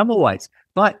happened with Semmelweis.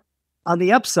 But on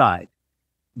the upside,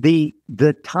 the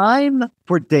time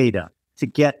for data to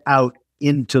get out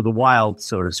into the wild,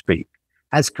 so to speak,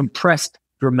 has compressed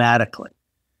dramatically.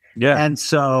 Yeah. And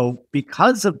so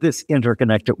because of this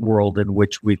interconnected world in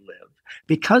which we live,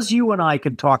 because you and I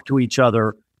can talk to each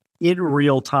other in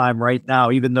real time right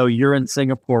now, even though you're in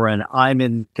Singapore and I'm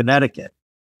in Connecticut,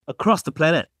 Across the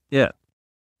planet. Yeah.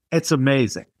 it's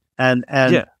amazing. And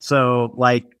so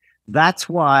like, that's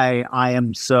why I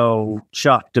am so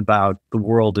chuffed about the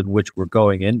world in which we're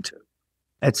going into.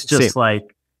 It's just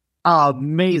like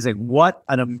amazing. What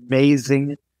an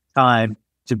amazing time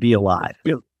to be alive.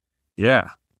 Yeah.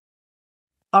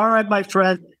 All right, my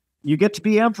friend, you get to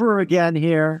be emperor again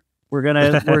here. We're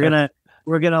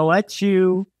gonna let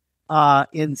you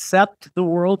incept the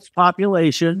world's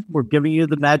population. We're giving you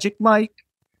the magic mic,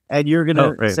 and you're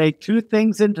gonna say 2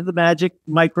 things into the magic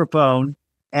microphone.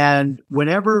 And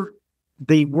whenever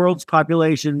the world's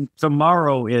population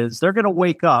tomorrow is, they're gonna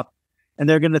wake up and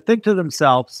they're gonna think to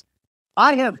themselves,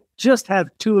 I have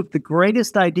 2 of the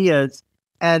greatest ideas,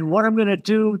 and what I'm gonna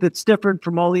do that's different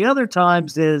from all the other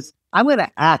times is I'm going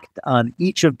to act on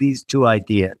each of these 2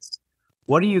 ideas.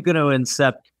 What are you going to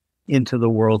incept into the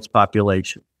world's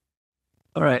population?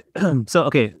 All right. So,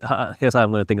 okay, here's how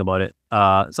I'm going to think about it.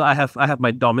 So I have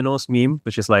my dominoes meme,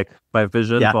 which is like my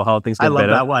vision for how things get better. I love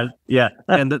that one. Yeah.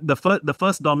 And the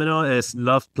first domino is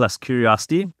love plus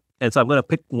curiosity. And so I'm going to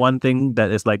pick one thing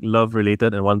that is like love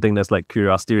related and one thing that's like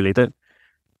curiosity related.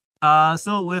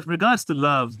 So with regards to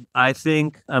love, I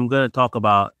think I'm going to talk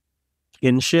about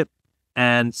kinship.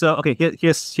 And so, okay,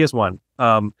 here's one.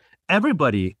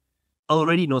 Everybody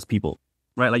already knows people,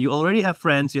 right? Like you already have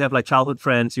friends. You have like childhood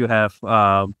friends. You have,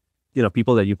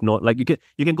 people that you've known. Like you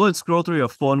can go and scroll through your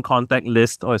phone contact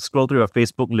list or scroll through your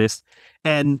Facebook list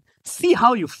and see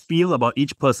how you feel about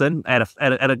each person at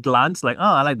a glance. Like,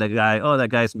 oh, I like that guy. Oh, that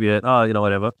guy's weird. Oh,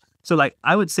 whatever. So like,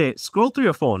 I would say, scroll through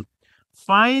your phone,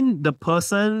 find the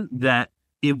person that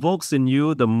evokes in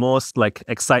you the most like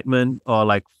excitement or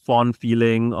like fond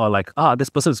feeling or like, this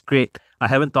person is great. I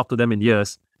haven't talked to them in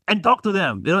years, and talk to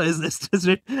them. It's just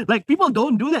like people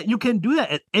don't do that. You can do that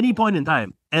at any point in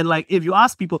time. And like, if you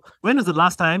ask people, when was the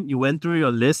last time you went through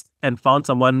your list and found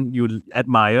someone you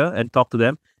admire and talk to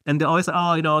them? And they always say,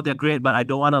 they're great, but I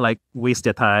don't want to like waste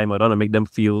their time. I don't want to make them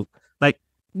feel like,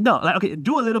 no, like, okay,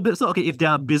 do a little bit. So, okay, if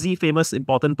they're a busy, famous,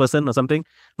 important person or something,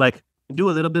 like do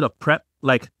a little bit of prep,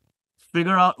 like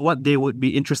figure out what they would be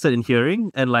interested in hearing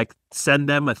and like send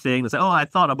them a thing and say, I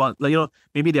thought about, like,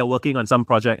 maybe they're working on some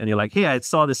project and you're like, hey, I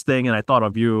saw this thing and I thought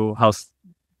of you. How's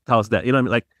that? You know what I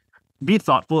mean? Like, be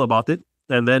thoughtful about it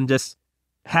and then just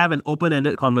have an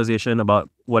open-ended conversation about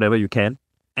whatever you can.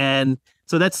 And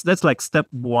so that's like step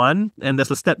 1. And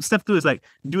there's a step 2 is like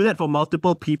do that for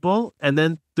multiple people. And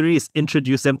then 3 is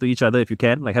introduce them to each other if you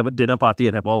can, like have a dinner party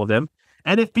and have all of them.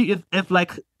 And if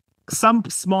like some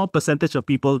small percentage of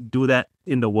people do that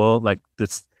in the world, like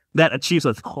this, that achieves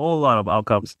a whole lot of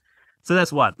outcomes. So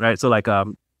that's one, right? So like,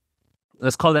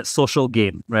 let's call that social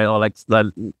game, right? Or like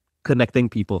connecting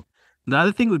people. The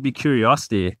other thing would be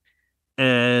curiosity.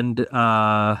 And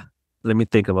let me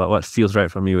think about what feels right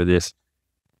for me with this.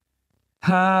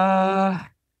 Right.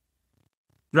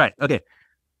 Okay.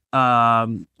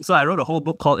 So I wrote a whole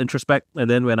book called Introspect, and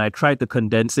then when I tried to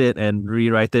condense it and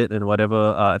rewrite it and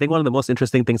whatever, I think one of the most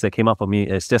interesting things that came up for me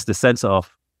is just the sense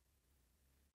of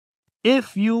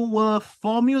if you were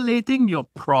formulating your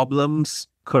problems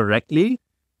correctly,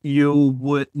 you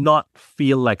would not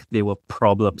feel like they were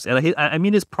problems. And I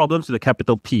mean it's problems with a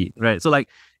capital P, right? So like,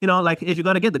 like if you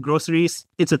got to get the groceries,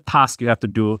 it's a task you have to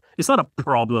do. It's not a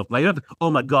problem. Like you have to,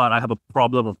 oh my God, I have a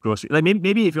problem of groceries. Like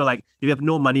maybe if you're like, if you have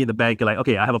no money in the bank, you're like,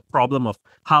 okay, I have a problem of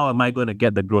how am I going to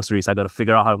get the groceries? I got to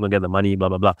figure out how I'm going to get the money, blah,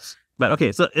 blah, blah. But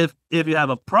okay, so if you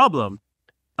have a problem,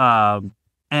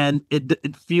 and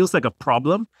it feels like a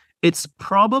problem, it's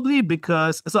probably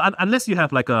because, so unless you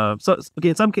have like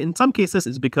in some cases,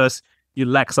 it's because you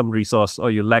lack some resource or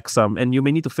you lack some, and you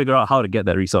may need to figure out how to get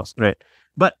that resource, right?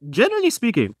 But generally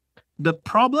speaking, the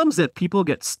problems that people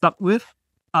get stuck with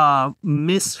are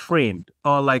misframed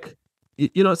or like,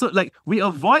 so like we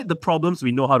avoid the problems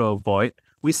we know how to avoid.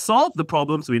 We solve the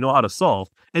problems we know how to solve.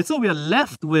 And so we are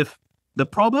left with the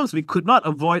problems we could not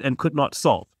avoid and could not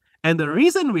solve. And the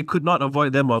reason we could not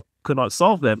avoid them or could not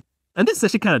solve them, and this is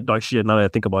actually kind of Deutschian now that I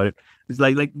think about it. It's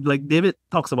like David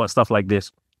talks about stuff like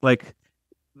this. Like,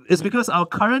 it's because our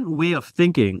current way of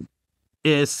thinking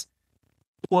is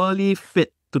poorly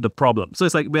fit to the problem. So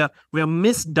it's like we are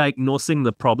misdiagnosing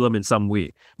the problem in some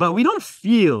way, but we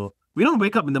don't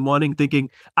wake up in the morning thinking,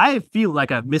 I feel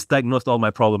like I've misdiagnosed all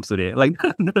my problems today. Like,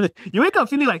 you wake up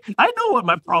feeling like, I know what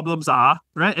my problems are,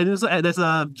 right? And there's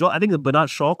I think a Bernard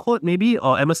Shaw quote, maybe,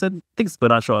 or Emerson, I think it's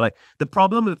Bernard Shaw, like, the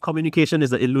problem with communication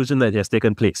is the illusion that it has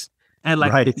taken place. And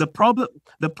like, Right. the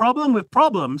problem with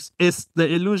problems is the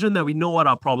illusion that we know what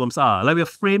our problems are. Like, we're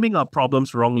framing our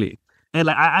problems wrongly. And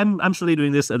like, I'm surely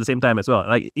doing this at the same time as well.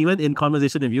 Like, even in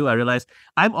conversation with you, I realize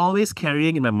I'm always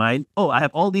carrying in my mind, oh, I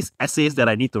have all these essays that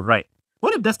I need to write.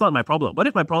 What if that's not my problem? What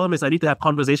if my problem is I need to have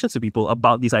conversations with people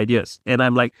about these ideas? And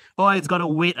I'm like, oh, it's got to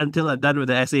wait until I'm done with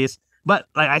the essays. But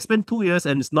like, I spent 2 years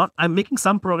and I'm making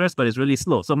some progress, but it's really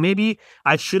slow. So maybe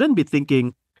I shouldn't be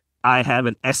thinking I have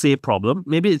an essay problem.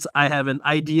 Maybe I have an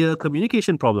idea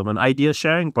communication problem, an idea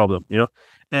sharing problem,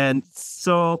 And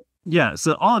so, yeah,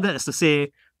 so all of that is to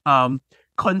say,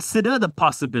 consider the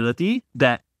possibility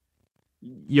that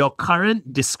your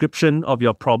current description of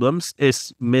your problems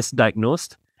is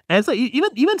misdiagnosed. And so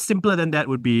even simpler than that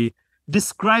would be,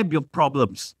 describe your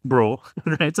problems, bro.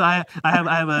 Right? So I have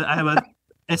an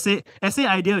essay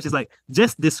idea, which is like,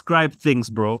 just describe things,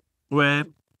 bro. Where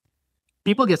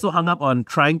people get so hung up on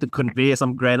trying to convey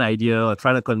some grand idea or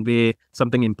trying to convey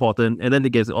something important, and then they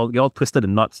get all twisted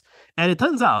in knots. And it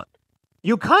turns out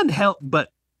you can't help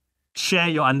but share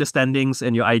your understandings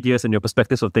and your ideas and your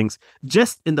perspectives of things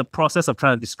just in the process of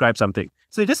trying to describe something.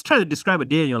 So you just try to describe a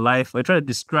day in your life, or try to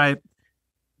describe,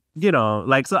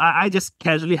 so I just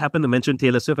casually happened to mention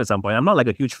Taylor Swift at some point. I'm not like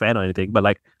a huge fan or anything, but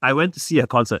like, I went to see her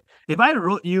concert. If I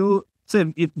wrote you,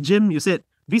 so if Jim, you said,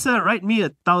 Visa, write me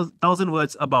 1,000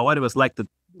 words about what it was like to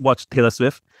watch Taylor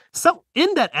Swift. So in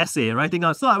that essay, writing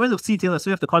out, so I went to see Taylor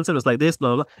Swift, the concert was like this,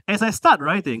 blah, blah, blah. As I start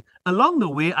writing, along the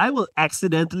way, I will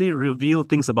accidentally reveal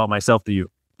things about myself to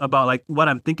you, about like what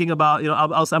I'm thinking about.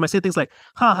 I might say things like,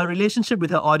 her relationship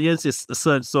with her audience is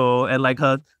so, and like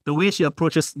the way she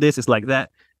approaches this is like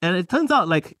that. And it turns out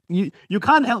like you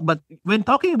can't help but, when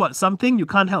talking about something, you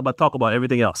can't help but talk about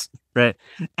everything else, right?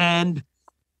 And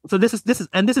so this is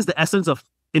the essence of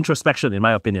introspection, in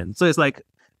my opinion. So it's like,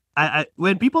 I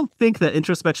when people think that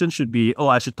introspection should be, oh,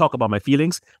 I should talk about my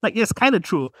feelings, like, yes, kind of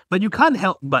true, but you can't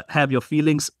help but have your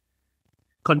feelings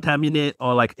contaminate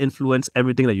or like influence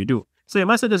everything that you do. So you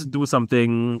might as well just do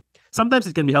something. Sometimes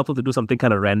it can be helpful to do something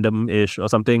kind of random-ish or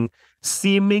something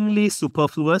seemingly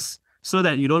superfluous, so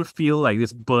that you don't feel like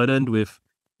this burdened with,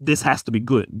 this has to be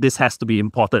good, this has to be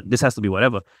important, this has to be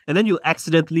whatever. And then you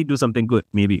accidentally do something good,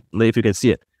 maybe, if you can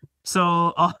see it.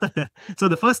 So, so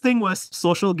the first thing was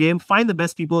social game. Find the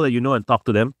best people that you know and talk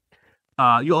to them.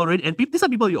 These are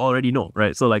people you already know,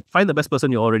 right? So like, find the best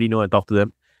person you already know and talk to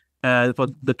them. And for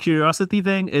the curiosity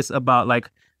thing, is about like,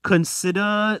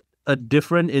 consider a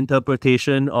different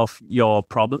interpretation of your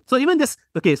problem. So even this,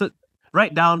 okay, so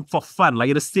write down for fun, like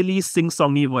in a silly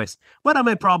sing-songy voice. What are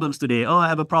my problems today? Oh, I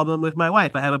have a problem with my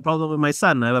wife. I have a problem with my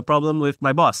son. I have a problem with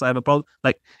my boss. I have a problem,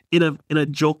 like in a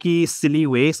jokey, silly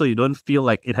way, so you don't feel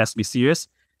like it has to be serious.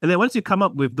 And then once you come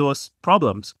up with those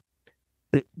problems,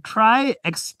 try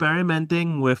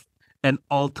experimenting with an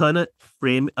alternate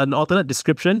frame, an alternate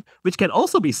description, which can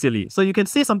also be silly. So you can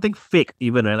say something fake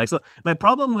even, right? Like, so my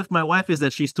problem with my wife is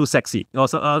that she's too sexy.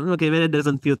 Also, okay, but it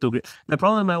doesn't feel too great. My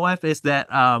problem with my wife is that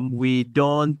we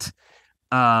don't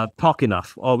talk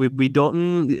enough, or we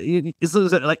don't, it's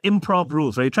like improv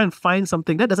rules, right? You try and find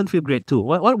something that doesn't feel great too.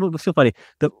 What would feel funny?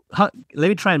 Let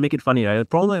me try and make it funny, right? The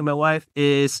problem with my wife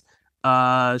is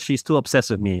she's too obsessed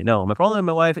with me. No, my problem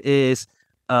with my wife is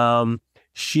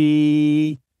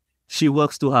she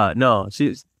works too hard. No,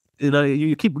 she's,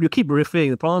 you keep riffing.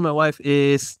 The problem with my wife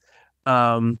is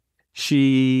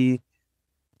she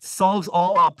solves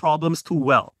all our problems too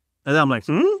well. And then I'm like,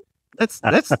 that's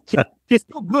she's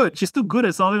too good. She's too good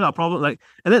at solving our problem. Like,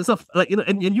 and then stuff like,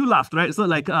 and you laughed, right? So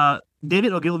like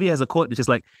David Ogilvy has a quote which is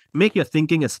like, make your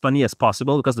thinking as funny as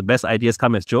possible, because the best ideas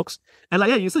come as jokes. And like,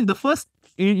 yeah, you see the first,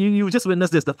 you just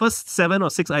witnessed this. The first 7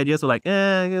 or 6 ideas were like,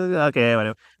 okay,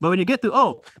 whatever. But when you get to,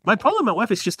 oh, my problem with my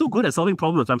wife is she's too good at solving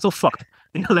problems, I'm so fucked.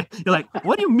 You're like,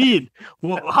 what do you mean?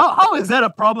 Well, how is that a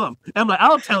problem? And I'm like,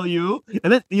 I'll tell you.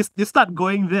 And then you start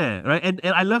going there, right? And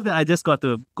I love that I just got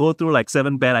to go through like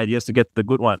 7 bad ideas to get the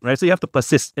good one, right? So you have to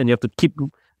persist and you have to keep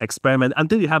experiment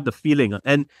until you have the feeling.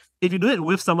 And if you do it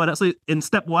with someone else, so in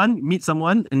step 1, meet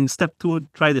someone, in step 2,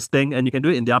 try this thing, and you can do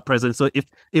it in their presence. So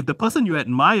if the person you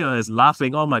admire is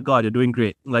laughing, oh my God, you're doing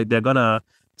great, like they're gonna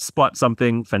spot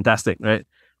something fantastic, right?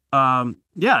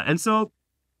 Yeah, and so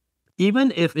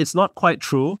even if it's not quite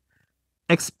true,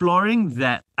 exploring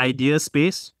that idea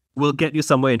space will get you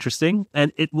somewhere interesting,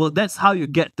 and that's how you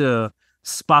get the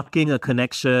sparking a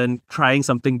connection, trying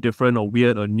something different or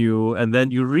weird or new, and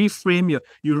then you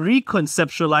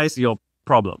reconceptualize your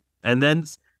problem. And then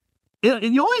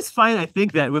you always find, I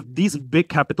think, that with these big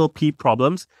capital P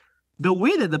problems, the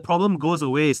way that the problem goes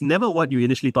away is never what you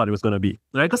initially thought it was going to be,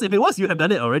 right? Because if it was, you have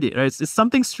done it already, right? It's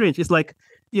something strange. It's like,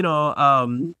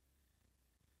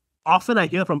 often I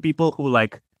hear from people who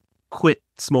like quit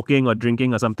smoking or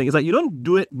drinking or something. It's like, you don't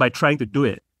do it by trying to do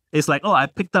it. It's like, oh, I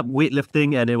picked up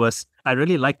weightlifting and I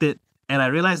really liked it. And I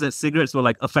realized that cigarettes were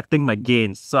like affecting my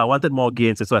gains. So I wanted more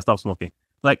gains. And so I stopped smoking.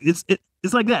 Like it's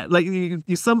like that. Like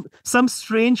some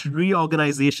strange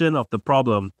reorganization of the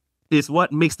problem is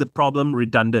what makes the problem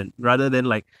redundant, rather than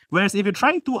like, whereas if you're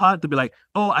trying too hard to be like,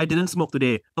 oh, I didn't smoke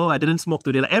today. Oh, I didn't smoke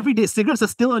today. Like every day, cigarettes are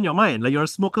still on your mind. Like you're a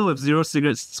smoker with 0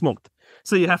 cigarettes smoked.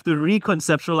 So you have to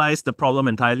reconceptualize the problem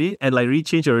entirely and like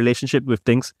rechange your relationship with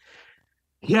things.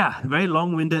 Yeah, very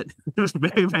long-winded. It was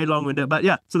very, very long-winded. But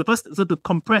yeah, so to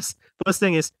compress, first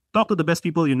thing is talk to the best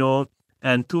people you know.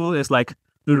 And 2 is like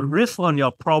riff on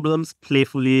your problems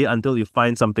playfully until you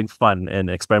find something fun and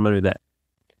experiment with that.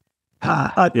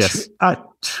 A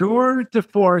tour de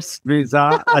force,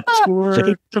 Visa. A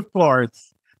tour de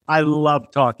force. I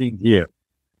love talking to you.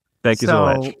 Thank you so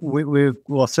much. We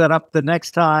will set up the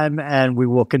next time and we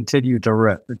will continue to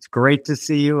riff. It's great to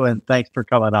see you and thanks for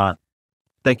coming on.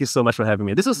 Thank you so much for having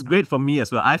me. This was great for me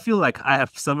as well. I feel like I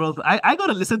have several... I got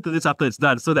to listen to this after it's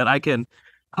done so that I can...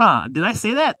 did I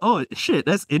say that? Oh, shit,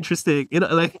 that's interesting.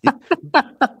 Like...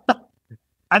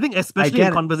 I think especially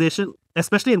in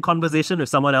conversation with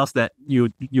someone else that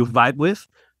you vibe with,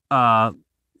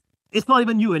 it's not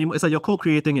even you anymore. It's like you're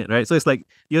co-creating it, right? So it's like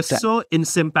you're so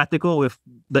insympathical with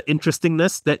the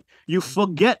interestingness that you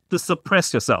forget to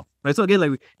suppress yourself, right? So again,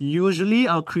 like usually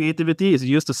our creativity is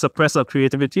used to suppress our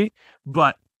creativity,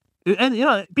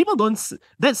 and people don't.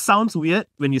 That sounds weird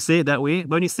when you say it that way.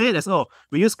 But when you say it as, oh,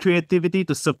 we use creativity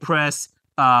to suppress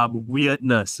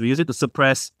weirdness. We use it to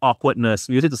suppress awkwardness.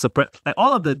 We use it to suppress like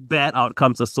all of the bad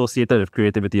outcomes associated with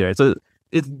creativity, right? So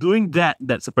it's doing that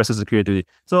suppresses the creativity.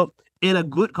 So in a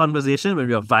good conversation, when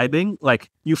you're vibing,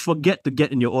 like you forget to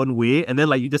get in your own way, and then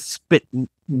like you just spit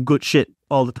good shit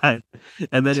all the time,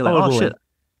 and then you're like, oh shit,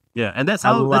 yeah. And that's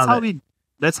how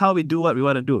we do what we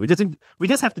want to do. We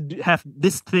just have to have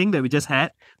this thing that we just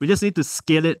had. We just need to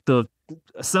scale it to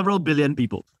several billion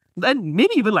people. And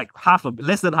maybe even like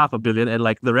less than half a billion, and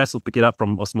like the rest will pick it up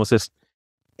from osmosis.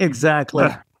 Exactly.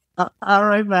 All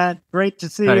right, man. Great to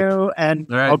see you, and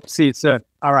hope to see you soon.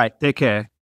 All right. Take care.